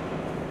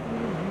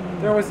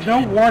 There was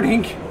no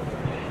warning.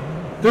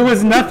 There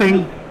was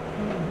nothing.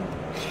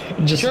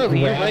 Just Charlie,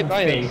 you're round right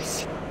by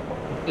face.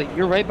 Like,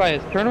 you're right by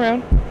us. Turn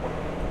around.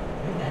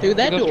 Through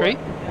that Go door. straight.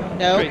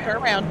 No, Straight. turn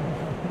around.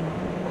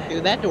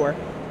 Through that door.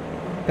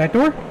 That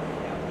door?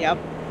 Yep.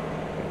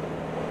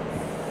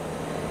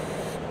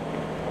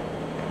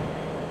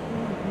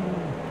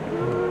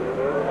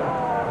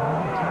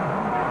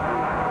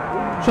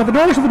 Shut the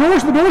door, shut the door,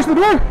 shut the door, shut the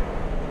door!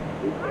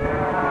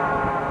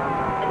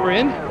 We're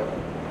in.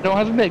 I don't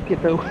have a med kit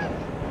though.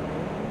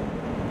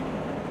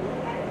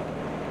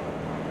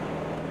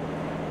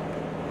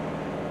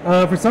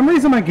 For some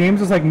reason my game's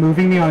just like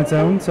moving me on its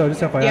own, so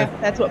just FYI. Yeah,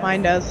 that's what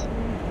mine does.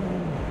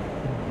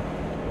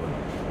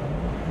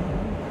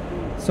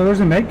 So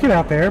there's a med kit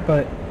out there,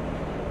 but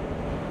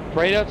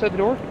Right outside the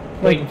door.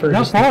 Waiting for her not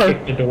just far. to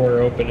kick the door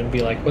open and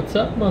be like, "What's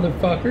up,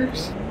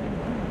 motherfuckers?"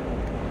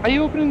 How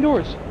you opening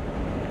doors?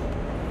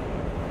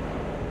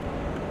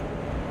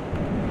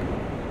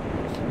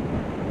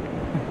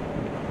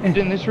 Is it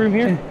in this room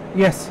here?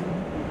 Yes.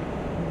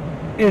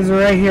 It is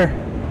right here.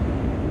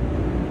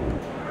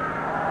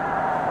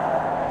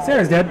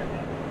 Sarah's dead.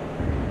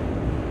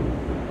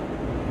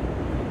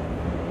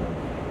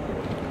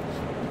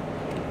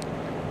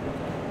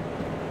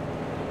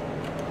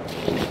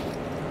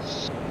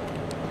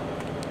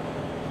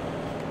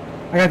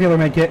 I got the other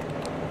med kit.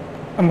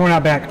 I'm going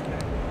out back.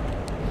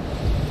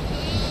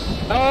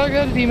 Oh, I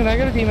got a demon. I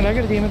got a demon. I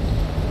got a demon.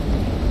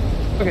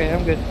 Okay,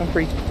 I'm good. I'm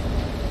free.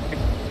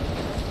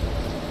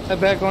 Out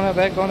back, going out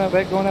back, going out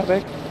back, going out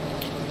back.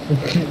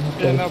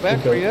 Both out back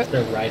the for you. goats,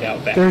 they're right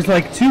out back. There's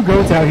like 2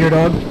 goats out here,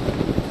 dog.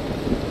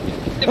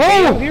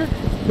 Oh! Oh! Here?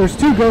 There's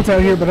 2 goats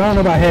out here, but I don't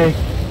know about hay.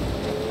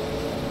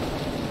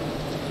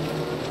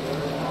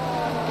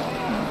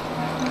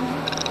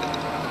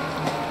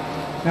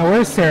 Now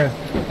where's Sarah?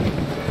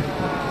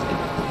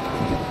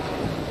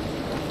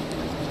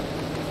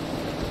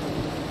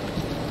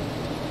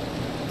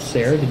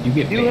 Sarah, did you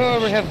get Do you, banished?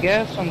 however, have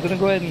gas? I'm gonna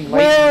go ahead and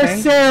light the Where's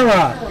thing.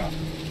 Sarah?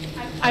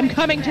 I'm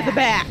coming to the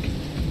back.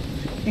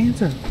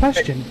 Answer the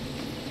question.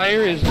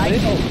 Fire is I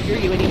lit. don't hear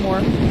you anymore.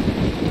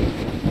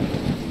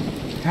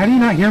 How do you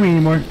not hear me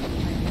anymore?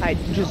 I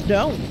just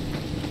don't.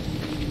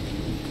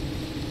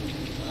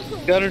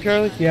 Got her,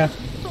 Charlie? Yeah.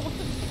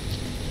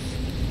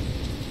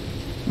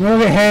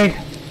 Move it, hey.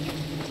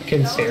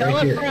 Can Sarah Go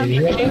up hear front. any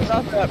of Christine's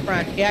us? also up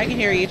front. Yeah, I can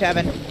hear you,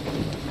 Tevin.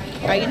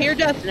 I can hear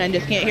Dustin, I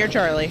just can't hear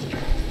Charlie.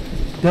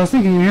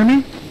 Dustin, can you hear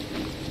me?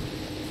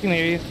 I can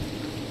hear you.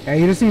 Yeah,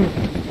 you just need...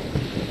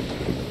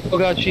 Oh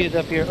god, she is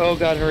up here. Oh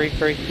god, hurry,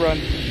 hurry, run.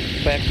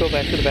 Back, go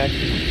back to the back.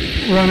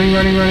 Running,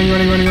 running, running,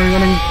 running, running, running,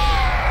 running.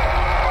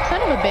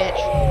 Son of a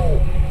bitch.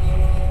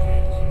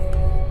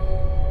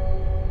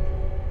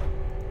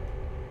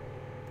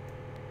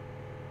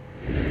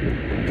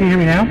 Can you hear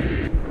me now?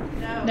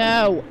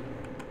 No.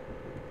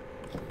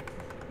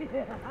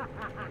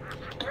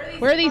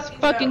 Where are these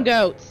fucking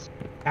goats?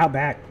 Out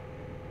back.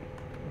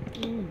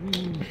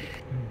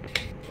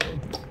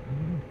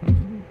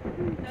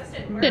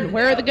 Dustin,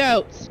 where are the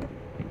goats?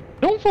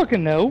 Don't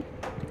fucking know.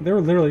 They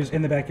were literally just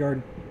in the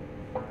backyard.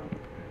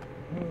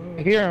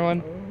 I hear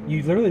one.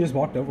 You literally just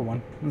walked over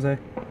one. What was I?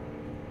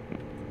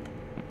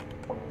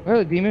 Where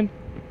the demon?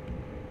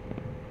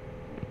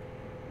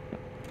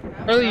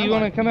 Charlie, you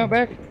wanna come out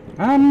back?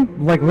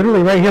 I'm like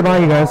literally right here by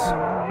you guys.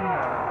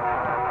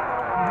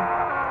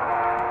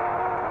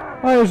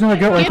 Oh, there's another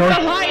goat right Get there.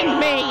 behind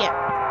me!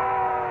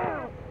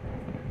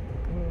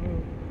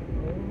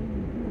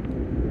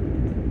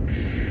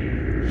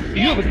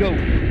 You have a goat.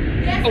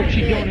 Oh,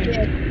 she going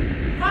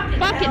in.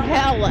 Fucking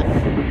hell!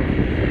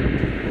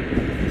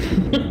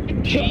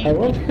 I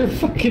love her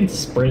fucking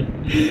sprint.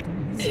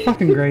 It's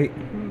fucking great.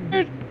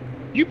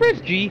 You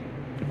press G.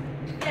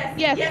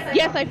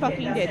 Yes, I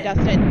fucking did,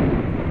 Dustin.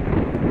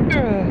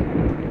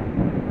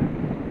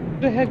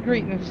 The head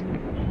greatness.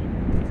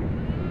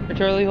 Hey,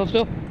 Charlie, hold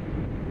still.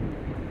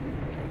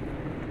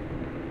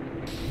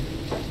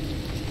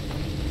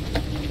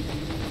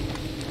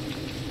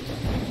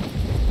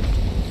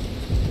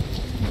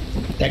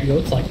 That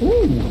goat's like,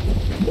 ooh,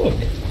 look.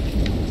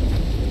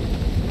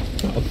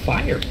 A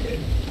fire pit.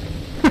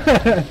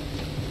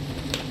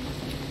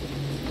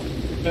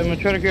 I'm gonna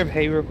try to grab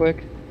hay real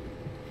quick.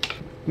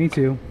 Me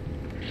too.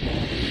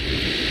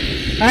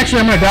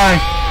 Actually, I'm gonna die.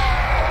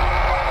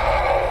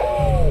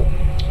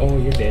 Oh,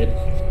 you're dead.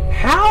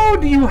 How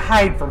do you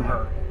hide from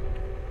her?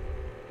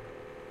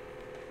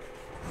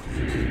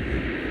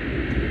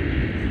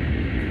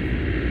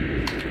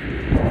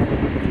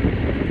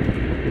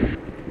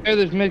 Hey,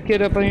 there's a med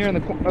kit up on here in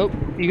the corner. Oh,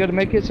 you got a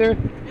med kit, Sarah?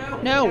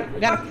 No, I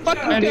got a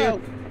fucking Right here.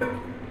 goat.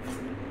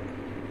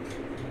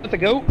 That's a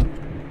goat?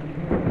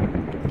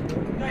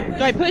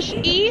 Do I push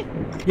E?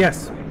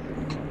 Yes.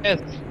 Yes.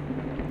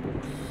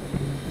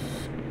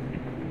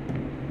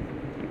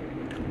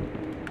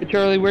 Hey,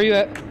 Charlie, where you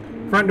at?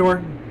 Front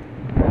door.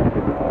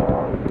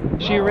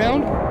 Is she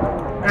around?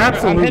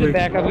 Absolutely. I'm headed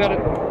back. I've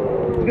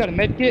got a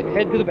med kit.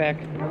 Head to the back.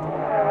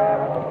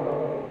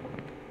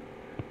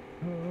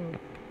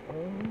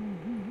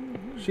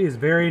 She is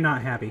very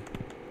not happy.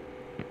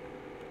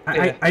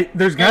 Yeah.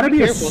 There's gotta be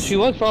careful. She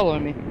was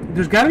following me.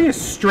 There's gotta be a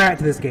strat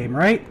to this game,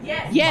 right?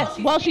 Yes,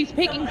 while she's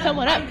picking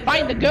someone up,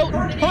 find the goat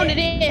and turn it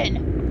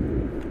in.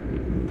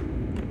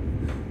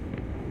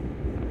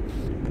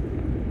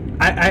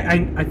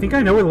 I think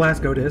I know where the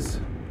last goat is.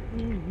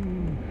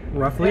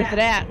 Roughly. Where's it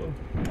at?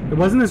 It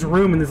was in this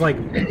room in this like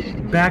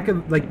back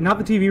of like not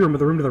the TV room, but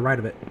the room to the right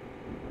of it.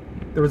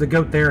 There was a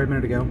goat there a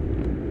minute ago.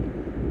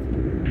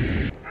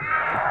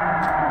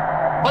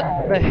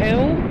 What the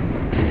hell?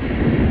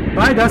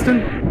 Bye,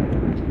 Dustin.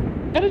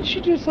 How did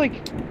she just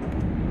like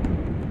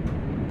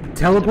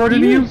Teleport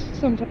into you?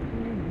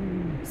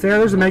 Sometimes. Sarah,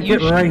 there's a med kit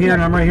right here,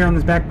 and I'm right here on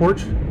this back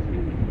porch.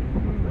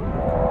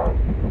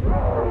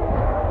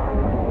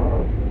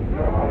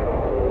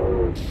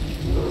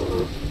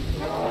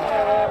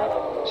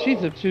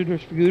 She's a shooter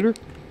scooter.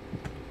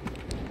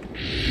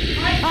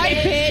 Hi,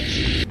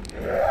 bitch.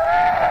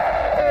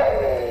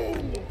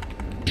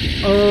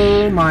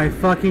 Oh my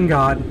fucking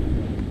god.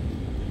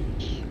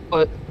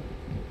 What?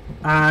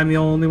 I'm the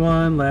only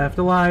one left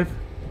alive.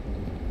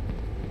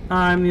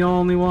 I'm the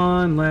only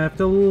one left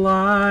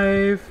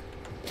alive.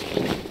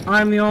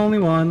 I'm the only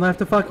one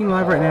left fucking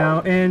alive right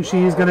now, and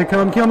she's gonna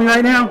come kill me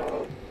right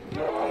now.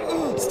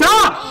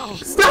 Stop!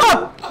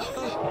 Stop!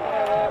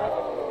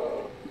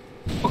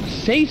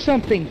 Say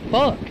something.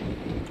 Fuck.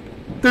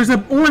 There's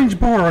an orange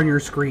bar on your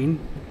screen.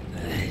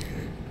 It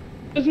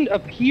doesn't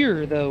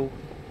appear though.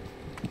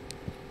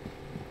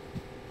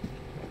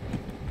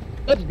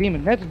 That's a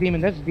demon. That's a demon.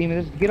 That's a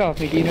demon. Get off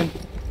me, demon.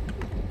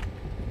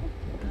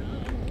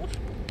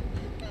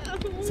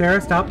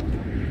 Sarah, stop.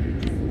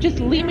 Just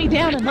leave me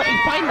down and let me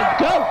find the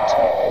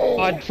goat.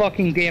 God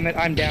fucking damn it!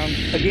 I'm down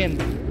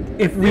again.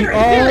 If we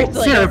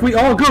Seriously. Sarah, if we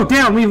all go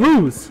down, we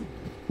lose.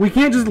 We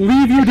can't just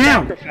leave you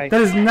down. Sacrifice.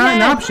 That is not an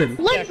Yes, option.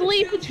 Let's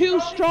leave the two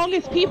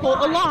strongest people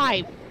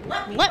alive.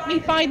 Let me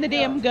find the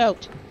damn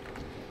goat.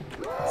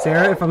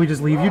 Sarah, if we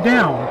just leave you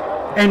down,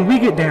 and we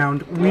get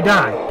downed, we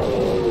die.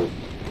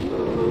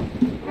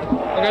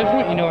 Look, I just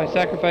want you to know I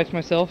sacrificed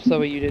myself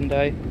so you didn't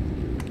die.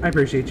 I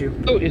appreciate you.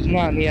 Goat is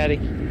not in the attic.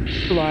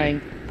 You're lying.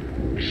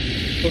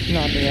 Goat's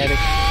not in the attic.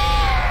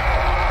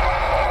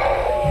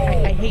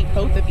 I hate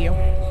both of you.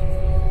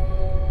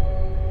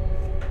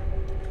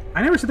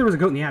 I never said there was a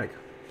goat in the attic.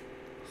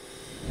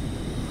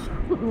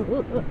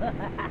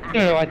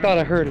 No, I thought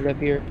I heard it up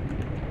here.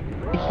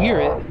 I hear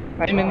it.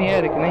 I'm in the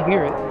attic and I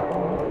hear it.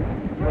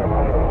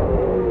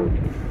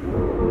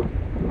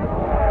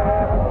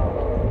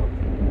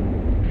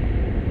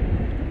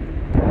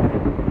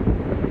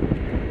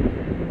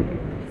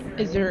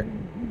 Is there...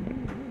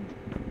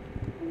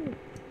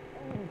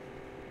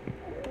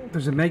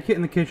 There's a med kit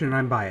in the kitchen and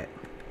I'm by it.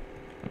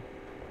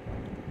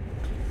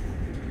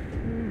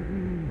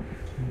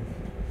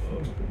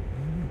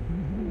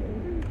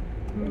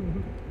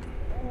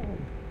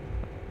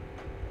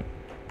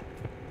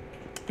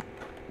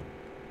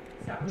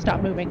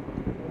 Stop moving.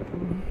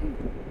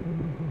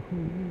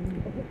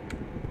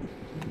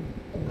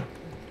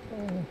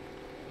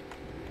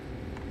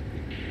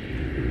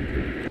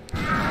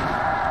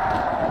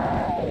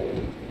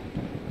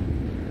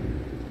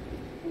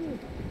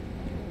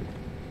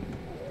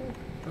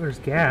 There's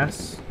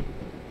gas.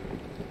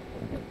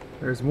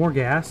 There's more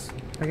gas.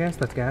 I guess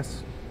that's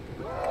gas.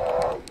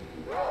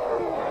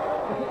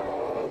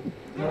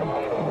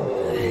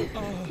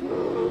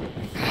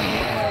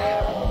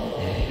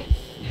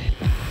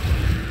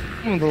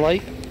 The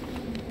light.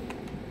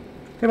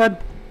 Hey, bud.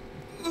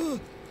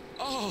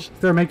 Is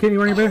there a med kit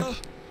anywhere in here?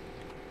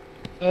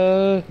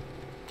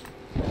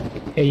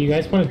 Hey, you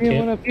guys want a We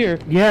have one tip? up here.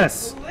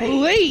 Yes.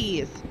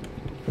 Please!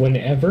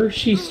 Whenever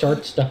she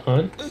starts to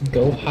hunt,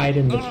 go hide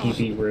in the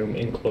TV room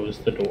and close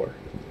the door.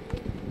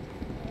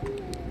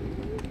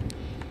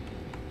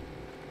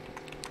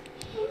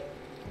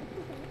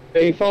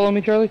 Hey, you follow me,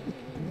 Charlie?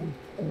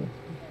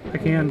 I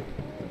can.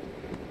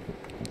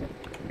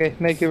 Okay,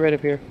 make it right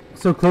up here.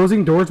 So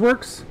closing doors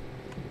works?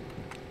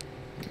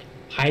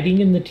 Hiding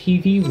in the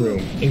TV room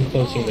and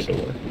closing the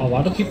door. A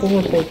lot of people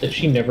report that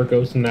she never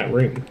goes in that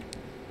room.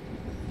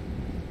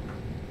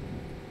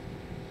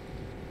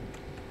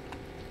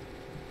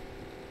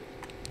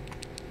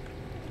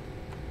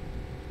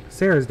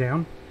 Sarah's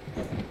down.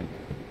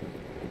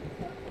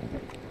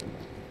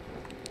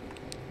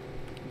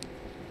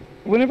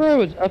 Whenever I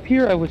was up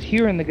here, I was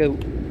hearing the goat.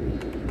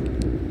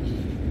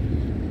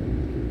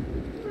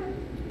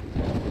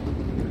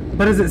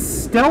 But is it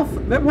stealth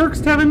that works,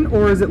 Tevin,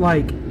 or is it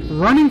like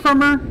running from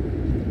her?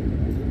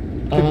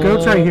 The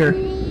goat's right here.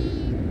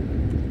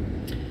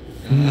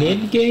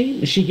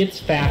 Mid-game, she gets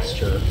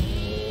faster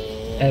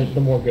the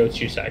more goats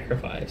you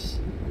sacrifice.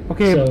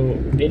 Okay. So,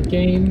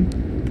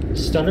 mid-game,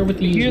 stun her with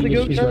the You hear the if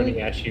goat, she's Charlie?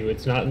 running at you.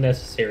 It's not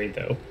necessary,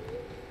 though.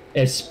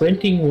 As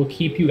sprinting will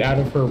keep you out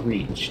of her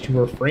reach. To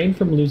refrain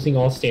from losing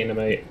all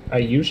stamina, I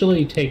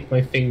usually take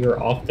my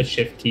finger off the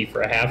shift key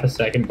for a half a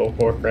second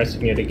before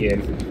pressing it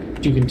again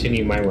to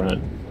continue my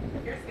run.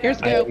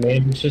 Here's I Goat.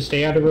 managed to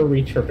stay out of her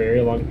reach for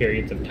very long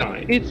periods of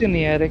time. It's in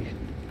the attic.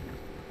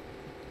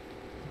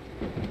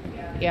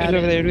 Yeah, It's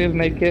over there. Do we have a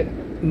med kit?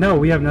 No,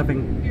 we have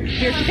nothing.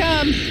 here she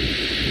comes.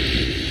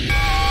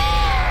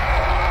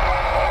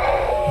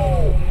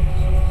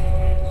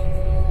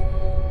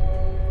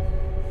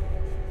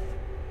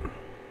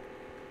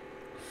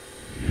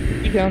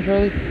 You down,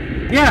 Charlie?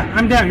 Yeah,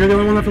 I'm down. You're the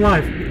only one left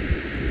alive.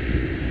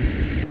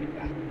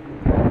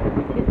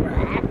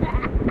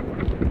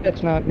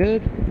 That's not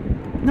good.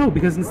 No,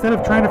 because instead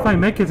of trying to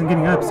find medkits and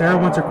getting up, Sarah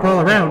wants to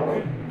crawl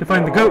around to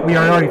find the goat we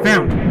already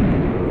found.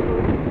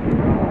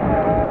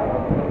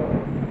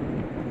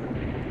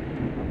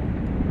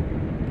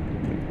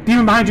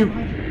 Demon behind you.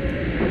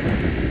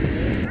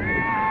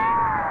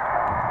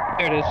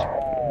 There it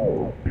is.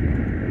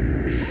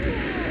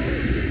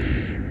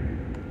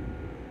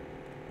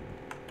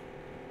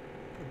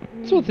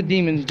 That's what the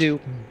demons do.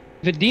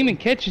 If a demon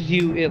catches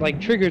you, it like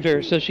triggers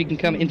her so she can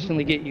come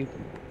instantly get you.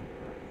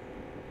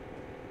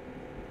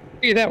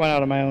 Figure that one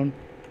out on my own.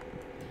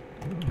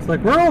 It's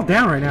like, we're all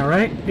down right now,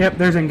 right? Yep,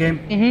 there's in-game.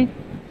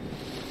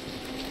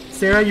 Mm-hmm.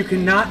 Sarah, you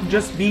cannot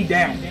just be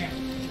down.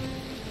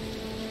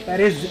 That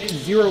is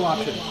zero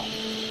option.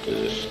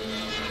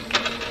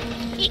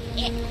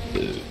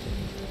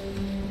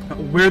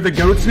 We're the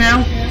goats now?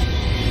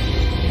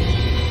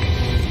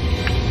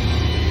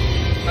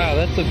 Wow,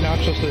 that's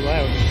obnoxiously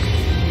loud.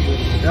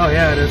 Oh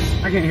yeah, it is.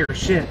 I can't hear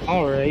shit.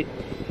 Alright.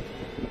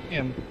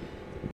 Damn.